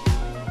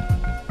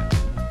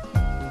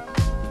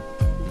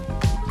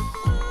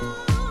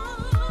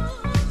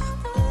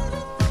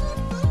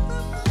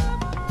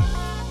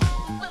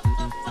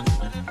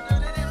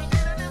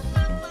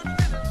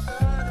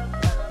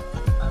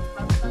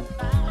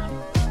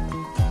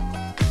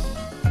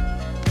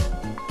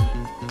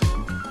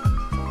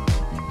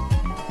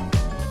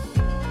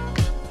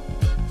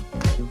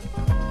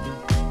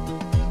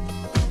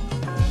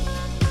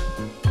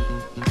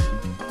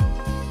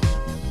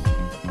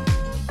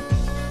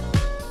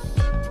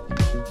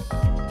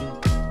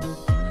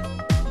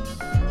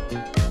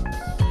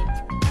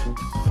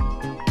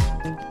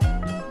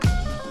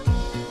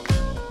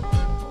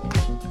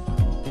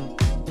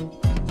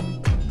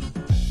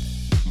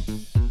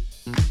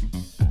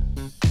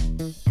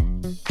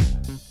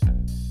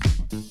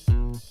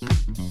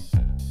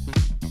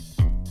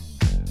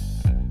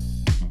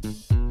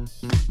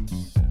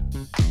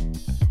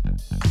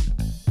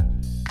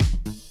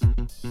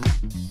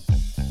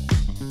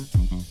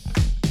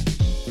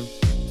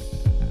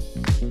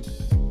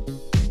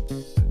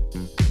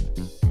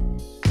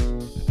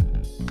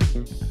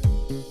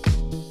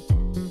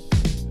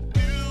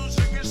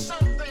 Music is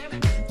something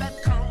that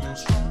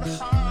comes from the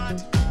heart.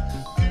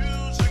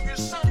 Music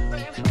is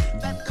something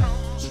that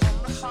comes from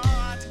the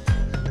heart.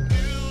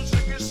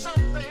 Music is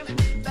something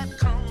that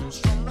comes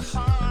from the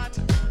heart.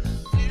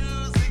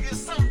 Music is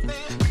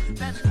something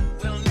that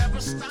will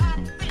never stop,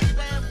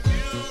 baby.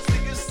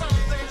 Music is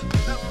something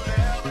that will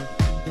never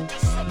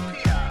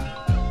disappear.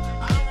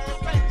 I wanna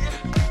thank you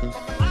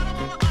from the bottom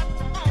of my heart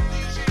for all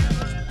these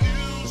years.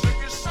 Music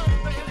is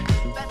something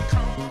that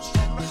comes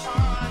from the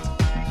heart.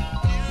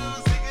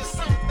 Music is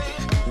something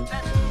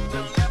that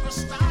will never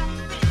stop,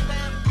 baby.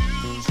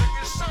 Music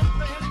is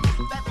something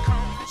that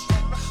comes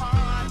from the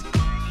heart.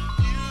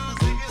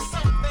 Music is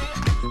something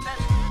that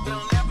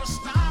will never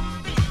stop,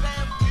 baby.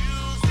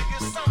 Music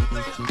is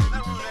something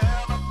that will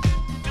never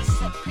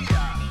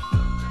disappear.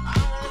 I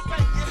wanna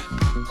thank you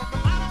from the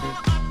bottom of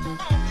my heart for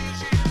all these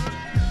years.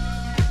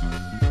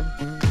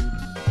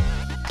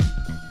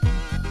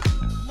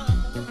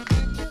 Mama,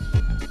 thank you.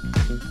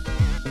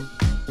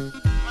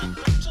 My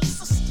precious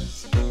sisters,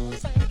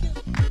 thank you.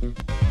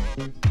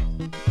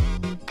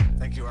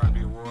 Thank you, R&B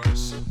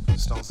Awards,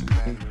 Stone City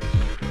Band,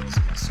 and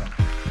myself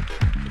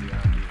for the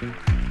R&B Award.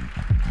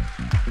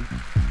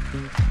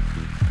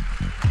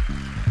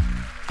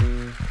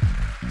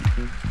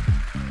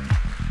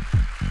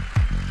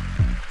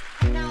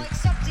 Now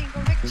accepting for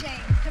Rick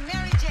Jane, the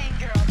Mary Jane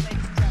girl,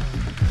 ladies and gentlemen.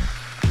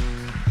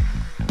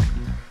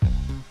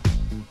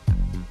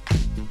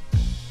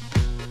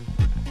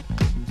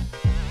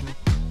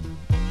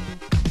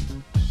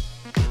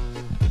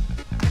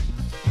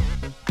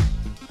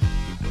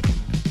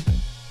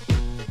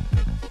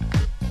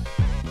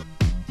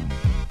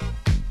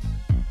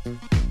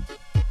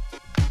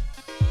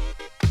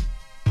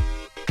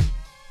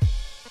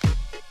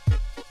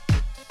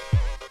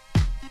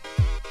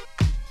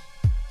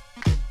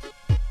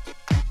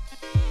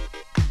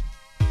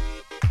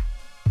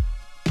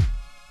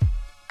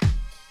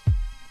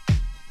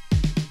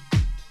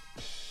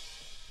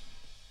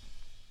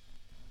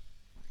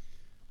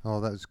 Oh,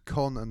 that was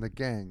Con and the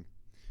Gang.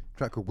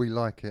 Track called We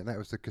Like It, and that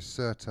was the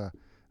Caserta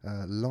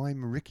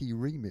Lime Ricky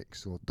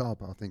remix, or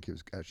dub, I think it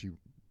was actually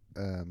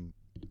on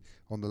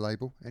the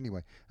label.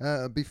 Anyway,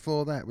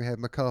 before that we had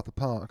MacArthur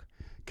Park,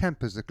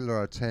 Campers, the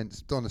Glora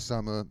Tents, Donna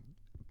Summer,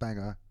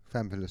 banger,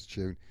 fabulous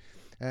tune.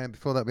 And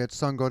before that we had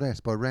Sun Goddess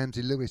by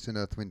Ramsey Lewis and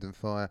Earth, Wind and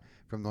Fire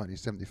from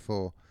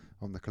 1974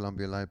 on the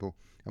Columbia label.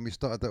 And we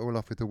started that all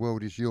off with The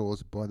World Is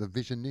Yours by the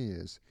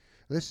Visioneers.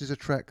 This is a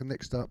track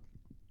next up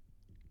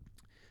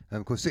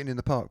called Sitting in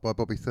the Park by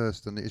Bobby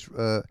Thurston. It's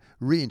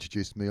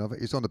reintroduced me.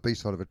 It's on the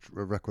B-side of a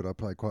record I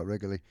play quite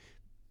regularly.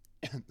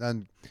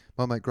 And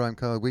my mate Graham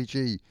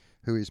Carr-Weegee,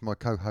 who is my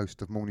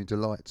co-host of Morning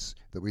Delights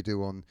that we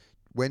do on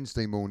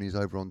Wednesday mornings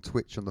over on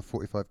Twitch on the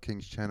 45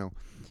 Kings channel.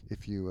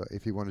 If you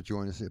want to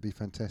join us, it'd be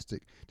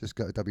fantastic. Just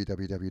go to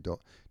www.twitch.tv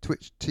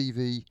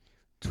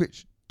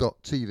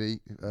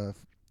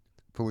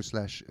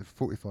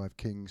 /45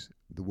 Kings,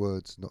 the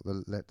words, not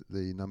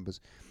the numbers,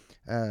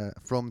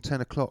 from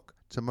 10 o'clock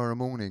tomorrow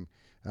morning.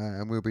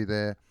 And we'll be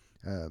there.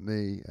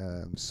 Me,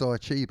 Sai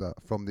Chiba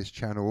from this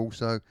channel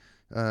also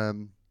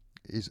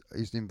is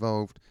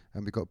involved,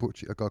 and we've got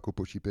a guy called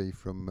Butchie B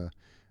from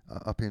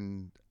up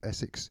in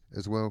Essex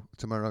as well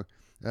tomorrow.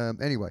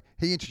 Anyway,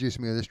 he reintroduced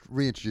me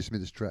to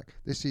this track.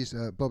 This is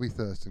Bobby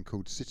Thurston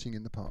called Sitting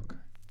in the Park.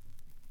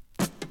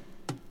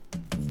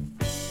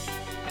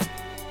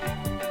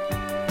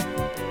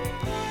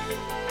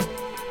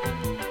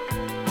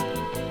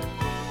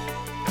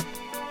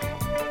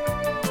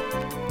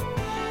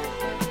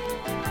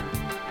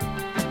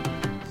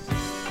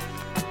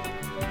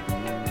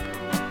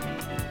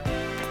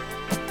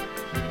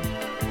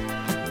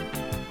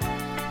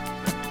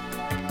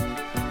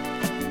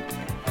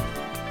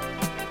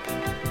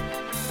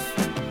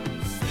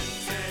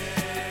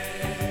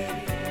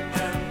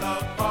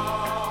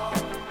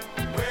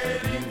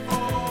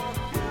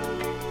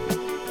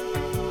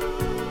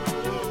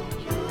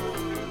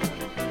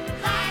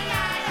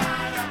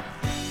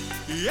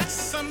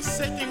 Yes, I'm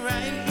sitting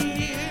right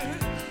here,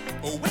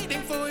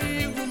 waiting for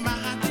you,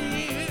 my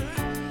dear,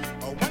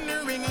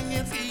 wondering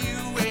if you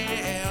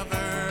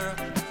ever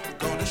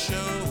gonna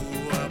show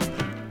up.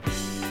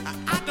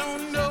 I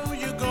don't know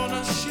you're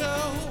gonna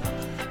show,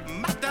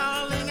 my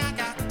darling, I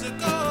got to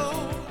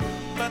go,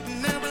 but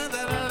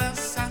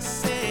nevertheless I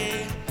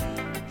say,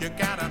 you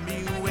gotta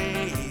be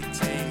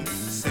waiting,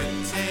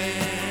 sitting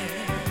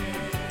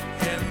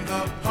in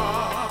the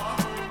park,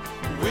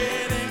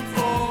 waiting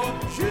for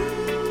you.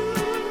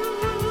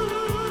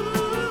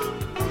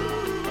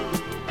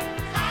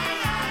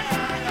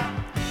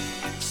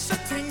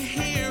 Sitting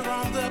here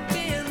on the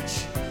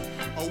bench,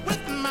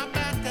 with my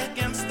back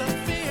against the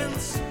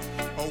fence,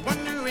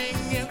 wondering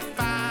if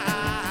I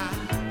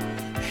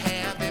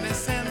have any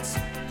sense,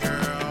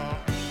 girl.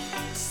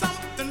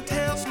 Something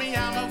tells me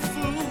I'm a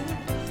fool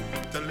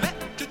to let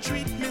you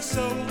treat me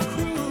so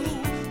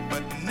cruel,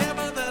 but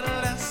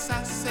nevertheless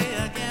I say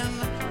again,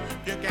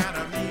 you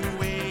gotta be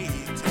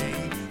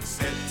waiting,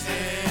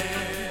 sitting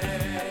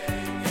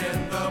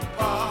in the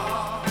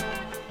park,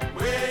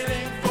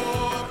 waiting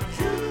for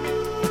you.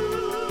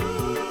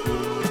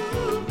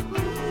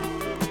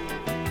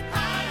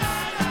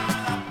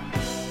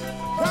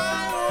 Why,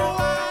 oh,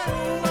 why,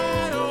 oh, why,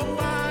 oh,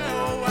 why,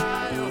 oh,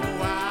 why, oh,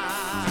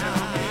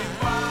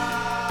 why?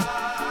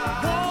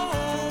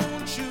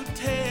 Won't you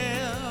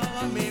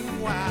tell me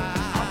why?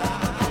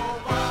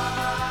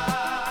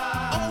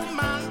 Oh,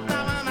 my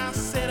darling, I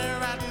said it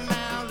right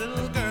now,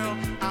 little girl,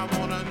 I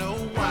wanna know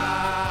why.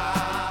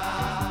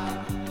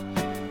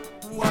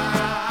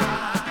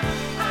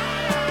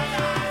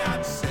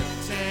 I'm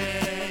sitting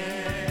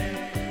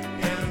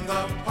in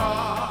the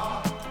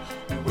park,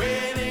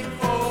 waiting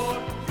for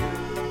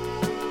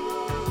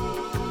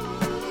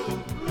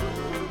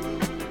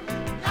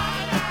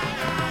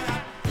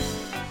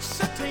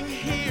sitting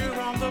here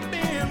on the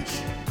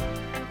bench,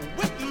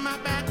 with my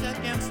back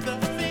against the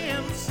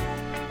fence,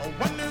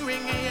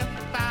 wondering if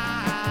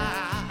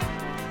I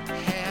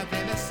have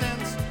any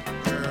sense,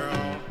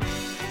 girl.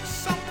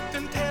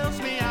 Something tells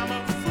me I'm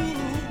a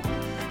fool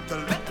to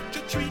let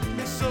you treat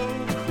me so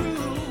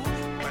cruel,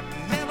 but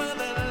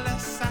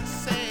nevertheless I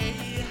say,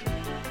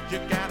 you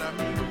gotta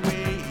be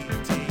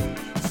waiting,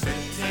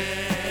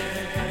 sitting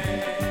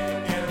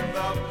in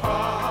the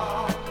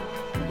park,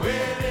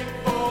 waiting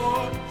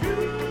for you.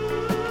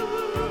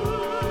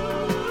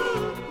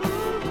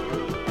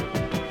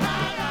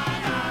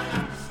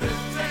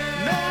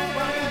 No,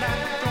 I'm not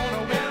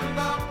gonna win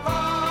the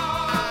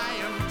park. I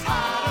am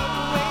tired of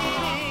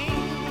waiting.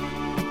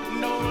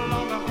 No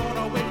longer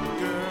gonna wait,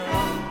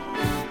 girl,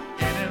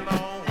 any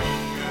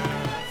longer.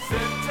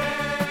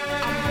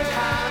 I'm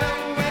tired of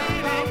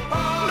waiting.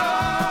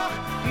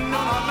 No,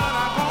 I'm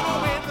not gonna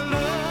wait,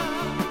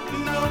 love.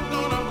 No,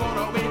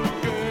 gonna wait,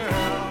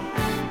 girl,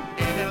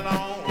 any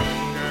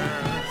longer.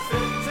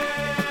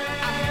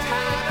 I'm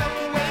tired of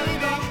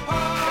waiting.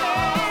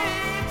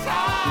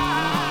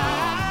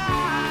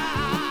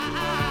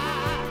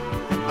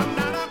 I'm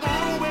not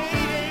gonna wait.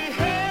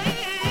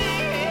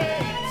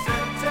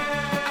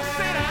 I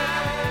said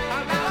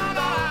I'm not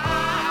gonna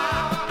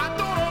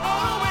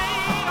wait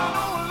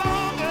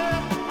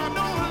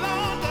no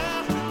longer.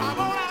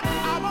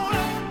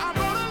 I'm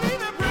gonna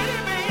leave it pretty,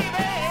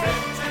 baby.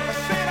 I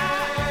said I'm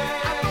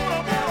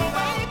gonna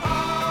wait.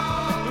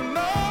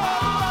 No,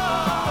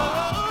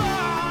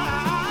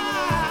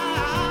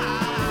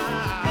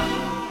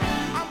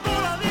 I'm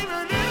gonna leave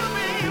it, little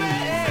baby.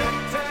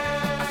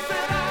 I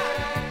said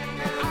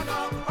I'm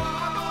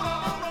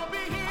gonna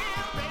be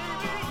here,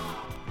 baby.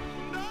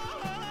 No,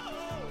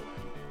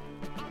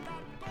 I'm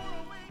not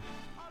gonna wait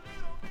a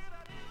little bit,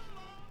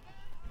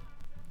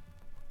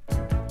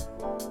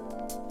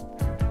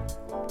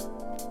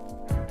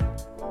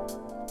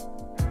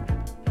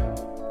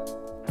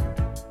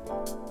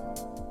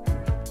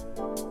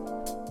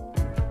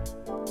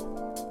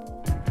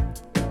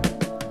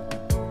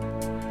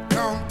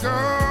 Don't go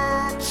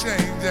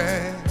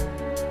changing,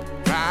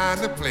 trying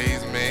to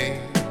please me.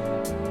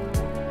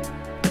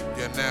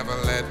 You never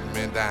let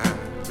me down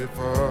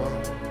before.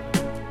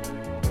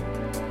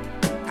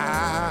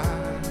 I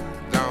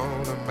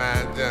don't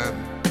imagine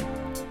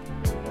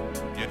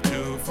you're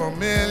too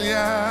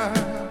familiar,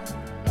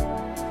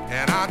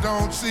 and I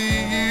don't see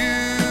you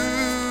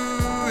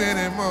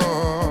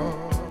anymore.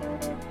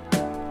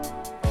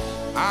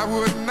 I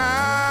would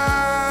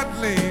not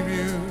leave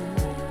you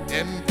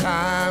in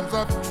times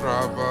of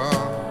trouble.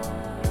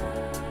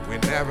 We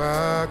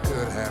never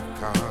could have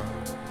come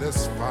this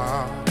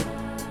far,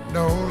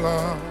 no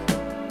love.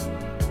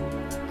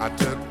 I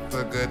took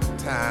the good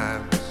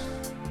times,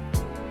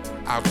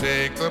 I'll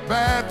take the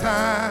bad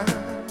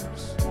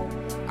times.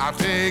 I'll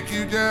take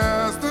you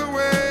just the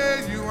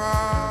way you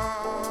are.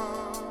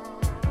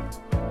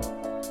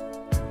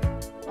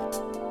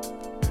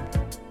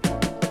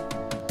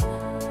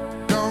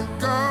 Don't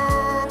go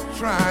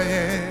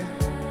trying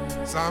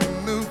some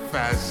new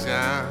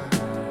fashion.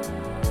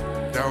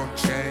 Don't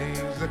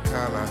change the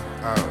color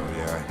of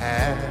your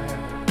hair.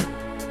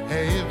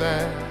 Hey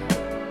there,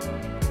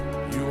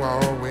 you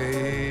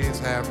always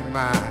have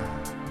my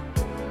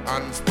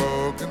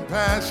unspoken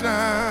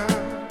passion.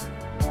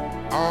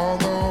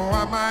 Although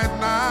I might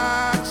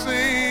not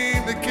seem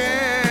to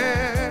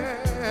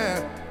care,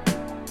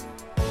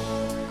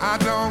 I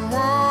don't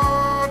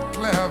want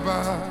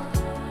clever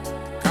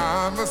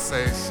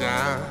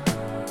conversation.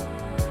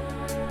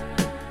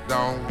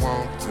 Don't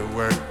want to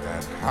work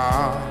that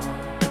hard,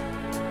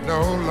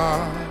 no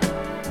love.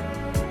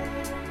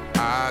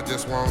 I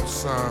just want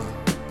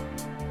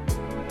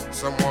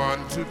someone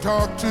to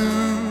talk to.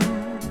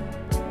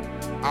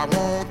 I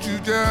want you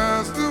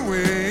just the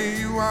way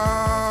you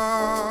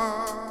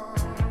are.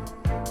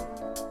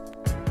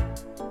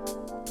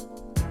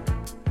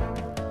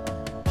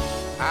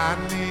 I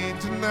need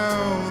to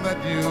know that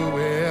you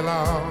will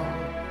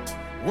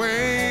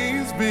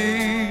always be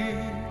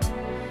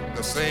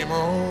the same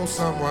old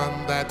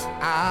someone that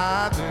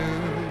I do.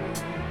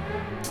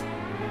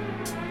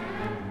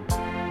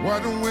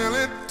 What will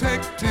it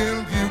take till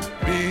you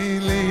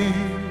believe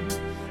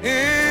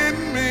in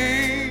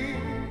me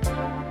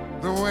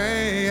the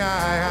way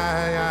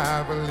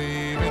I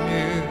believe in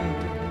you?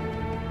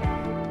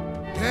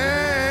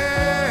 Yeah.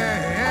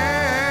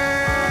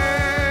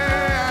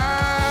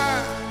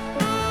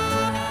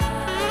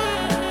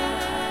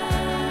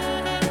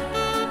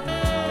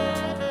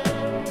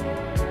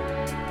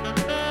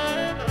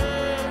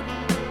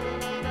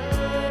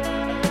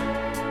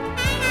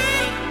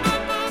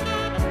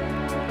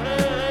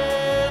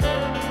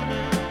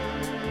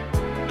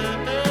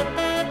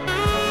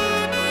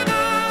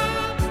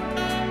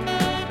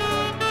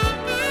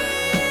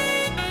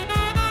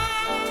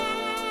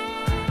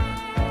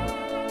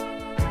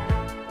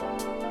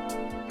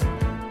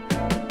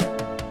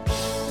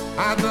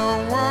 I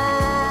don't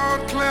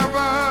want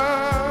clever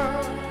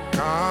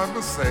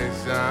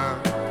conversation.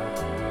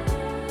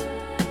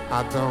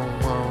 I don't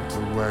want to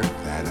work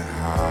that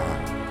hard.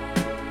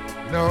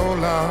 No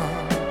love.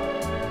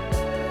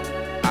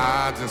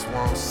 I just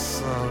want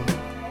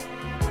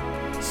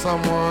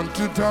someone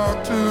to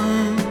talk to.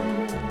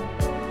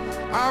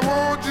 I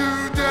want you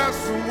just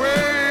the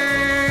way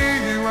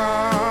you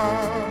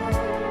are.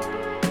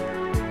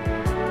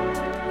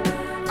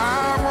 I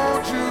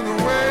want you the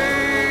way.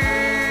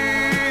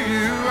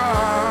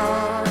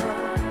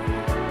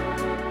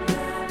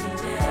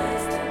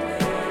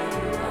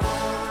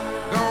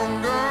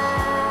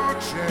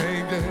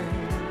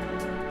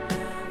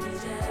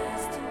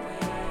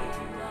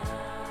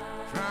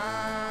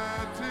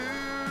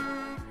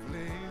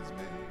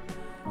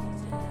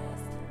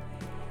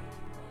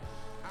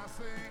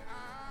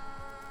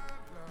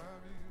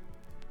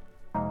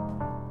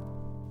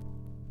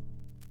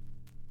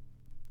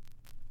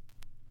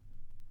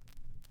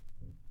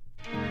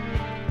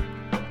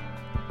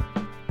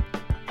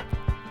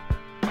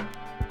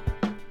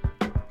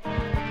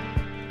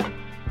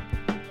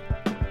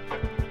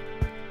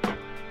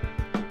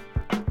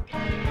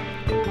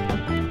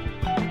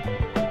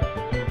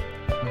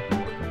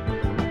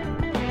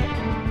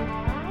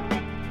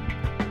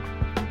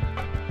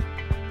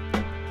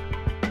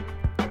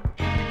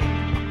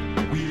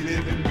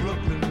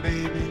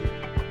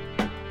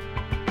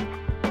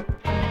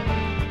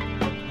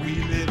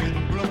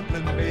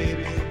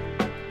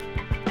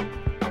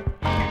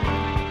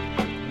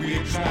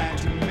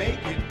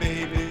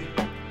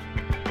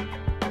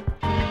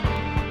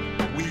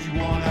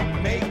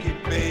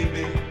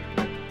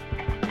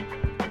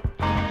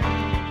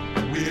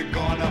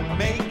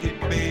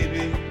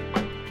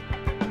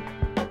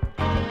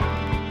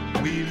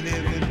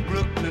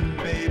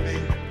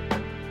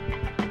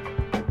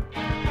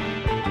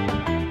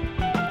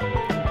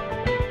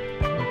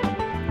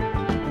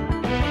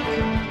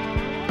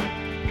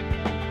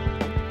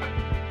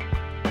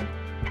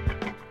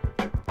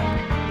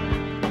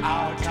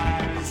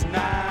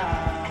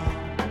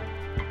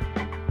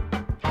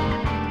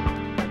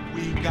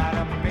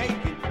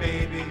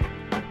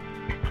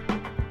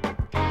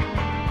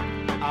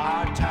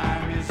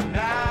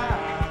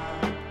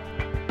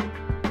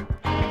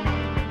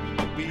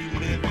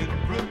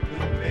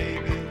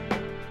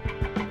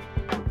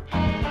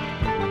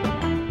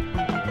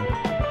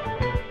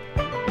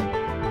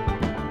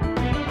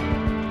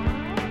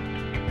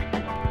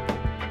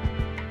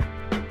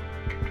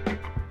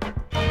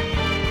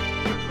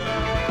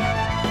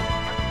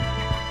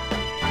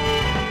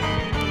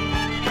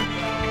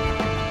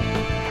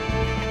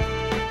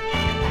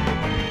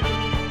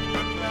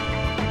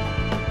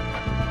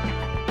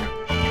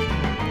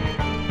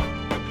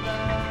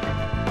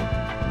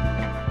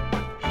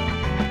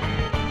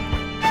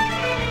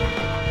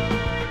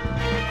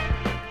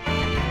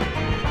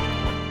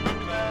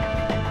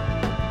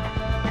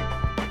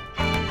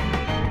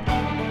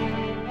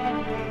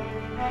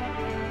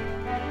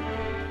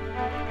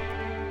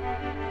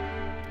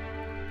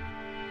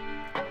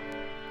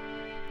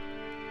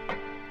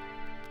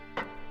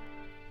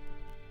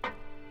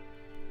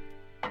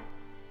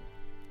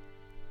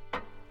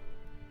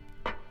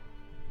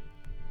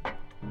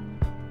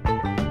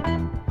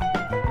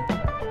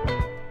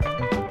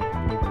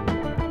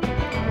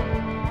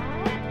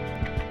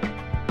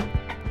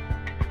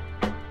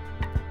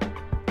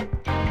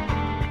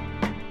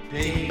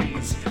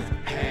 days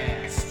have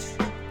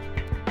passed,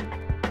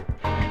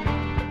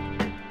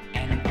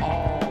 and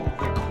all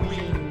the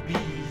queen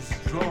bee's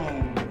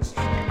drones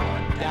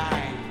are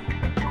dying.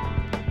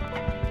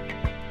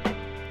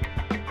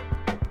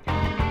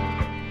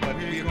 But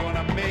we're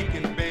gonna make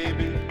it,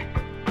 baby,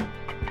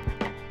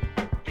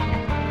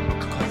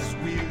 'cause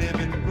we live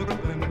in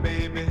Brooklyn,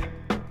 baby.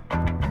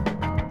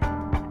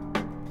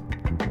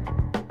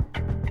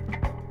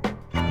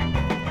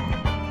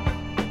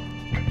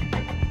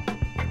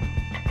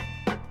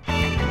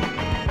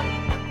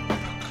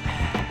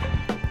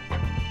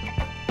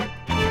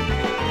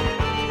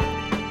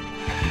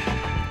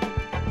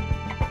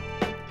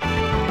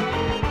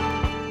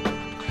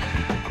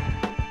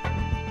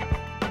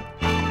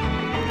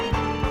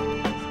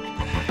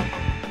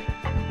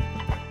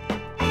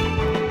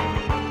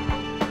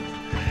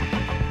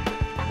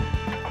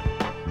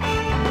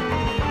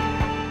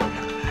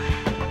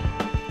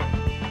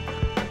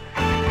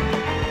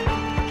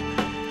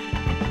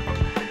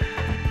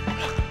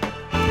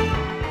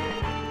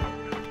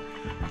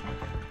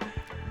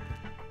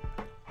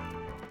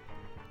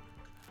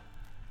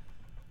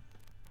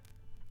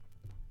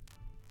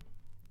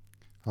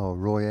 Oh,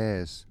 Roy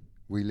Ayers,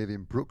 We Live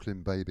in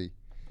Brooklyn, baby.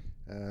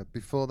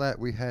 Before that,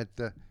 we had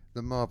the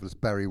marvellous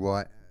Barry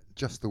White,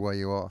 Just the Way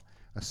You Are.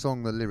 A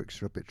song, the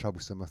lyrics are a bit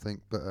troublesome, I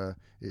think, but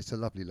it's a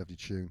lovely, lovely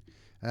tune.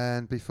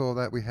 And before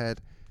that, we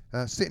had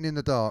Sitting in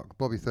the Dark,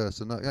 Bobby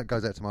Thurston. That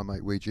goes out to my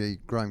mate Ouija,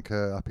 Graham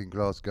Kerr up in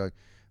Glasgow.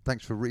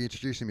 Thanks for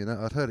reintroducing me.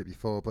 I'd heard it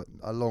before, but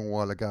a long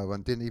while ago,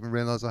 and didn't even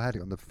realise I had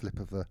it on the flip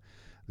of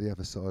the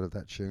other side of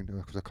that tune,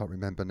 because I can't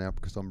remember now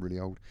because I'm really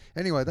old.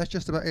 Anyway, that's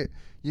just about it.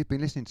 You've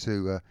been listening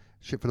to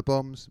Ship for the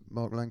Bombs,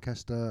 Mark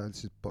Lancaster, and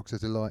this is Box of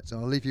Delights,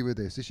 and I'll leave you with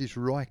this. This is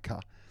Riker,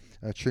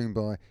 a tune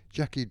by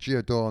Jackie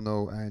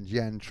Giordano and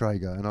Jan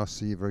Traeger, and I'll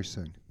see you very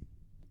soon.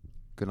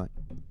 Good night.